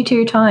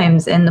 42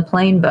 times in the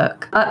plane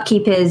book.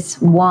 Upkeep is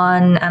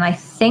 1, and I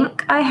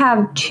think I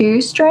have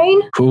 2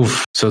 strain.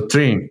 Oof. So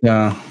 3.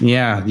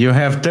 Yeah, you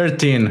have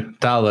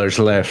 $13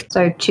 left.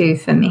 So 2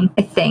 for me,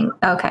 I think.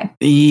 Okay.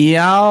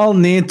 Y'all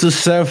need to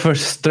suffer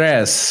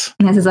stress.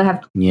 And it says I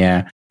have.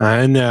 Yeah.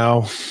 I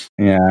know.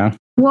 Yeah.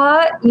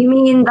 What? You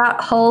mean that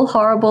whole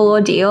horrible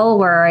ordeal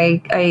where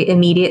I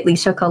immediately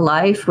took a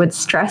life would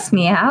stress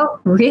me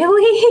out?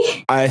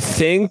 Really? I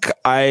think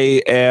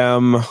I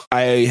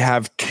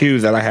have 2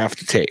 that I have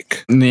to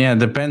take. Yeah,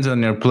 depends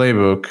on your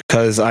playbook.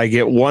 Because I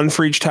get 1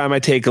 for each time I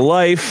take a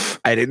life.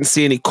 I didn't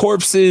see any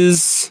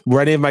corpses.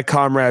 Were any of my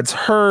comrades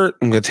hurt?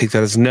 I'm going to take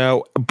that as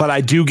no. But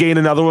I do gain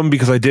another one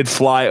because I did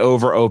fly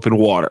over open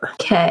water.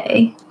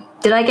 Okay.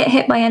 Did I get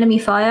hit by enemy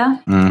fire?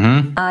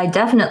 Mm-hmm. I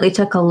definitely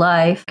took a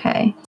life.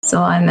 Okay,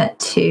 so I'm at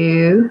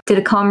 2. Did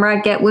a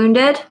comrade get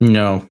wounded?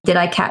 No. Did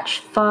I catch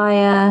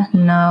fire?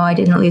 No, I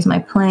didn't lose my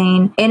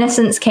plane.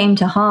 Innocents came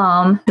to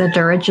harm the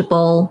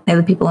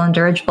other people on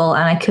dirigible,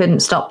 and I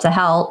couldn't stop to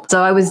help. So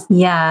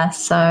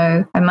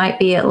so I might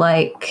be at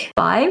like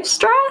 5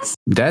 stress,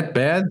 That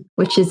bad?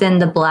 which is in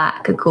the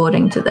black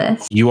according to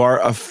this. You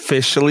are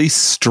officially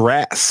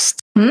stressed.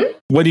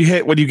 When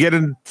you get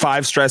in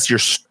 5 stress,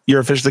 you're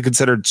officially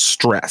considered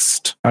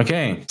stressed.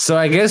 Okay, so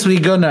I guess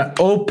we're gonna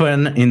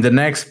open in the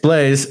next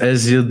place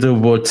as you do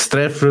both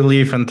stress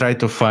relief and try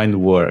to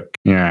find work.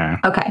 Yeah,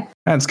 Okay,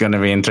 that's gonna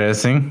be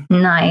interesting.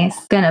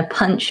 nice. Gonna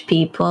punch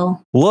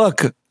people.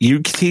 Look, you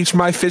teach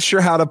my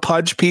Fisher how to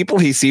punch people.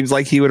 He seems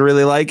like he would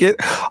really like it.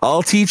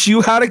 I'll teach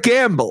you how to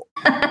gamble.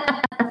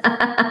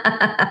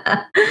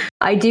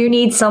 I do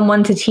need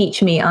someone to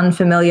teach me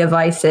unfamiliar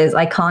vices.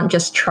 I can't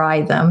just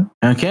try them.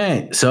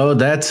 Okay, so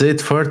that's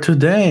it for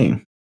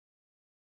today.